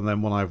stuff, and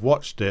then when I've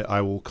watched it, I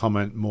will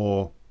comment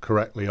more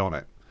correctly on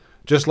it.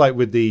 Just like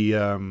with the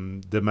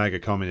MAGA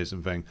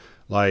communism thing.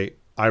 Like,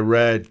 I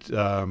read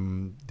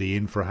the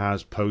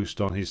Infrahaz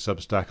post on his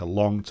Substack a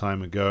long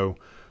time ago.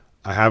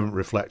 I haven't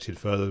reflected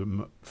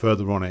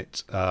further on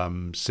it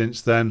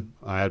since then.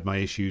 I had my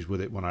issues with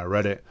it when I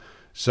read it.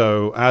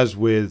 So as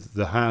with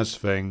the Has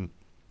thing,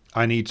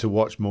 I need to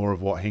watch more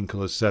of what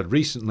Hinkle has said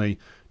recently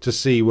to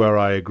see where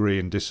I agree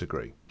and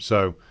disagree.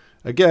 So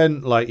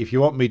again, like if you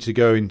want me to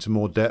go into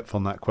more depth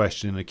on that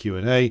question in a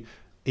Q&A,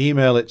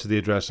 email it to the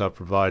address I've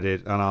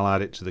provided and I'll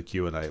add it to the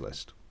Q&A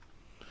list.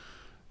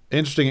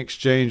 Interesting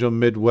exchange on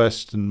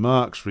Midwest and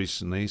Marx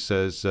recently,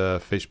 says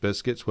Fish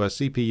Biscuits, where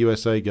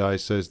CPUSA guy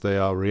says they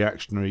are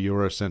reactionary,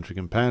 Eurocentric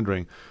and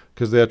pandering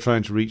because they are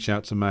trying to reach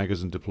out to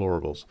MAGAs and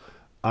deplorables.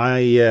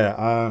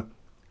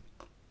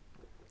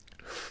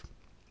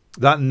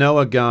 That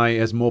Noah guy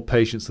has more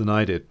patience than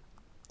I did.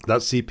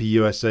 That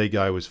CPUSA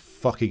guy was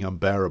fucking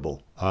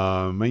unbearable.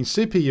 I mean,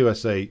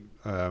 CPUSA,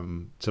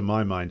 to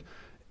my mind,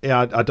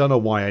 yeah, I don't know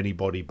why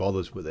anybody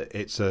bothers with it.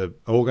 It's an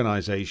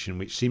organization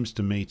which seems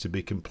to me to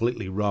be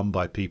completely run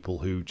by people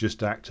who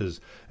just act as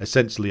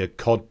essentially a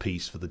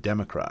codpiece for the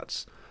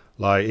Democrats.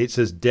 Like, it's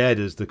as dead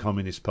as the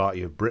Communist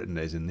Party of Britain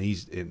is in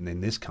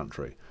this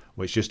country,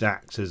 which just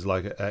acts as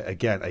like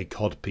again a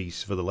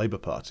codpiece for the Labour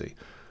Party.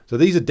 So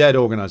these are dead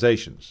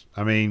organizations.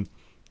 I mean,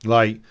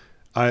 like,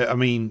 I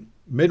mean,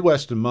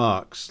 Midwest and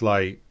Marx.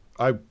 Like,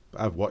 I've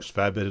watched a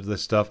fair bit of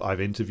this stuff. I've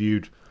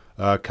interviewed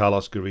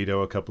Carlos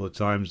Garrido a couple of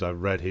times.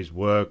 I've read his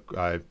work.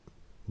 I have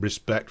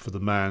respect for the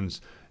man's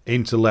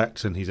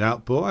intellect and his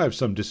output. I have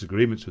some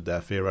disagreements with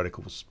their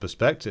theoretical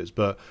perspectives,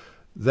 but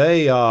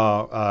they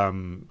are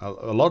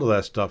a lot of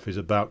their stuff is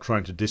about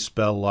trying to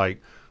dispel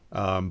like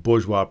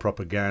bourgeois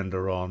propaganda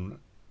on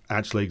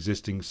actually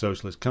existing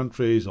socialist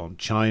countries, on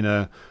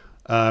China.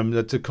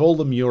 To call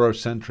them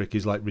Eurocentric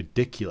is like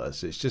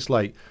ridiculous. It's just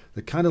like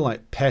the kind of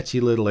like petty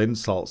little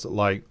insults that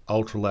like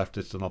ultra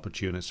leftists and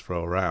opportunists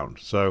throw around.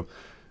 So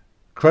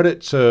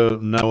credit to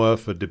Noah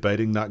for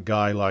debating that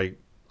guy. Like,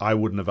 I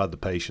wouldn't have had the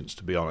patience,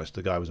 to be honest.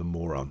 The guy was a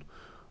moron.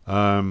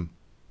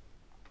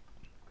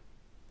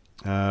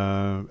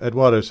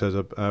 Eduardo says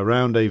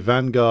around a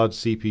Vanguard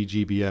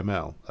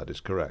CPGBML. That is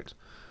correct.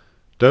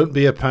 Don't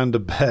be a panda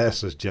bear,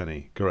 says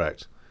Jenny.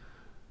 Correct.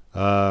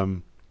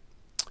 Comrade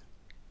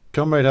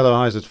Hello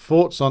Hi says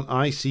thoughts on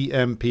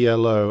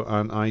ICMPLO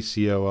and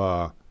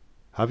ICOR.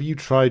 Have you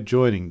tried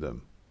joining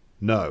them?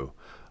 No.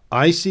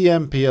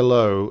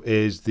 ICMPLO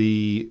is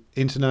the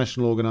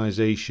international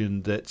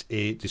organization that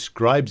it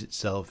describes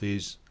itself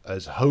as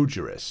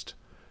Hojarist,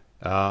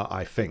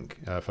 I think,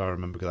 if I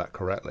remember that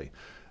correctly.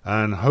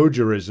 And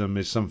Hojarism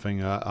is something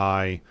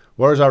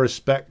whereas I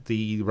respect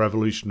the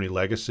revolutionary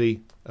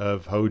legacy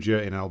of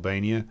Hoxha in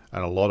Albania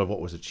and a lot of what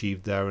was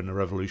achieved there in the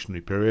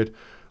revolutionary period,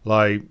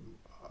 like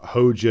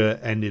Hoxha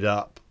ended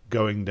up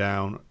going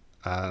down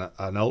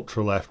an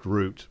ultra-left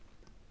route,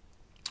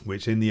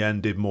 which in the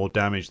end did more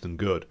damage than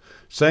good.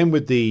 Same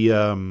with the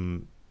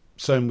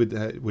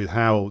with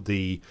how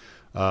the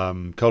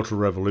Cultural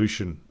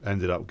Revolution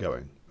ended up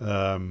going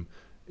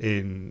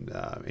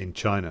in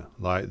China.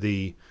 Like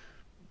the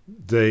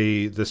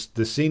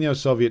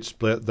Sino-Soviet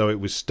split, though it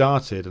was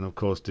started and of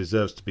course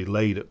deserves to be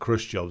laid at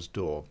Khrushchev's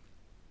door,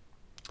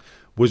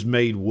 was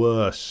made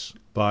worse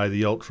by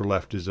the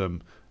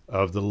ultra-leftism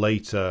of the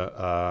later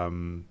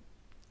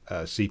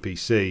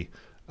CPC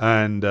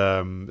and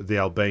the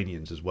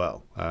Albanians as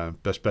well,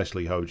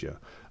 especially Hoxha.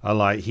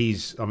 And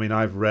I mean,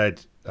 I've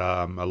read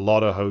a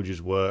lot of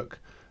Hoxha's work,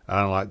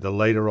 and like the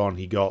later on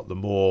he got, the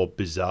more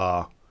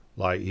bizarre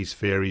like his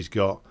theories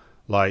got.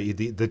 Like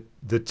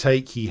the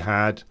take he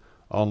had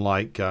on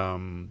a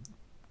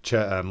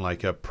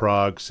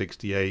Prague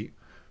 '68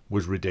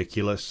 was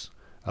ridiculous.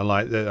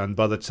 And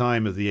by the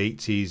time of the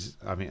 '80s,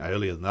 I mean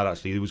earlier than that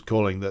actually, he was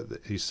calling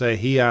that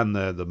he and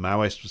the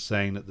Maoists were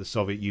saying that the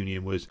Soviet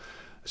Union was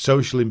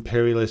social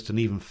imperialist and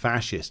even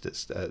fascist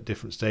at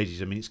different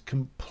stages. I mean, it's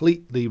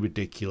completely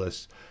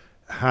ridiculous.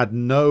 Had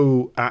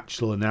no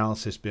actual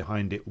analysis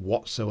behind it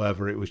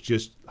whatsoever. It was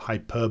just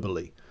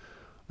hyperbole.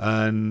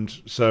 And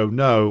so,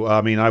 no,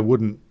 I mean, I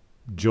wouldn't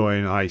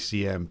join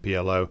ICM,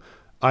 PLO.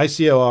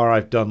 ICOR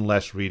I've done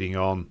less reading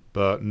on,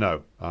 but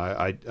no,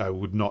 I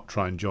would not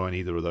try and join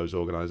either of those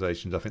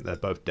organizations. I think they're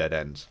both dead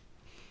ends.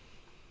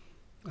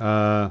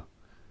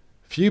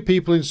 Few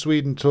people in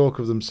Sweden talk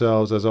of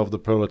themselves as of the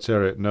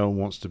proletariat. No one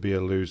wants to be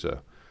a loser.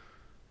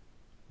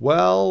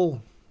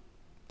 Well,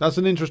 that's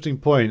an interesting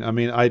point. I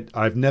mean,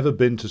 I've never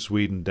been to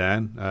Sweden,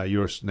 Dan.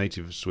 You're a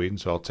native of Sweden,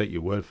 so I'll take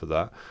your word for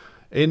that.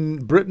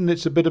 In Britain,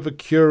 it's a bit of a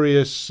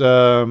curious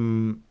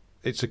one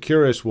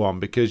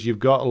because you've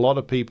got a lot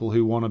of people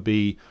who want to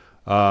be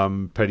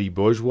petty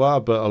bourgeois,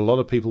 but a lot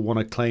of people want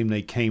to claim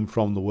they came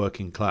from the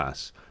working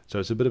class. So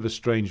it's a bit of a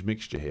strange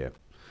mixture here.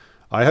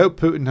 I hope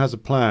Putin has a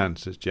plan,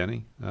 says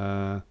Jenny.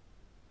 Some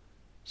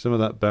of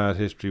that bad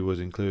history was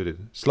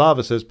included.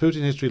 Slava says,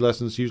 Putin history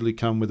lessons usually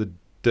come with a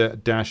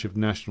dash of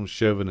national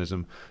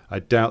chauvinism. I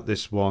doubt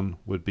this one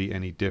would be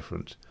any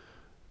different.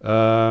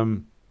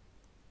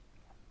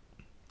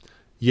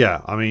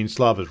 Yeah, I mean,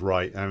 Slava's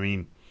right. I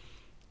mean,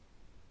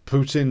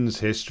 Putin's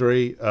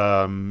history,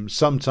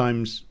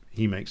 sometimes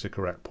he makes a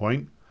correct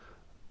point.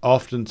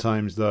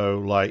 Oftentimes, though,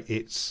 like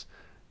it's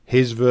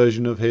his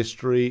version of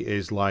history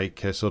is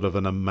like a sort of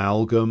an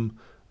amalgam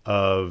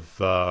of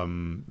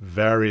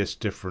various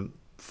different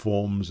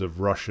forms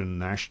of Russian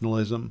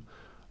nationalism,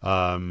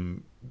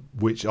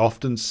 which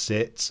often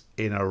sits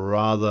in a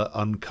rather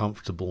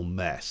uncomfortable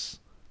mess.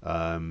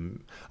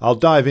 I'll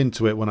dive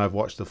into it when I've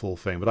watched the full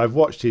thing, but I've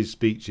watched his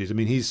speeches. I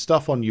mean, his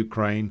stuff on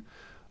Ukraine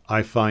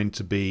I find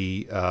to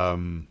be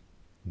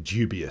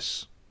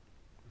dubious,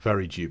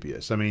 very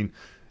dubious. I mean,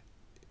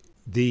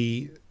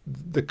 the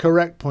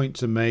correct point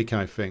to make,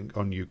 I think,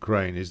 on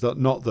Ukraine is that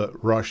not that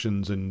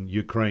Russians and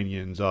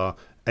Ukrainians are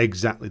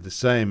exactly the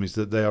same, is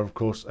that they are, of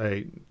course,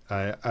 a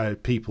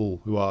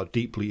people who are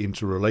deeply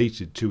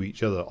interrelated to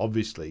each other,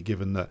 obviously,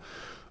 given that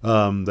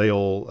they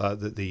all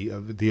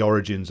the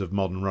origins of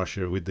modern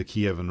Russia with the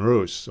Kievan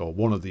Rus, or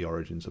one of the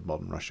origins of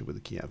modern Russia with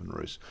the Kievan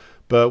Rus.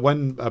 But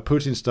when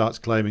Putin starts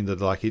claiming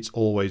that like it's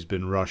always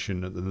been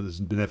Russian and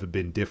there's never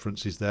been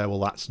differences there, well,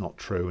 that's not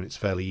true, and it's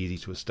fairly easy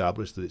to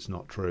establish that it's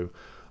not true.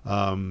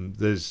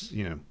 There's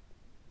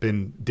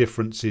been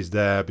differences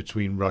there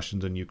between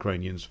Russians and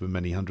Ukrainians for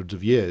many hundreds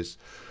of years.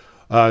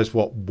 It's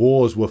what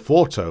wars were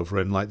fought over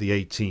in like the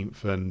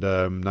 18th and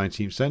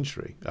 19th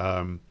century.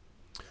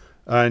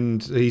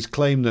 And he's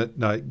claimed that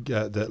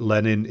that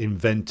Lenin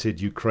invented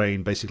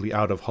Ukraine basically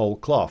out of whole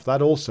cloth.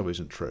 That also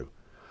isn't true,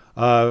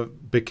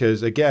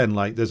 because again,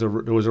 like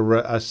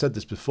I said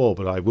this before,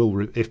 but I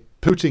will. If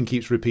Putin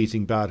keeps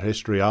repeating bad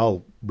history,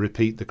 I'll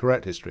repeat the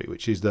correct history,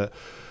 which is that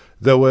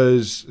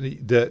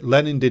that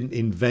Lenin didn't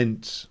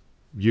invent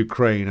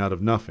Ukraine out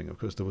of nothing. Of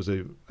course, there was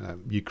a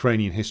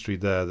Ukrainian history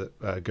there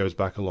that goes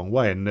back a long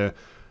way, and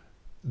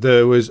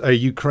there was a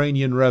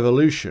Ukrainian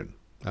revolution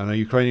and a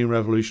Ukrainian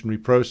revolutionary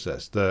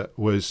process that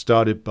was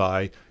started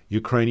by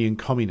Ukrainian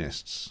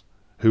communists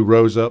who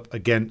rose up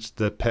against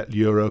the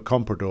Petlura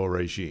Comprador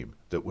regime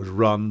that was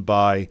run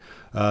by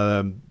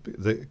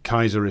the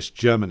Kaiserist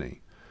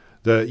Germany.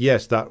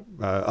 That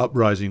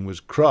uprising was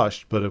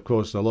crushed, but of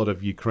course a lot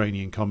of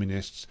Ukrainian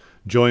communists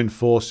joined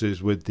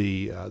forces with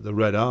the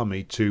Red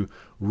Army to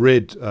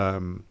rid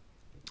a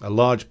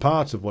large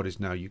part of what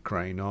is now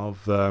Ukraine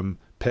of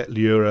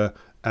Petlura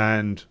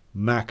and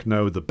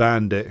Makhno the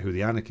bandit, who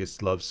the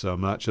anarchists love so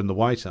much, and the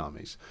White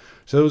Armies.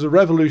 So there was a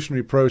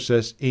revolutionary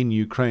process in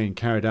Ukraine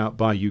carried out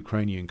by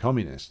Ukrainian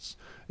communists,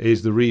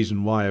 is the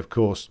reason why, of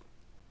course,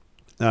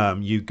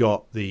 you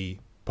got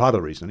part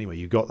of the reason anyway,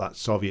 you got that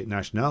Soviet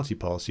nationality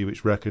policy,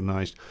 which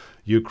recognized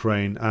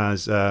Ukraine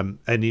as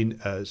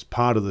as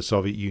part of the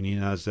Soviet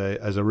Union as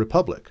a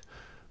republic,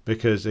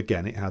 because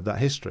again it had that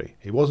history.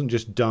 It wasn't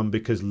just done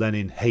because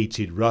Lenin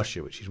hated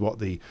Russia, which is what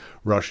the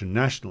Russian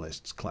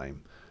nationalists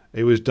claim.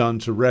 It was done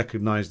to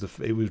recognize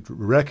it was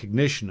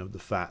recognition of the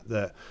fact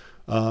that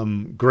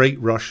great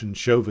Russian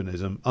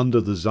chauvinism under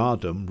the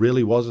Tsardom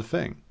really was a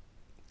thing.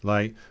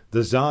 Like the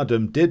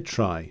Tsardom did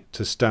try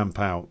to stamp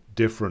out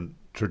different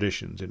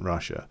traditions in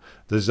Russia.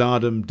 The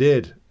Tsardom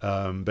did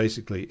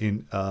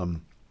basically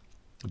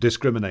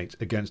discriminate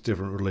against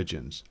different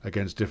religions,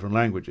 against different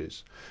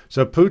languages.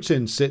 So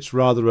Putin sits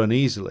rather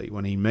uneasily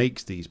when he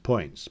makes these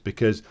points,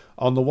 because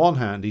on the one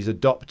hand he's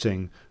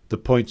adopting the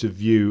point of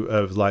view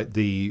of like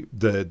the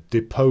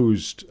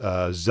deposed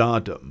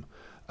Tsardom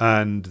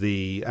and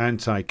the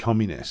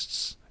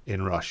anti-communists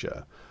in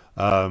Russia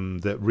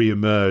that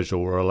re-emerged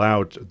or were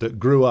allowed, that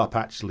grew up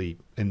actually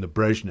in the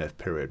Brezhnev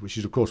period, which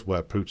is, of course,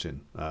 where Putin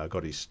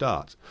got his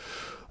start.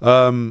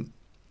 And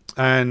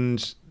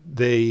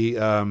the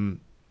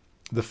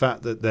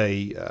fact that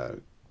they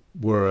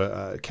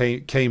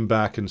came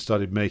back and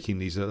started making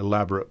these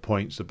elaborate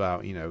points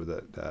about,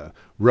 that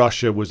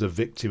Russia was a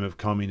victim of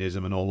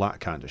communism and all that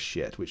kind of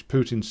shit, which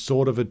Putin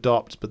sort of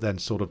adopts but then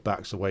sort of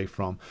backs away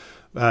from.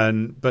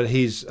 But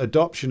his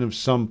adoption of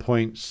some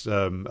points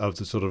of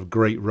the sort of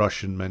Great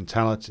Russian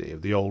mentality,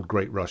 of the old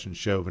Great Russian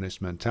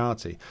chauvinist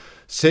mentality,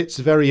 sits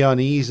very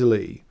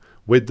uneasily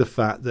with the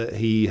fact that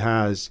he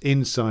has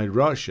inside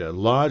Russia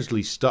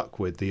largely stuck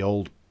with the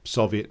old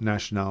Soviet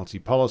nationality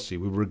policy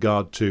with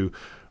regard to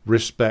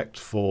respect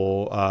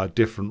for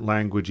different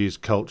languages,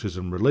 cultures,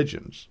 and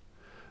religions.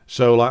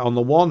 So, like, on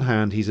the one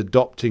hand, he's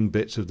adopting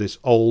bits of this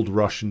old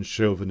Russian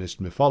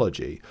chauvinist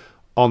mythology.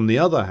 On the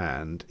other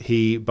hand,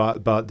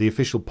 but the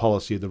official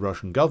policy of the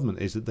Russian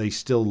government is that they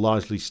still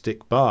largely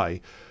stick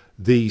by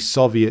the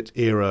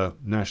Soviet-era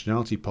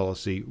nationality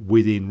policy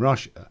within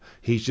Russia.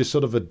 He's just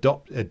sort of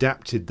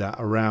adapted that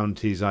around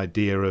his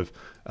idea of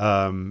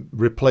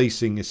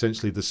replacing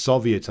essentially the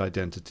Soviet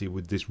identity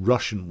with this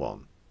Russian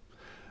one.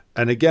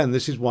 And again,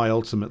 this is why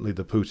ultimately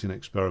the Putin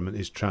experiment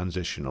is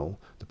transitional.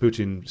 The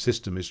Putin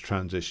system is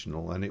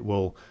transitional, and it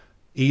will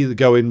either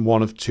go in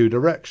one of two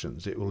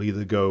directions. It will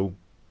either go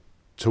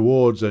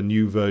towards a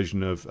new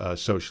version of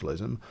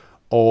socialism,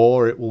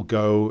 or it will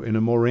go in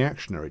a more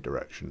reactionary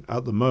direction.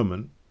 At the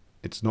moment,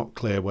 it's not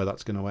clear where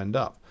that's going to end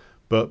up.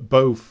 But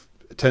both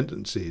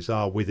tendencies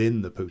are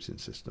within the Putin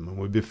system, and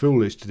we'd be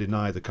foolish to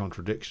deny the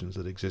contradictions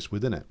that exist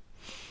within it.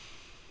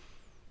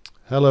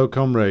 Hello,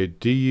 comrade.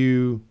 Do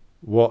you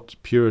what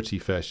purity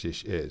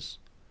fetish is?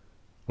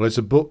 Well, it's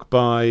a book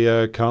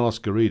by Carlos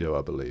Garrido,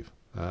 I believe.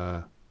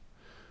 But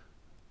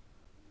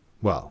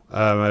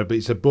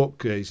it's a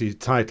book. It's the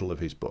title of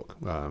his book.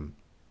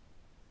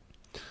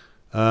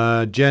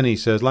 Jenny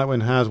says, like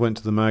when Haz went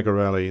to the MAGA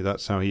rally,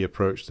 that's how he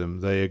approached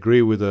them. They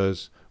agree with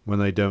us when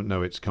they don't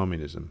know it's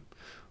communism.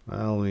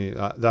 Well,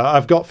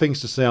 I've got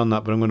things to say on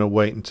that, but I'm going to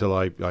wait until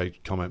I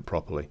comment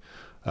properly.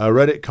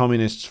 Reddit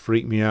communists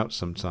freak me out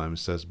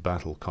sometimes, says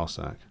Battle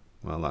Cossack.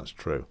 Well, that's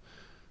true.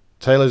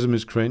 Taylorism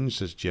is cringe,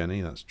 says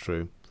Jenny. That's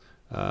true.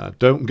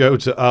 Don't go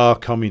to our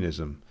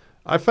communism.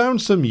 I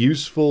found some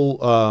useful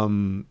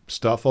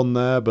stuff on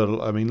there,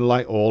 but I mean,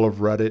 like all of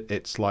Reddit,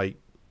 it's like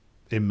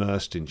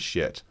immersed in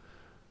shit.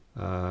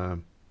 Yeah,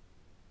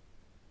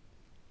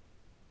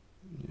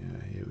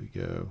 here we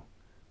go.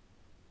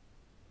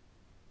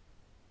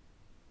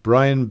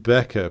 Brian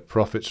Becker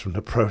profits from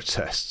the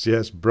protests.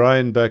 Yes,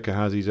 Brian Becker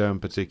has his own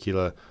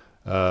particular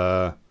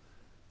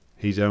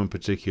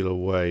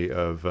way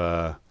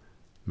of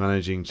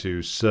managing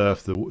to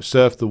surf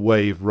the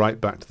wave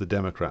right back to the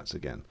Democrats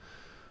again.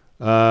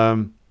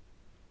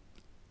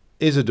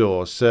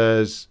 Isidore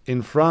says,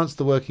 in France,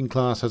 the working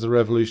class has a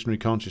revolutionary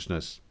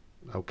consciousness.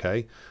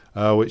 Okay.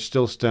 Which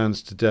still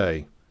stands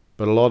today.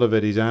 But a lot of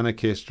it is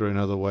anarchist or in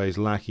other ways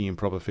lacking in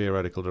proper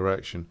theoretical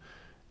direction.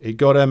 It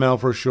got ML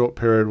for a short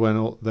period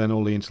when then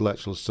all the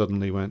intellectuals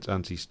suddenly went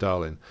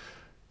anti-Stalin.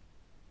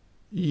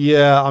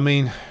 Yeah, I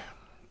mean,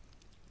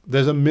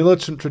 there's a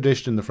militant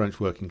tradition in the French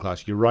working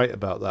class. You're right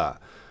about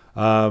that.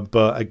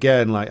 But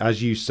again, like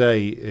as you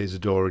say,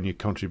 Isidore, in your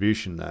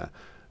contribution there,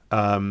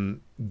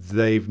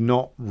 they've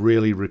not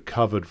really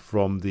recovered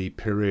from the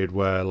period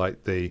where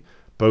like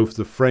both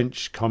the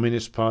French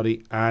Communist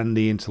Party and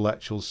the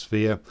intellectual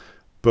sphere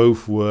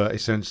both were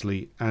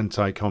essentially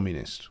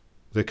anti-communist.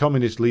 The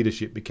communist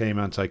leadership became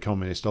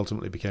anti-communist,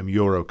 ultimately became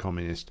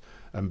Euro-communist,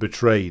 and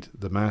betrayed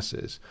the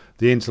masses.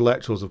 The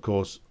intellectuals, of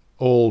course,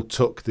 all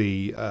took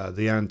the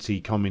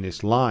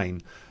anti-communist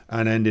line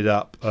and ended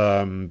up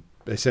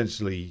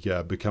essentially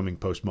becoming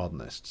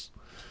postmodernists.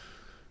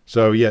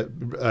 So yeah,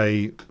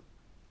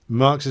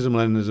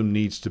 Marxism-Leninism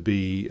needs to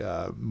be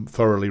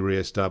thoroughly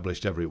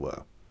re-established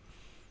everywhere.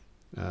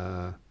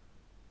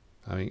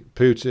 I mean,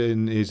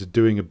 Putin is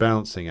doing a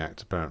balancing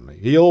act, apparently.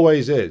 He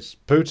always is.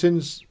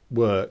 Putin's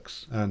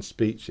works and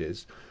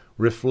speeches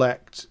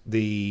reflect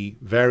the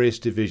various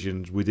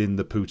divisions within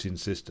the Putin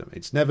system.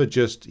 It's never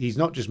just, he's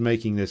not just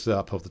making this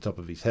up off the top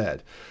of his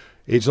head.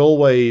 It's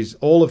always,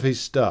 all of his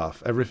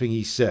stuff, everything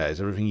he says,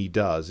 everything he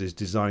does is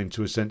designed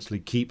to essentially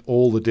keep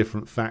all the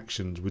different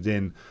factions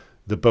within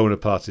the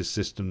Bonapartist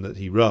system that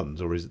he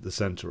runs or is at the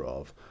center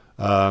of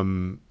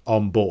on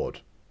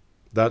board.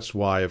 That's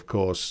why, of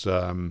course,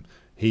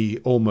 he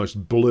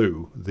almost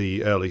blew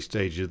the early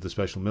stages of the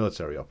special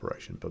military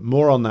operation. But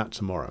more on that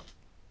tomorrow.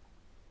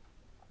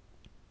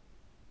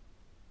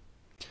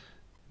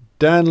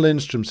 Dan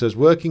Lindstrom says,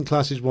 working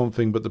class is one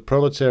thing, but the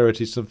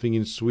proletariat is something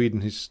in Sweden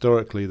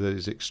historically that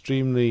is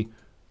extremely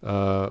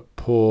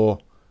poor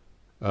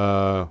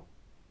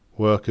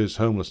workers,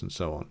 homeless, and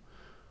so on.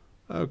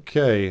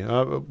 Okay.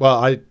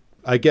 Well,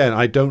 I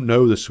don't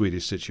know the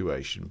Swedish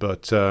situation,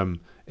 but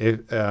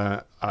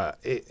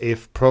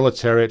if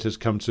proletariat has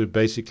come to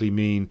basically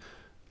mean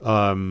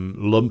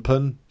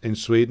lumpen in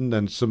Sweden,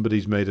 then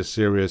somebody's made a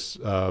serious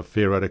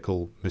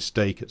theoretical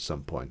mistake at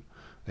some point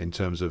in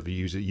terms of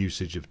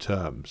usage of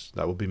terms.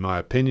 That would be my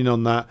opinion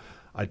on that.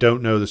 I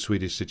don't know the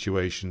Swedish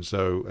situation,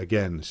 so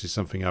again, this is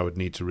something I would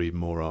need to read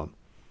more on.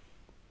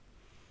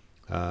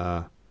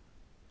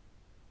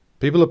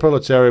 People are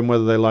proletarian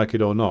whether they like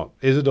it or not.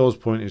 Isidore's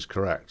point is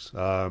correct.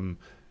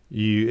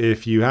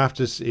 If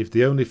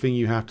the only thing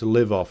you have to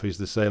live off is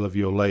the sale of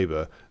your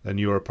labour, then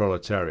you're a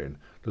proletarian.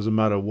 Doesn't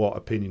matter what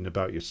opinion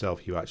about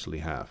yourself you actually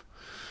have.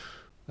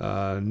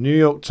 New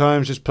York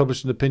Times just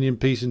published an opinion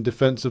piece in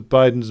defence of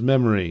Biden's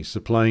memory,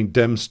 supplying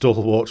Dem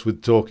stalwarts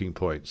with talking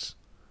points.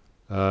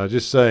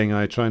 Just saying,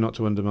 I try not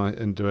to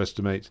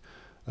underestimate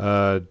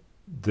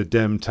the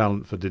Dem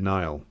talent for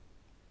denial.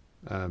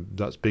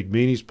 That's Big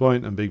Meanie's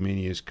point, and Big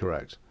Meanie is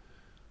correct.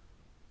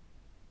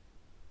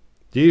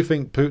 Do you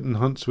think Putin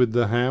hunts with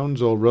the hounds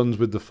or runs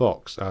with the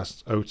fox?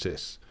 Asked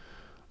Otis.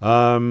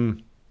 That's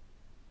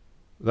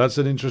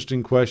an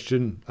interesting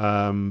question,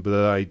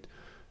 but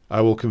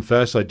I will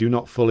confess I do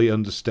not fully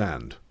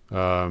understand.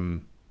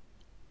 If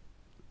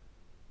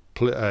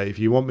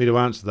you want me to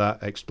answer that,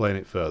 explain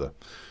it further.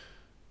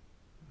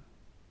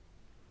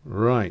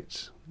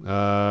 Right.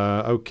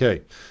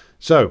 Okay.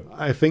 So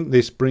I think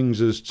this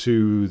brings us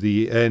to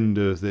the end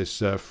of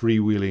this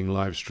freewheeling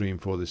live stream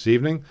for this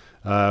evening.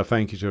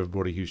 Thank you to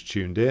everybody who's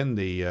tuned in.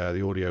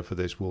 The audio for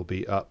this will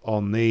be up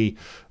on the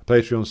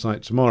Patreon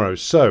site tomorrow.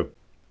 So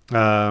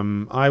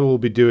I will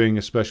be doing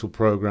a special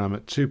program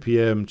at 2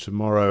 p.m.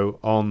 tomorrow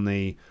on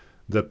the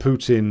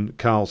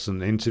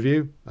Putin-Carlson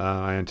interview.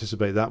 I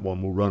anticipate that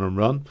one will run and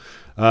run.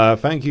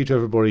 Thank you to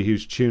everybody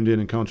who's tuned in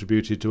and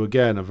contributed to,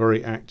 again, a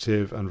very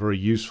active and very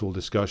useful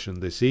discussion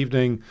this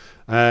evening.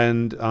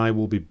 And I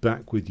will be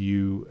back with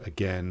you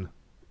again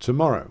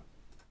tomorrow.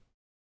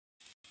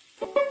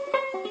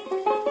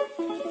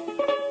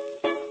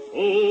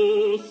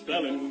 Oh,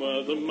 Stalin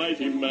was a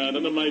mighty man,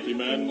 and a mighty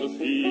man was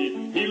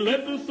he. He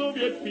led the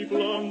Soviet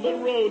people on the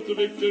road to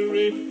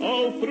victory.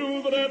 All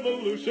through the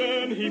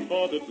revolution, he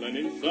fought at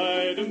Lenin's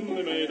side, and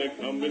they made a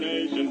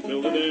combination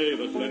till the day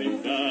that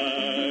Lenin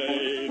died.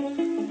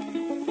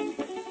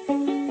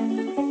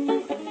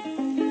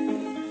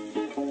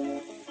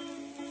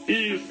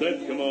 He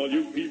said, come all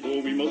you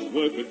people, we must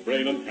work with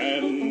brain and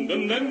hand.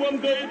 And then one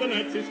day the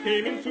Nazis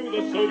came into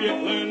the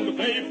Soviet land.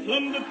 They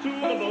plundered to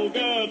the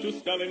Volga, to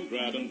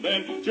Stalingrad. And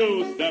then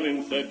Joe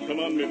Stalin said, come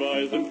on, me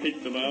boys, and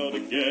kick them out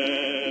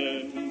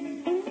again.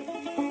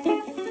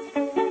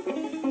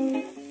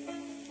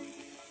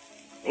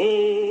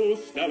 Oh,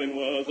 Stalin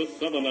was a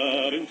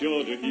southerner, in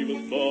Georgia he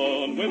was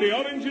born, where the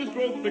oranges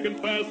grow thick and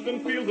fast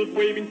and fields of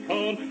waving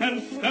corn.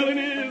 And Stalin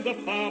is a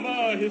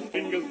farmer, his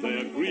fingers they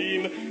are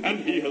green, and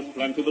he has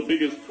planted the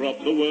biggest crop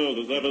the world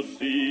has ever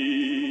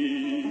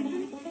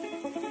seen.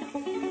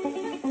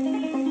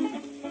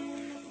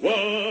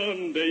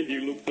 One day he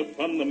looked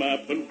upon the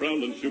map and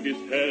frowned and shook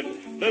his head.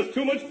 There's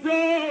too much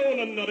brown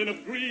and not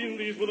enough green,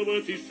 these were the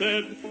words he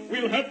said.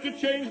 We'll have to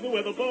change the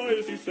weather,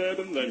 boys, he said,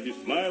 and then he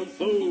smiled.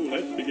 So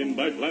let's begin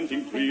by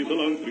planting trees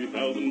along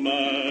 3,000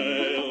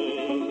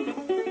 miles.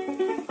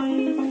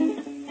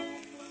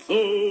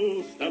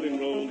 So Stalin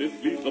rolled his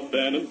sleeves up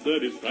then and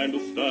said it's time to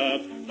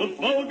start. The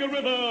Volga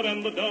River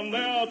and the Don,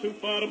 they are too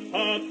far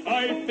apart.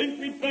 I think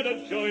we'd better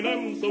join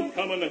them, so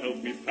come and help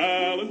me,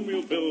 pal, and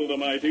we'll build a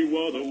mighty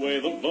waterway,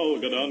 the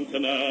Volga-Don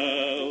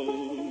Canal.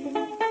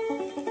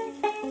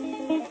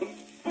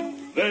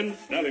 Then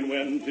Stalin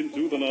went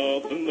into the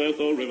north, and there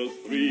saw rivers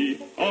three,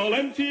 all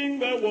emptying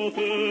their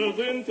waters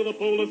into the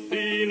polar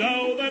sea.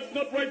 Now that's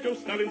not right, Joe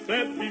Stalin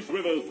said, these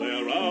rivers, they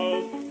are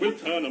ours. We'll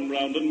turn them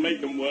round and make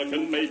them work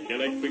and make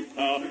electric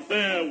power.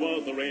 There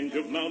was a range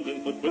of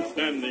mountains that were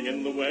standing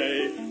in the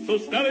way, so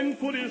Stalin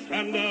put his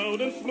hand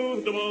out and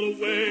smoothed them all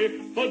away.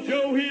 For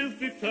Joe, he is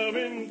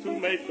determined to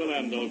make the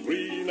land all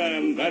green,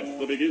 and that's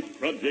the biggest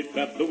project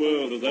that the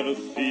world has ever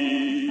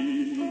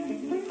seen.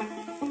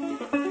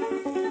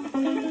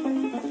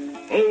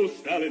 Oh,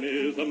 Stalin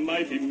is a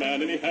mighty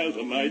man, and he has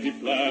a mighty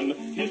plan.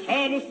 He's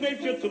harnessed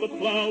nature to the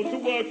plow to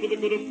work for the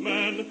good of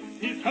man.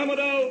 He's hammered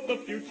out the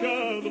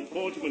future, the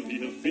fortunate he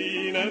has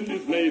been, and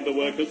he's made the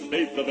worker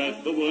state the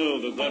best the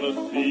world has ever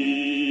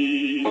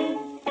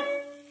seen.